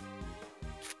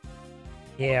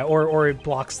 Yeah, or it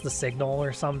blocks the signal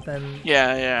or something.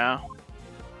 Yeah, yeah.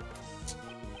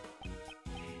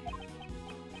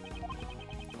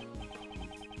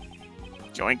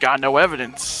 You ain't got no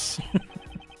evidence.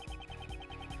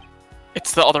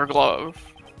 It's the other glove.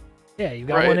 Yeah, you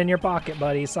got one in your pocket,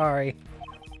 buddy. Sorry.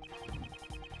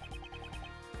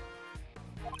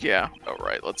 Yeah,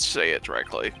 alright, let's say it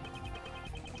directly.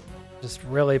 Just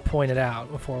really point it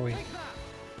out before we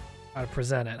try to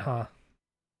present it, huh?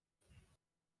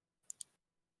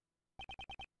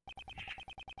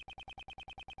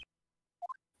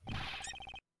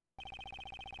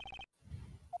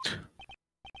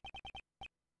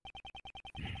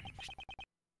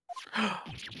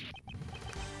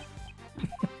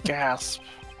 Gasp.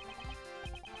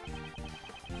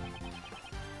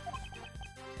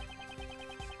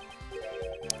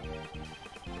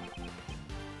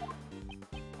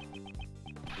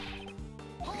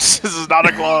 This is not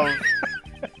a glove.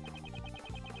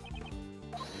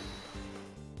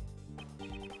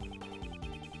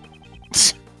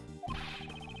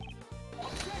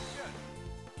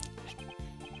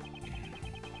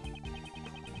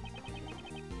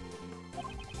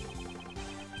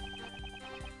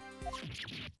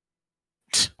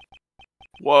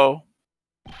 Whoa.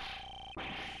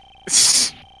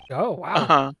 Oh, wow.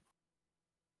 Uh-huh.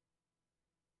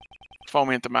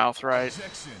 Foamy at the mouth, right?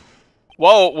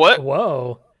 Whoa, what?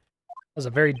 Whoa. That was a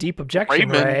very deep objection,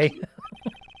 Raymond. Ray.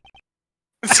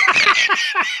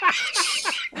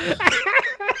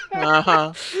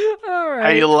 Uh-huh. All right. How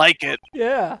you like it?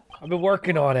 Yeah. I've been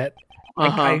working on it.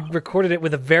 I recorded it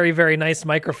with a very, very nice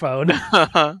microphone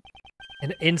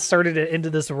and inserted it into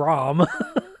this ROM.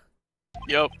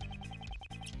 Yep.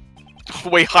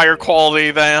 Way higher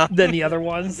quality than the other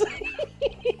ones.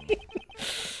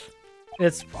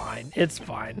 It's fine. It's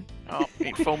fine. Oh,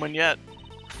 ain't foaming yet,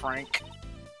 Frank.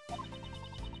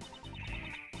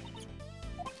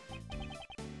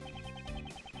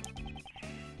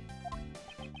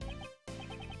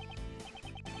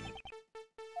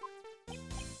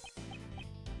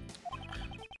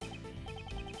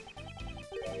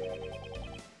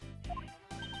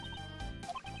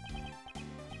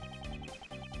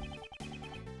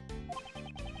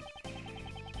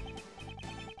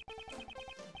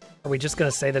 Are we just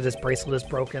gonna say that his bracelet is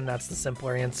broken? That's the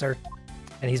simpler answer.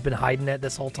 And he's been hiding it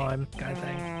this whole time, kind of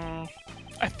thing.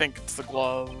 I think it's the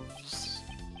gloves.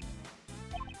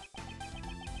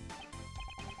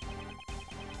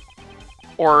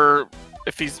 Or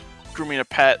if he's grooming a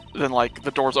pet, then like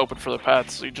the door's open for the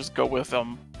pets, so you just go with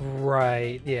them.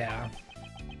 Right, yeah.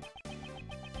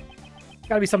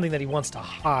 Gotta be something that he wants to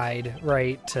hide,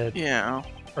 right? Yeah.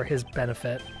 For his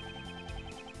benefit.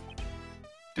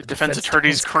 The Defense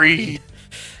Attorney's Creed.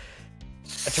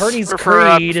 Attorney's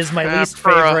Creed is my least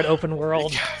favorite open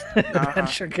world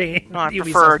adventure game. No, I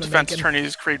prefer Defense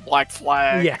Attorney's Creed Black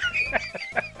Flag. Yeah.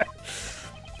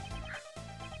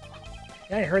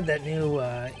 Yeah, I heard that new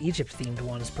Egypt-themed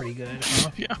one is pretty good.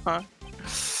 Huh? Yeah.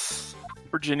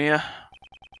 Virginia.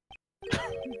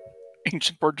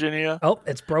 Ancient Virginia. Oh,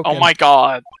 it's broken. Oh my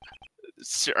god.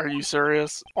 Are you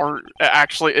serious? Or it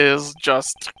actually is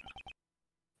just...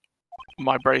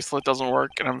 my bracelet doesn't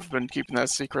work, and I've been keeping that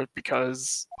secret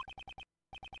because...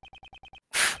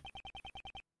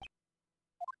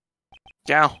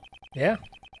 yeah. Yeah,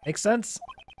 makes sense.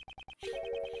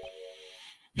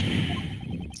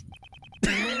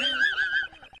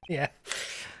 Yeah.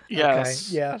 Yes.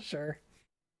 Okay. Yeah, sure.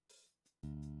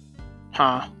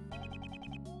 Huh.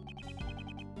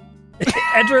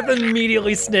 Edgeworth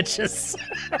immediately snitches.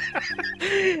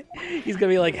 He's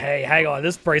gonna be like, hey, hang on,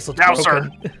 this bracelet's Now,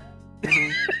 broken. sir.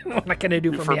 What can I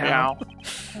do for meow?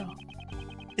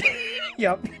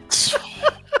 Yep.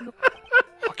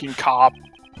 Fucking cop.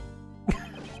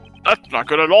 That's not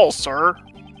good at all, sir.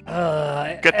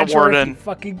 Get the Edgeworth, warden. you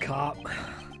fucking cop.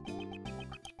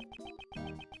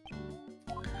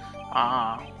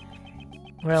 Ah.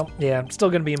 Well, yeah, still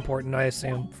gonna be important, I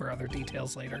assume, for other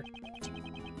details later.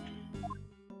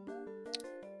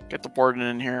 Get the warden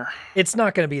in here. It's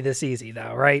not gonna be this easy,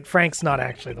 though, right? Frank's not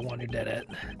actually the one who did it.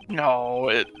 No,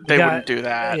 they wouldn't do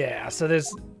that. Yeah, so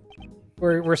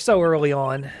we're so early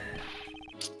on.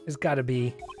 There's got to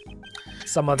be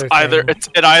some other thing.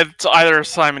 It's either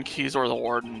Simon Keys or the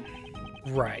warden.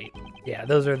 Right. Yeah,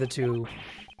 those are the two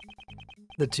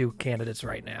candidates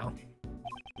right now.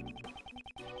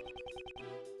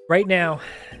 Right now,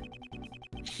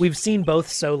 we've seen both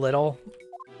so little,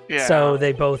 Yeah. so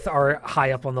they both are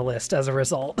high up on the list as a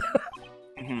result.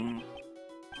 Mm-hmm.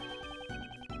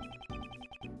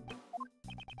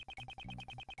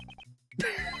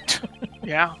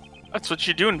 Yeah, that's what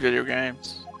you do in video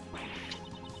games.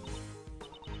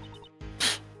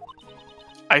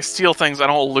 I steal things, I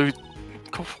don't loot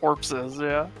corpses,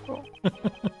 yeah.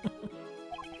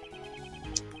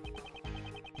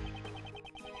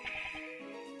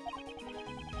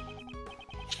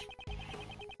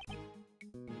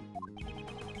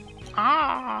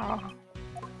 Ah!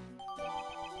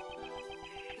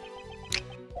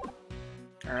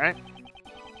 Alright.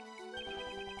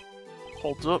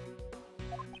 Holds up.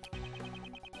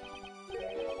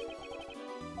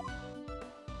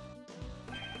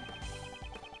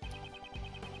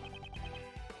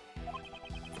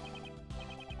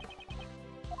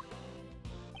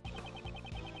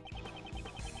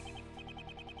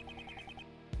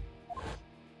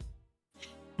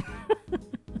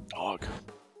 Dog.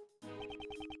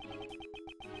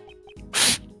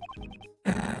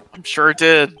 I'm sure it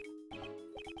did.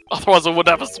 Otherwise, it wouldn't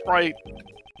have a sprite.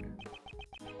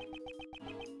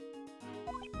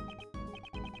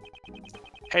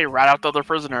 Hey, rat out the other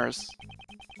prisoners.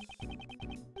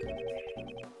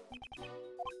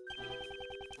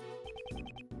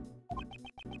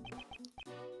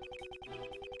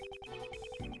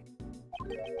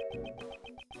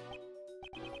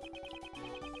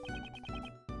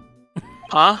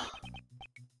 Huh?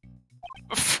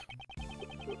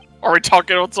 Are we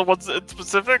talking about someone in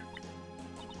specific?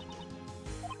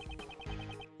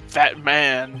 That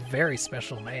man. Very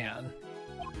special man.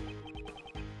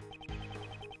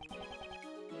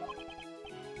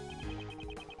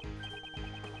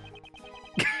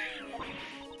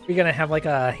 You're gonna have like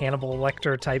a Hannibal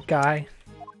Lecter type guy?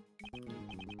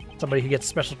 Somebody who gets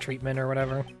special treatment or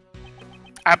whatever.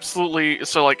 Absolutely.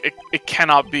 So like it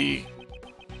cannot be.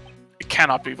 It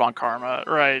cannot be Von Karma,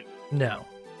 right? No.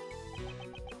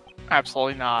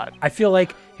 Absolutely not. I feel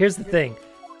like here's the thing.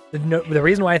 The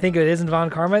reason why I think it isn't Von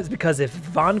Karma is because if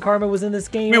Von Karma was in this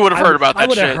game, we would have heard about that. I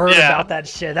would have shit. heard Yeah. about that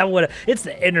shit. That would. It's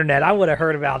the internet. I would have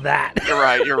heard about that. You're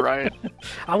right. You're right.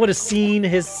 I would have seen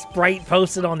his sprite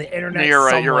posted on the internet. You're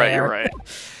right. Somewhere. You're right.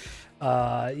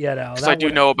 You know. Because I do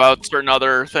know about certain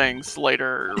other things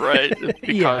later, right?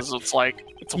 Because it's like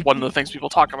it's one of the things people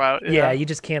talk about. Yeah, you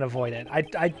just can't avoid it.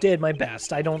 I did my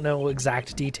best. I don't know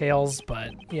exact details, but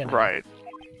you know. Right.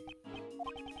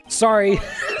 Sorry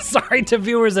to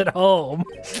viewers at home.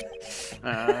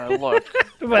 Look.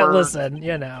 But listen,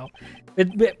 you know,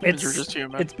 it's just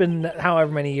human. It's been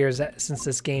however many years since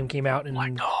this game came out, and My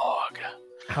dog.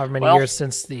 however many years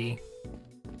since the.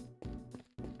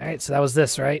 All right, so that was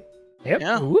this, right? Yep.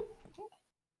 Yeah. Whoop.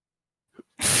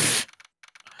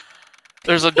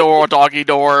 There's a doggy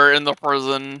door in the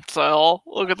prison cell.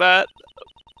 Look at that.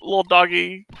 Little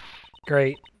doggy.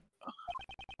 Great.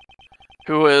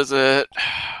 Who is it?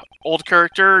 Old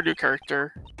character or new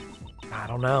character? I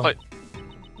don't know. But-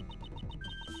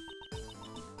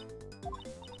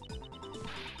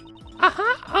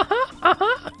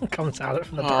 Comes out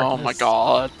from the Oh darkness. my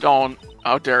god. Don't.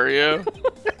 How dare you?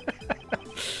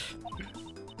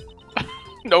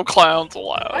 No clowns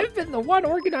allowed. I've been the one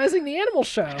organizing the animal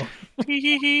show.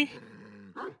 You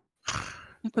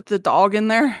put the dog in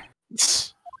there.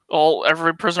 Well,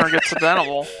 every prisoner gets an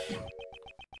animal.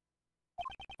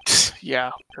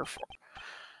 Yeah.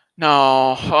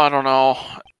 No, I don't know.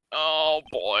 Oh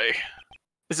boy.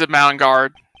 Is it Mountain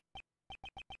Guard?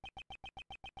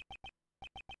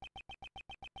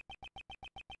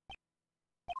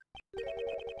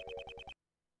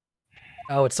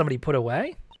 Oh, it's somebody put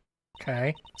away?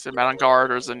 Okay. Is it Mountain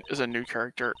Guard or is it a new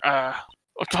character?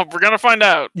 We're gonna find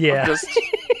out. Yeah.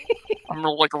 I'm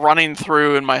like running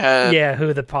through in my head. Yeah,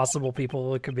 who the possible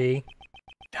people it could be.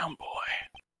 Down boy.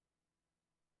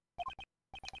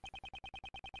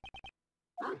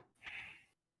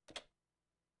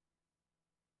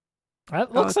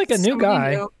 That looks like a new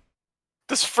guy.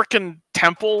 This frickin'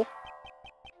 temple.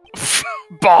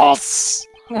 Boss.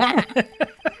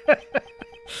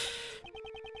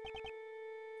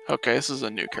 Okay, this is a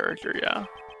new character, yeah.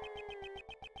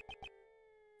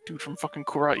 Dude from fucking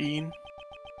Kurain.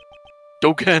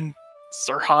 Dogen.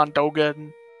 Sirhan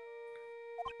Dogen.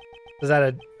 Is that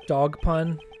a dog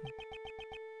pun?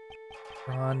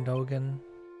 Ron Dogen.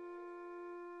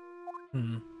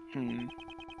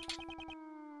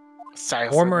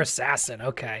 Assassin. Former assassin,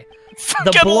 okay.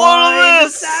 Fucking The love blind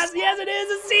this! assassin. Yes, it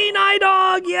is a senile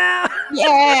dog. Yeah.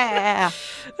 Yeah.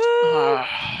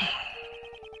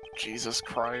 Jesus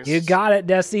Christ. You got it,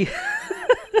 Desi.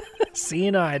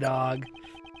 Senile dog.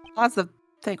 Lots of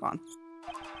take on.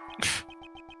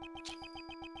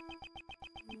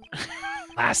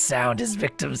 Last sound his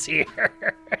victims here.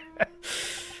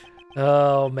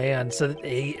 Oh man, so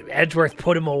Edgeworth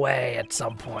put him away at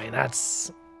some point.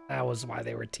 That was why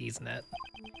they were teasing it.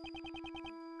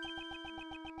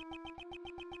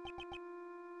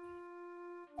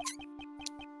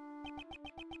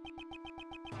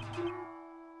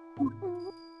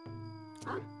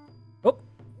 Oh,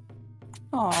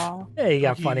 Aw. yeah, you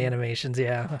got funny animations,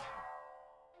 yeah.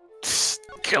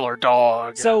 Killer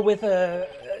dog. So with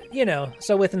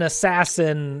with an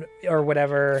assassin or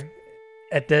whatever,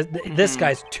 this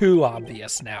guy's too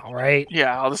obvious now, right?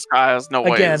 Yeah, this guy has no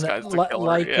way. Again, This guy's the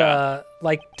killer.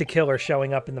 like the killer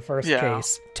showing up in the first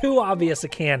case. Too obvious a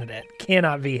candidate.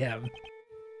 Cannot be him.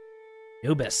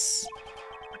 Anubis.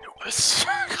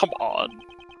 Come on.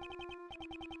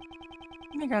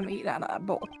 I'm gonna eat out of that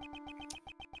bowl.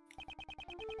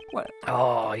 What?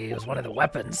 Oh, he was one of the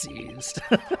weapons used.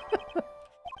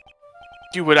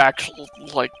 You would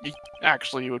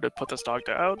actually you would have put this dog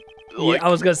down. Yeah, I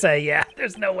was gonna say, yeah.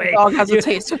 There's no way. The dog has a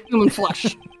taste of human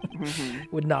flesh.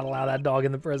 Would not allow that dog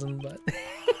in the prison, but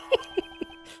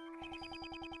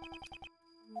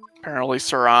apparently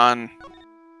Saran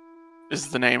is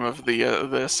the name of the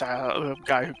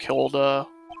guy who killed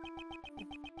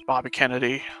Bobby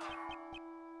Kennedy.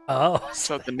 oh,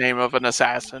 So the name of an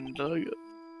assassin. okay.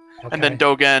 And then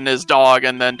Dogen is dog,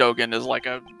 and then Dogen is like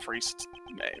a priest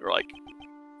name, or like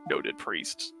noted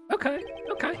priest. Okay.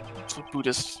 It's a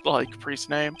Buddhist like priest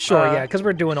name. Sure, yeah, because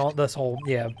we're doing all this whole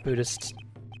Buddhist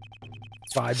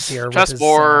vibes here. with his,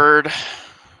 Chessboard.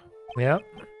 Yeah.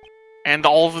 And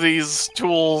all of these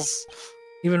tools.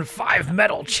 Even 5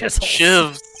 metal chisels.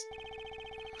 Shivs.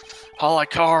 All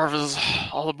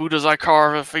the Buddhas I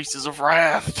carve are faces of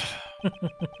wrath.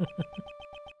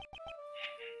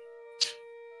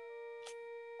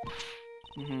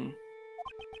 Mm-hmm.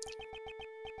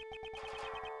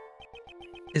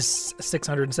 Is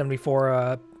 674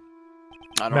 a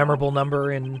I don't memorable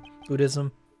number in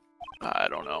Buddhism? know. I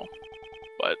don't know,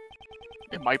 but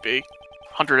it might be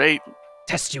 108.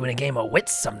 Test you in a game of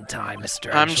wits sometime,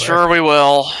 Mr. I'm Edgeworth. sure we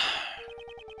will.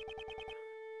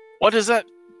 What is that?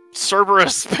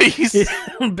 Cerberus piece?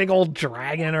 Big old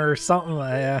dragon or something.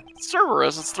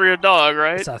 Cerberus, it's 3-headed dog,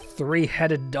 right? It's a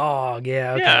 3-headed dog.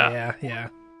 Yeah, okay, Yeah. yeah.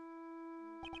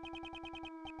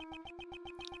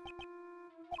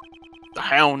 The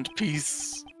hound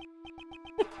piece.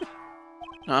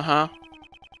 Uh-huh.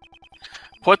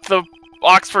 Put the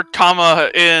Oxford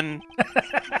comma in,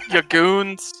 you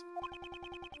goons.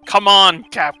 Come on,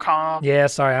 Capcom. Yeah,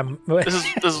 sorry, I'm... This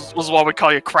is why we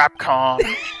call you Crapcom.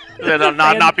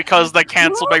 Not because they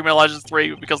canceled Mega Man Legends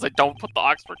 3, but because they don't put the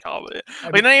Oxford comma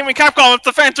in. They name me Capcom, it's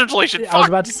the fan translation. I was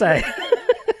about to say.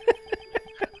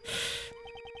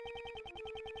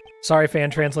 Sorry,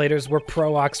 fan translators, we're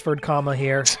pro Oxford comma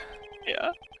here. Yeah.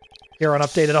 Here on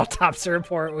Updated Autopsy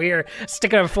Report, we are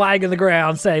sticking a flag in the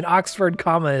ground saying Oxford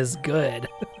comma is good.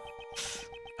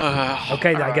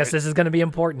 Okay, I guess this is going to be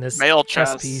important. This Mail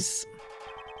chess chess. piece.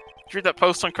 Did you read that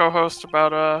post on co-host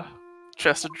about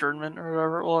chess adjournment or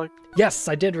whatever it was? Yes,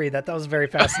 I did read that. That was very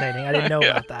fascinating. I didn't know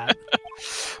about that.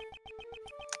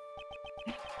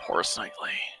 Horace Knightley.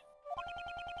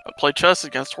 I played chess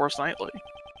against Horace Knightley.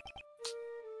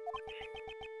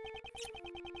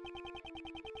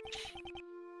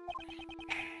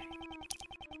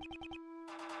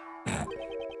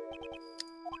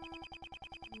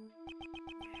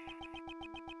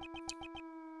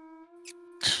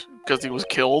 Because he was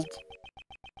killed.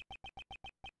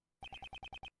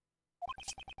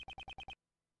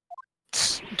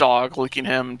 Dog licking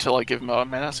him to like give him a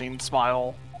menacing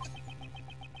smile.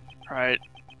 Right.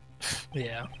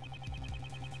 Yeah.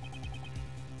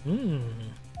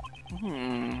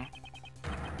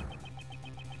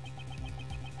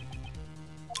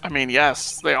 I mean,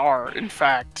 yes, they are, in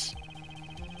fact.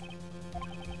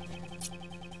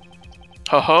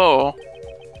 Ho-ho.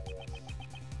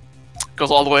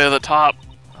 Goes all the way to the top.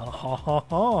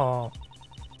 Oh.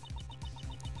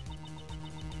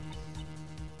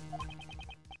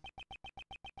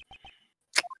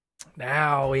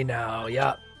 Now we know.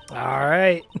 Yep. All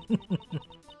right.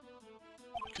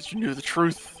 Because you knew the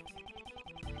truth.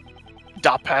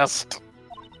 Da pest.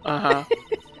 Uh-huh.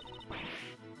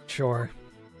 Sure.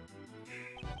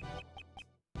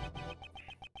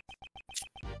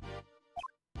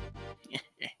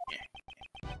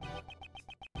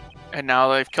 And now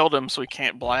they've killed him, so he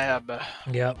can't blab.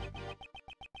 Yep.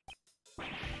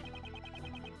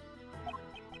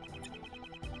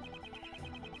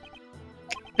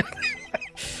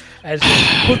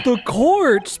 But the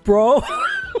courts, bro.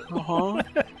 Uh-huh.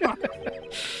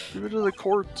 Give it to the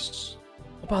courts.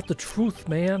 About the truth,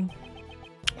 man.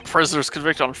 Prisoners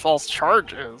convicted on false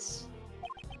charges.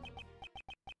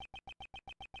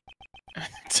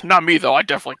 It's not me, though. I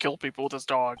definitely kill people with this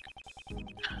dog.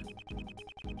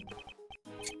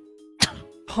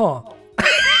 Huh.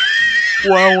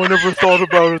 Wow, I never thought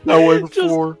about it that way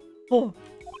before. Huh.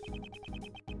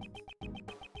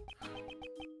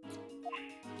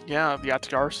 Yeah, the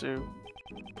Atagarsu.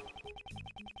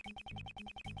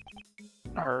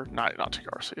 Or, not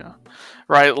Atagarsu, yeah.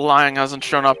 Right, Liang hasn't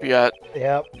shown up yet.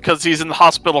 Yep. Because he's in the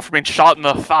hospital for being shot in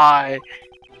the thigh.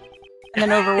 And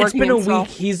then overworking It's been a himself.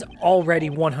 week. He's already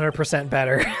 100%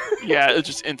 better. Yeah, it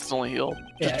just instantly healed.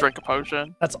 Just Yeah. drink a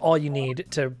potion. That's all you need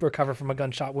to recover from a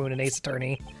gunshot wound in Ace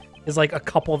Attorney. Is like a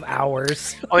couple of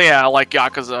hours. Oh yeah, like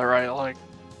Yakuza, right? Like,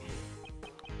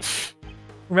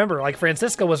 Remember, like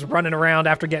Francisco was running around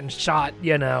after getting shot,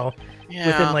 yeah.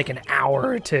 within like an hour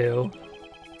or two.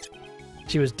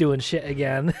 She was doing shit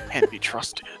again. Can't be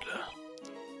trusted.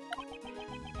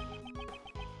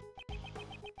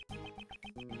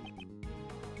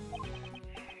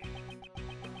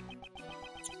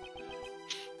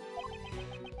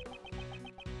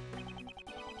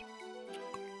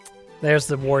 There's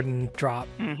the Warden drop.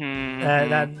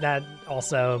 Mm-hmm. That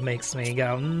also makes me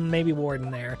go, maybe Warden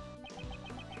there.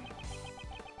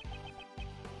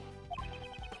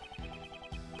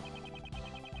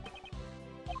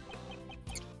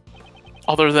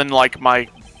 Other than like my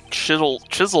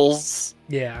chisels.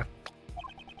 Yeah.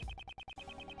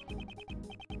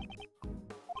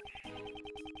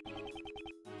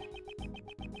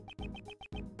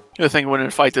 The thing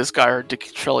wouldn't fight this guy or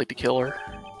Shelly to kill her.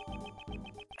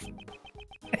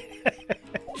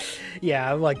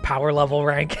 Yeah, like power level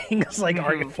rankings, like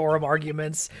Mhm. forum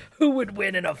arguments. Who would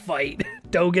win in a fight,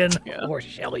 Dogen Yeah. or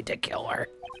Shelly to kill her?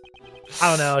 I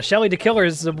don't know. Shelly to kill her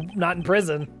is not in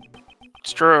prison.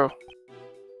 It's true.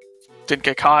 Didn't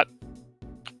get caught.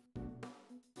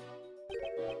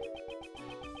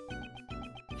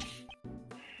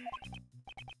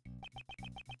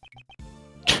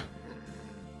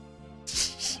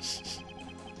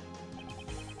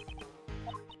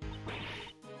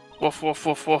 Woof, woof,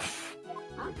 woof, woof.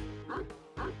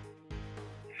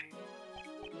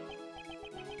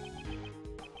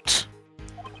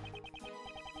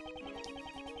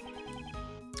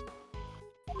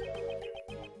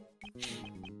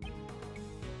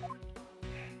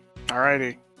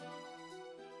 Alrighty.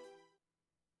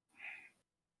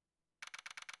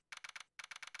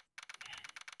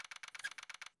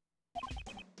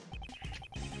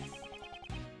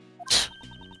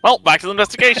 Well, back to the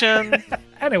investigation.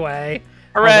 Anyway.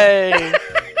 Hooray!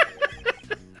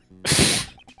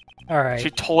 All right. She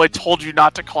totally told you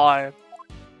not to climb.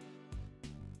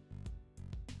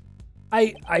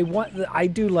 I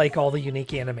do like all the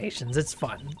unique animations. It's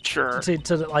fun. Sure.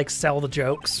 To like sell the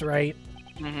jokes, right?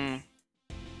 Mm-hmm.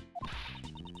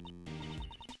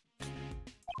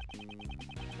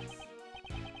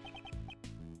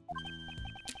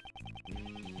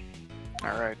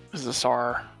 Alright, is this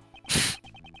our...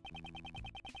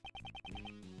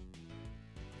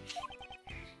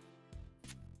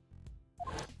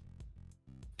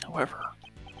 However...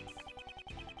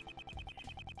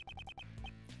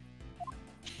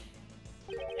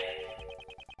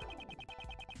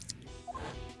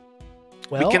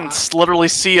 Well, we can literally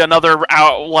see another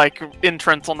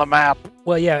entrance on the map.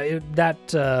 Well, yeah,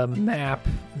 that map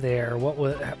there.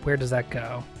 Where does that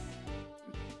go?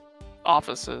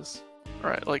 Offices,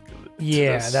 right? Like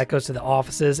yeah, that goes to the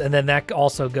offices, and then that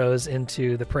also goes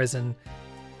into the prison.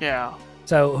 Yeah.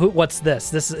 So what's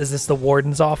this? Is this the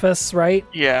warden's office, right?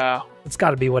 Yeah. It's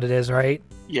got to be what it is, right?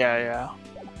 Yeah.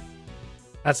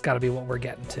 That's got to be what we're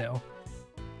getting to.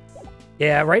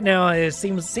 Yeah, right now it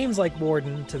seems like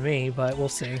warden to me, but we'll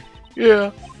see. Yeah.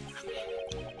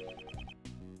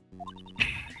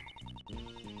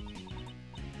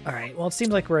 All right. Well, it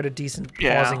seems like we're at a decent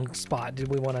pausing spot. Did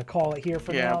we want to call it here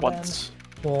for now? Once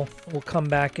then? We'll come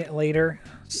back later.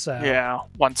 So yeah.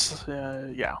 Once.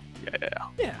 Yeah.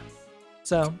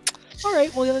 So, all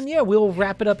right. Well, then we'll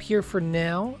wrap it up here for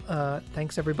now.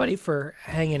 Thanks everybody for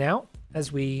hanging out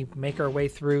as we make our way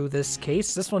through this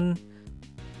case. This one.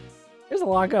 There's a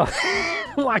lot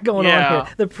going on here.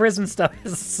 The prison stuff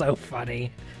is so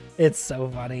funny. It's so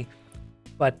funny.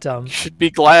 But you should be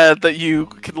glad that you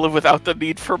can live without the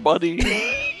need for money.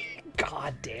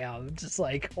 God damn. Just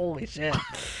like, holy shit.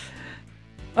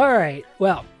 All right.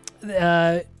 Well,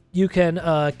 you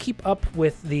can keep up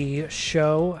with the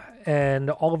show and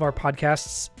all of our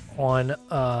podcasts on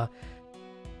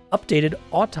updated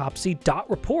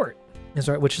autopsy.report.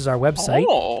 Which is our website.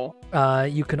 Oh.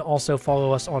 You can also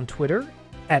follow us on Twitter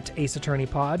at Ace Attorney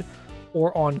Pod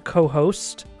or on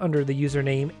co-host under the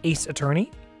username Ace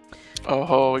Attorney.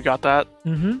 Oh, we got that?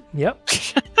 Mm-hmm. Yep.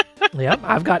 Yep.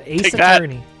 I've got Ace Take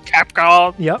Attorney. That,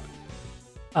 Capcom. Yep.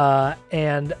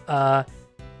 And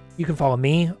you can follow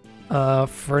me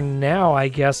for now, I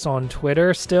guess, on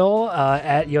Twitter still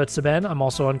at Yotsuben. I'm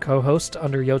also on co-host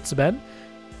under Yotsuben.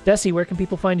 Desi, where can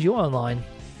people find you online?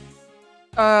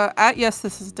 At Yes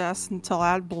This Is Des until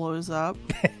ad blows up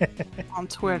on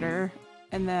Twitter,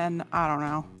 and then I don't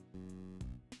know.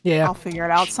 Yeah, I'll figure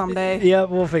it out someday. Yeah,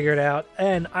 we'll figure it out.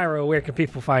 And Iro, where can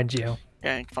people find you?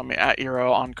 Yeah, you can find me at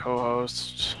Iro on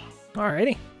co-host.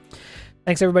 Alrighty.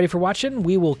 Thanks everybody for watching.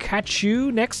 We will catch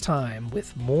you next time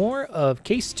with more of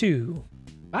Case 2.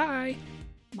 Bye.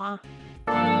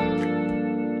 Bye.